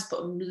sometimes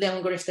put them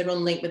longer if they're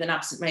unlinked with an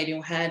absent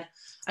radial head,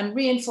 and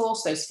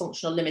reinforce those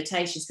functional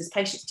limitations, because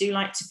patients do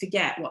like to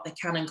forget what they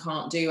can and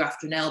can't do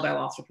after an elbow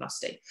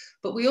arthroplasty.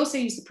 But we also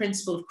use the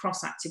principle of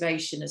cross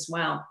activation as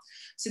well.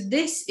 So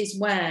this is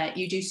where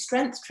you do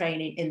strength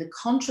training in the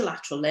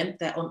contralateral limb,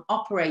 their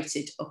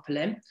unoperated upper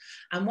limb.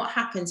 And what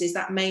happens is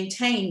that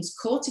maintains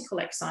cortical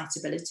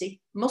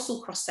excitability,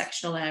 muscle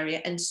cross-sectional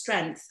area, and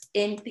strength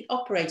in the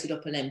operated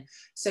upper limb.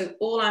 So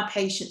all our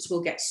patients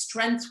will get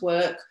strength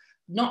work,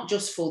 not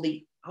just for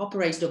the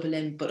operated upper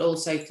limb, but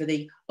also for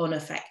the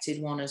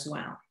unaffected one as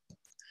well.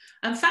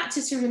 And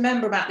factors to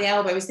remember about the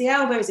elbow is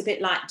a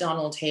bit like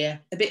Donald here,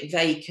 a bit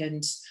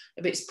vacant,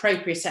 a bit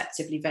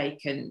proprioceptively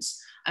vacant,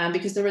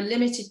 because there are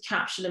limited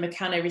capsular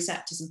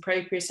mechanoreceptors and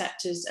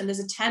proprioceptors, and there's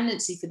a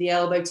tendency for the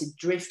elbow to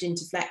drift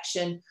into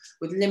flexion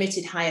with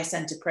limited higher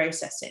center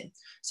processing.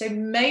 So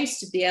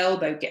most of the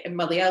elbow,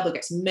 the elbow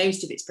gets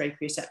most of its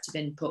proprioceptive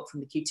input from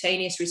the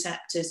cutaneous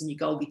receptors and your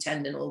Golgi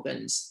tendon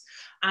organs.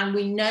 And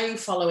we know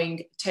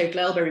following total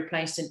elbow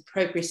replacement,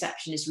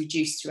 proprioception is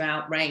reduced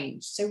throughout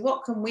range. So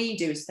what can we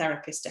do as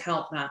therapists to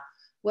help that?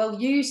 Well,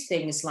 use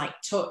things like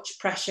touch,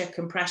 pressure,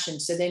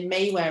 compression. So they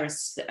may wear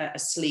a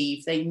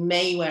sleeve, they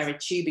may wear a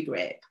tuba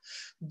grip.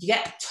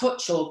 Get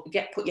touch or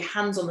put your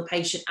hands on the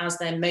patient as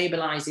they're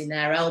mobilizing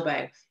their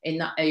elbow in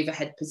that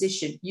overhead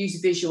position.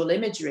 Use visual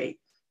imagery,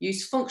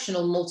 use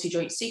functional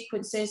multi-joint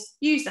sequences,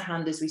 use the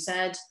hand as we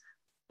said.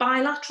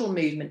 Bilateral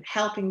movement,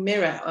 helping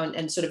mirror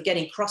and sort of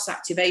getting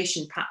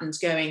cross-activation patterns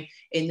going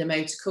in the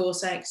motor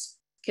cortex,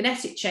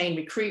 kinetic chain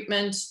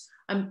recruitment,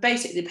 and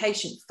basically the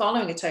patient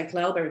following a total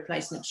elbow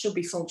replacement should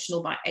be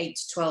functional by 8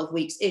 to 12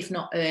 weeks, if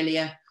not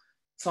earlier,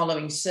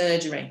 following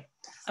surgery.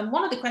 And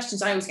one of the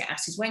questions I always get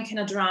asked is, when can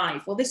I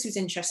drive? Well, this was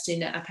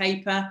interesting, a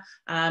paper,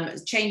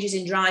 changes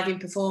in driving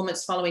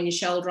performance following your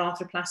shoulder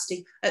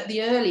arthroplasty. At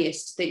the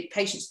earliest, the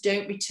patients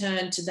don't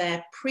return to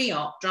their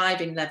pre-op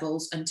driving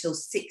levels until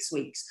 6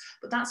 weeks.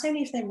 But that's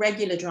only if they're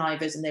regular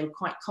drivers and they were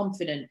quite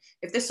confident.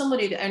 If there's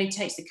somebody that only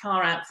takes the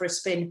car out for a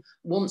spin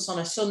once on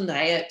a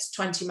Sunday at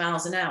 20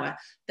 miles an hour,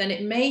 then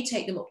it may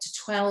take them up to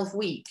 12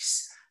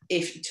 weeks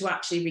to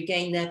actually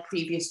regain their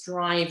previous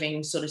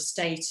driving sort of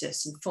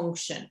status and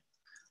function.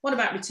 What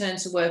about return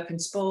to work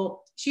and sport?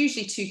 It's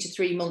usually 2 to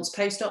 3 months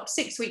post-op,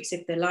 6 weeks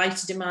if they're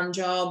lighter demand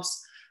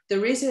jobs.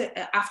 There is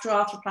after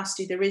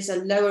arthroplasty, there is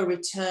a lower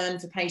return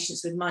for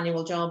patients with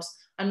manual jobs,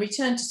 and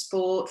return to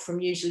sport from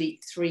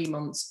usually 3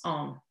 months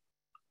on.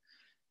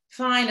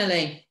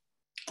 Finally,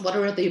 what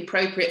are the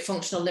appropriate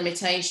functional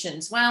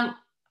limitations? Well,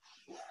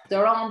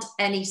 there aren't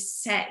any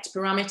set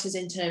parameters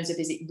in terms of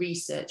is it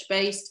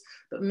research-based,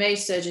 but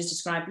most surgeons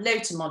describe low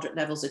to moderate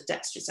levels of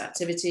dexterous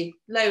activity,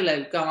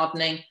 low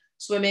gardening,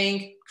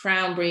 swimming,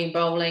 crown bream,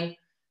 bowling.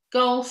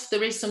 Golf,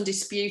 there is some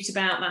dispute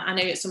about that. I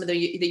know at some of the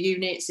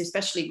units,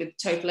 especially with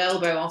total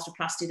elbow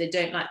arthroplasty, they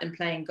don't like them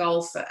playing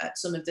golf at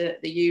some of the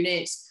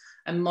units,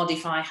 and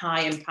modify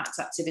high impact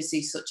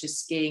activities such as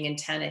skiing and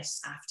tennis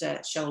after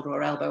shoulder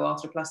or elbow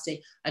arthroplasty,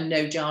 and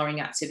no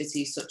jarring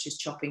activities such as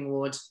chopping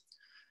wood.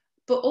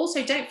 But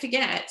also don't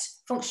forget,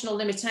 functional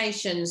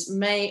limitations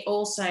may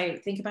also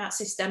think about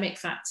systemic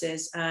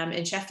factors.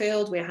 In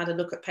Sheffield, we had a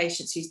look at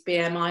patients whose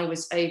BMI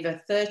was over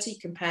 30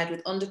 compared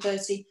with under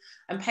 30,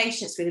 and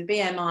patients with a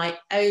BMI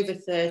over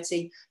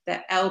 30,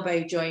 their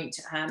elbow joint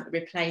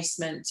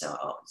replacement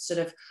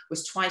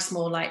was twice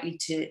more likely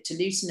to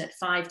loosen at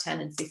 5,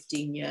 10 and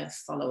 15-year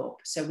follow-up.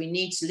 So we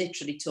need to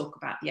literally talk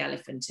about the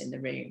elephant in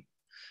the room.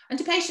 And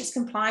do patients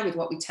comply with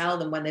what we tell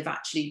them when they've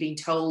actually been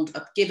told,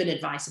 given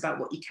advice about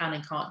what you can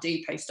and can't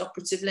do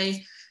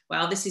post-operatively?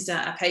 Well, this is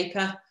a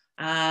paper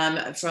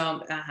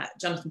from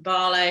Jonathan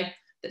Barlow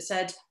that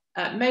said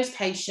most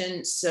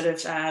patients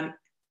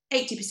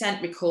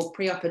 80% recall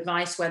pre-op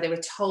advice where they were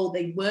told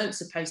they weren't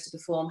supposed to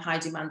perform high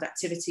demand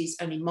activities,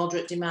 only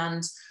moderate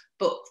demand.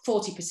 but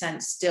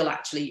 40% still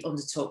actually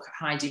undertook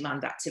high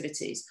demand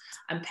activities.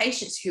 And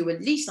patients who were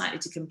least likely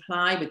to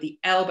comply with the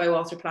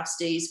elbow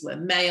arthroplasties were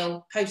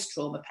male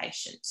post-trauma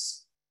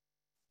patients.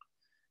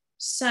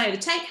 So the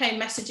take-home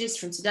messages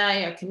from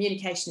today are: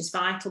 communication is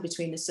vital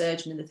between the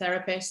surgeon and the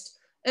therapist.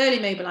 Early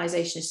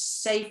mobilisation is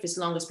safe as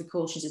long as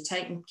precautions are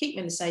taken. Keep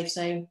them in the safe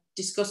zone.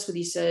 Discuss with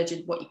your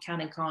surgeon what you can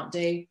and can't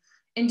do.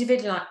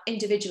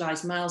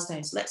 Individualised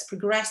milestones. Let's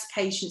progress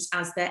patients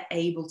as they're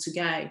able to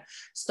go.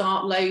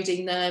 Start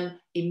loading them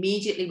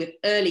immediately with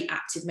early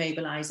active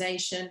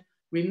mobilisation.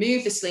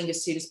 Remove the sling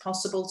as soon as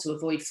possible to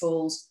avoid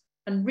falls,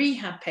 and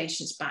rehab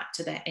patients back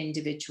to their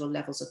individual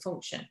levels of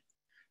function.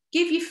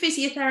 Give your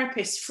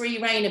physiotherapists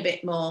free rein a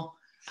bit more,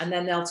 and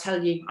then they'll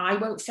tell you, I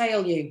won't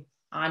fail you.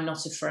 I'm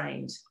not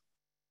afraid.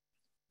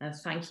 And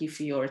thank you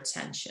for your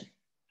attention.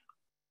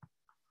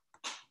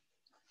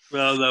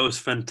 Well, that was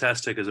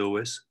fantastic as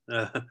always.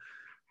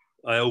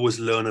 I always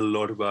learn a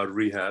lot about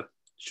rehab.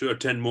 Should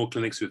attend more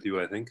clinics with you,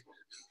 I think.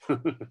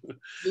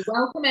 You're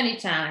welcome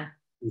anytime.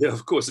 Yeah,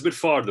 of course. A bit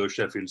far though,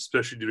 Sheffield,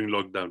 especially during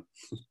lockdown.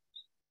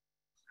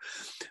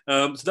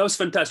 So that was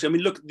fantastic. I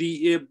mean, look,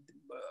 the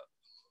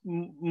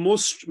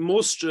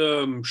most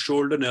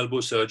shoulder and elbow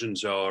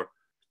surgeons are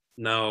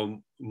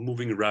now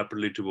moving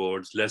rapidly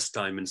towards less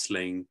time in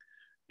sling.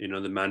 You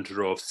know, the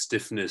mantra of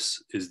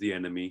stiffness is the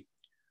enemy.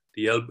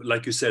 The elbow,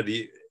 like you said,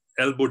 the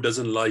elbow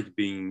doesn't like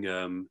being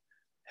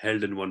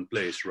held in one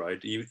place,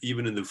 right?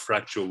 Even in the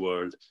fracture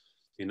world,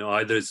 you know,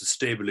 either it's a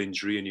stable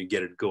injury and you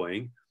get it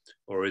going,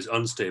 or is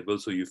unstable,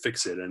 so you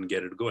fix it and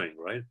get it going,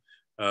 right?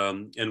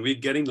 And we're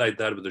getting like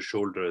that with the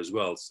shoulder as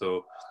well.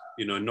 So,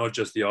 you know, not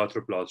just the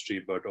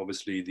arthroplasty, but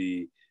obviously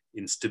the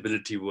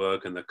instability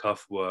work and the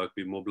cuff work,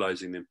 we're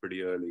mobilizing them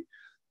pretty early.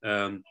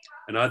 And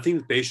I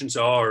think patients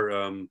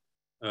are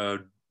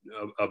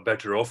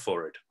better off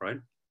for it, right?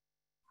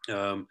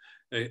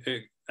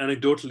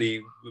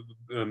 Anecdotally,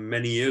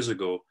 many years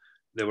ago,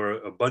 there were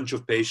a bunch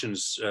of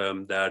patients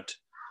that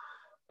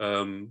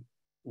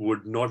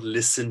would not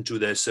listen to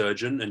their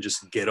surgeon and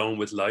just get on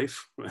with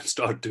life and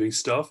start doing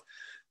stuff.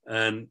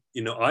 And,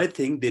 you know, I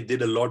think they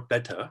did a lot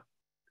better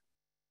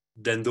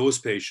than those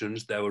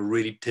patients that were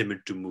really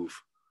timid to move,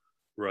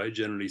 right?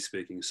 Generally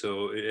speaking.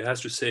 So it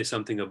has to say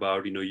something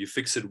about, you know, you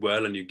fix it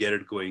well and you get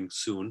it going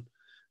soon.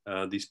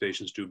 These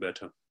patients do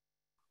better.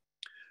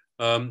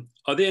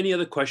 Are there any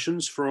other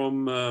questions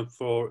from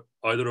for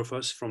either of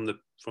us from the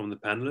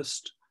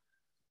panelists?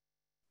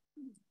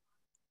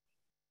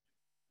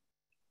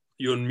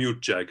 You're on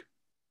mute, Jag.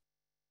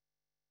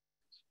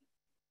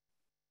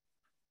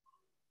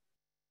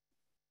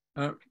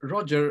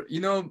 Roger, you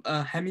know,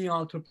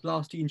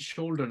 hemiarthroplasty in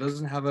shoulder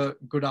doesn't have a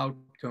good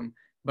outcome,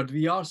 but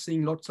we are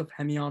seeing lots of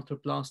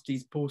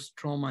hemiarthroplasties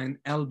post-trauma in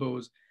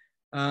elbows.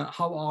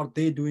 How are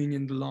they doing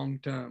in the long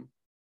term?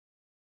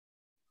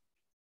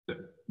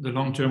 The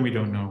long term, we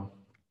don't know.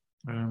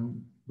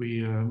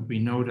 We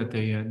know that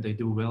they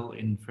do well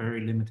in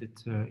very limited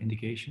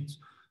indications.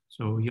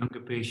 So younger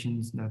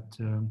patients that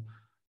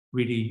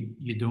really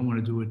you don't want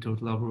to do a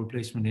total elbow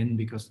replacement in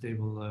because they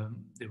will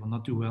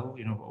not do well.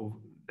 You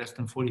know, less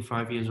than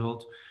 45 years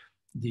old,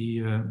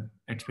 the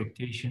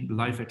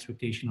life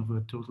expectation of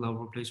a total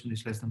elbow replacement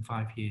is less than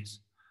 5 years.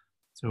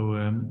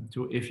 So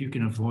so if you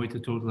can avoid the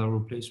total elbow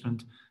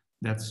replacement,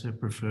 that's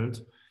preferred.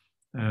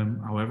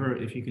 However,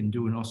 if you can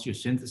do an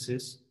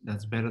osteosynthesis,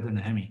 that's better than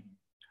a hemi.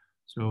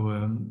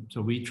 So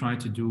so we try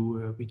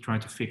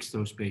to fix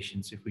those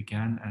patients if we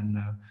can, and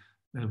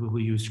we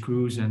will use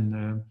screws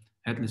and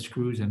headless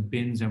screws and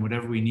pins and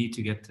whatever we need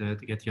to get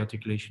the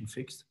articulation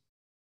fixed.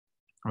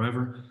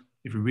 However,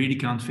 if we really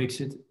can't fix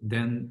it,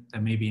 then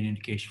there may be an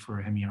indication for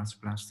a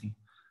hemiarthroplasty.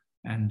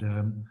 And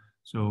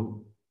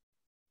so,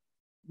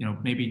 you know,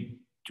 maybe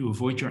to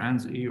avoid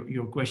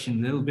your question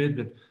a little bit,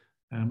 but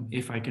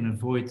if I can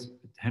avoid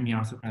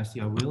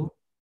hemiarthroplasty, I will,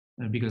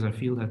 because I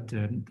feel that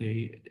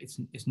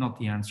it's not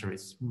the answer.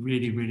 It's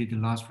really, really the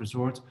last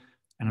resort.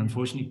 And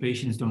unfortunately,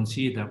 patients don't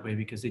see it that way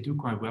because they do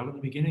quite well in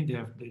the beginning.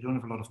 They don't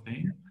have a lot of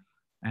pain.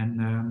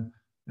 And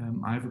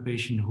I have a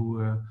patient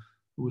who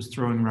was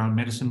throwing around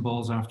medicine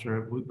balls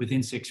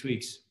within 6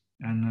 weeks,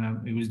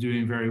 and he was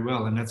doing very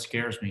well, and that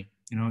scares me.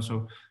 You know,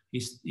 so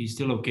he's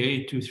still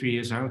okay 2-3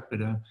 years out,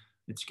 but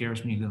it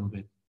scares me a little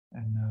bit.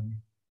 And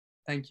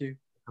thank you.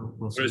 So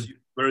we'll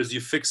whereas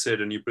you fix it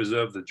and you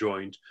preserve the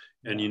joint,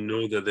 and you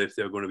know that if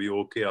they're going to be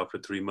okay after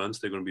 3 months,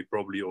 they're going to be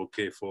probably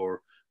okay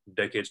for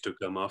decades to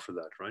come after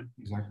that, right?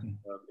 Exactly.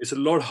 It's a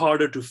lot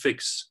harder to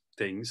fix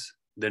things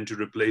than to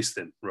replace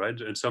them, right?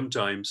 And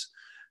sometimes,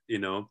 you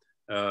know,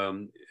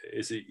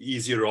 it's an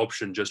easier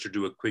option just to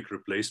do a quick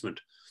replacement.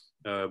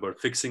 But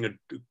fixing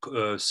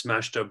a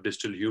smashed up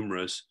distal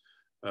humerus,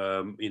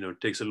 you know,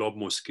 takes a lot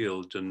more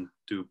skill than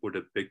to put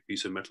a big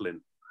piece of metal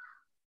in.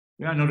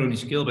 Yeah, not only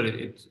skill, but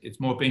it's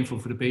more painful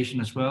for the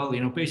patient as well.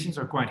 You know, patients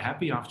are quite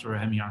happy after a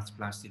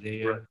hemiarthroplasty.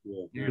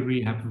 They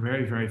really happen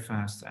very, very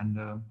fast,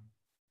 and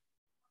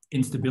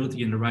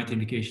instability in the right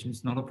indication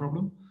is not a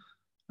problem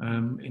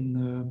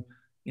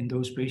in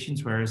those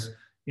patients. Whereas,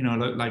 you know,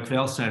 like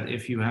Val said,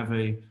 if you have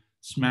a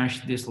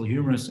smashed distal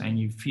humerus and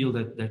you feel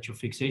that your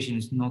fixation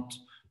is not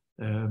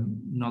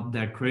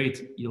that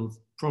great, you'll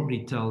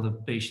probably tell the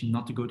patient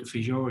not to go to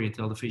physio, or you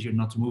tell the physio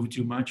not to move it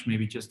too much,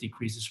 maybe just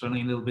decrease the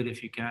swelling a little bit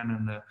if you can,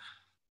 and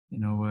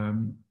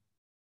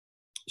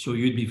so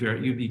you'd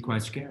be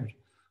quite scared.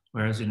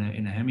 Whereas in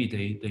a hemi,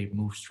 they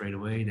move straight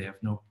away. They have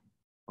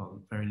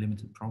very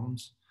limited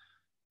problems.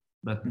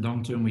 But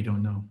long term, we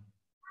don't know.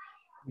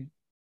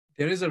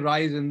 There is a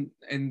rise in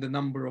the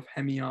number of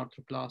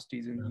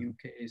hemiarthroplasties in the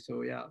UK.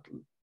 So yeah,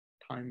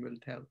 time will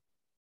tell.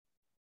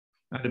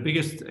 The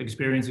biggest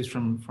experience is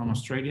from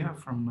Australia,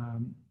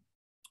 from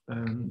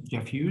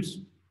Jeff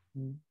Hughes,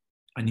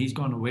 and he's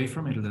gone away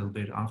from it a little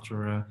bit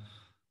after,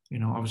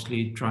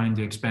 obviously trying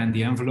to expand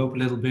the envelope a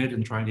little bit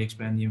and trying to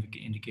expand the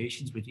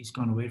indications, but he's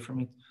gone away from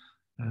it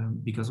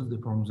because of the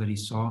problems that he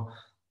saw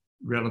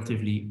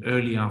relatively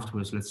early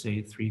afterwards, let's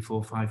say 3,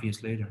 4, 5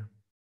 years later.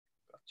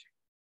 Gotcha.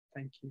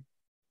 Thank you.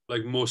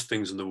 Like most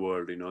things in the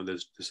world,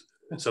 there's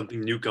something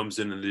new comes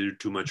in and they do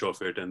too much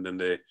of it, and then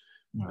they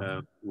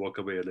walk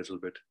away a little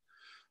bit.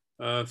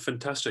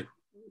 Fantastic.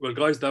 Well,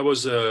 guys, that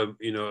was a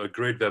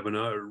great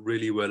webinar,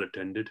 really well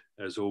attended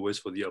as always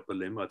for the upper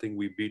limb. I think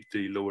we beat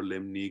the lower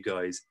limb knee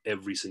guys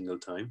every single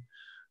time.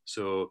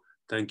 So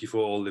thank you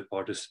for all the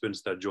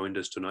participants that joined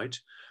us tonight.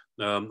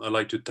 I'd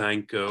like to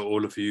thank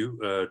all of you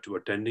to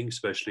attending,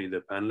 especially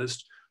the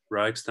panelists.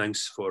 Rags,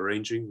 thanks for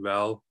arranging.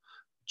 Val,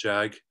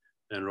 Jag,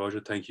 and Roger,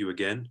 thank you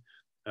again.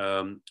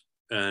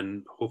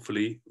 And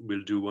hopefully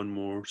we'll do one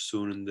more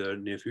soon in the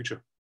near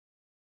future.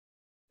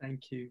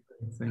 Thank you.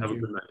 Have a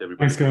good night,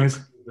 everybody. Thanks, guys.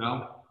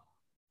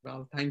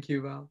 Val, thank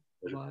you, Val.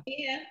 Bye.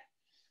 Yeah.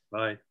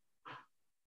 Bye.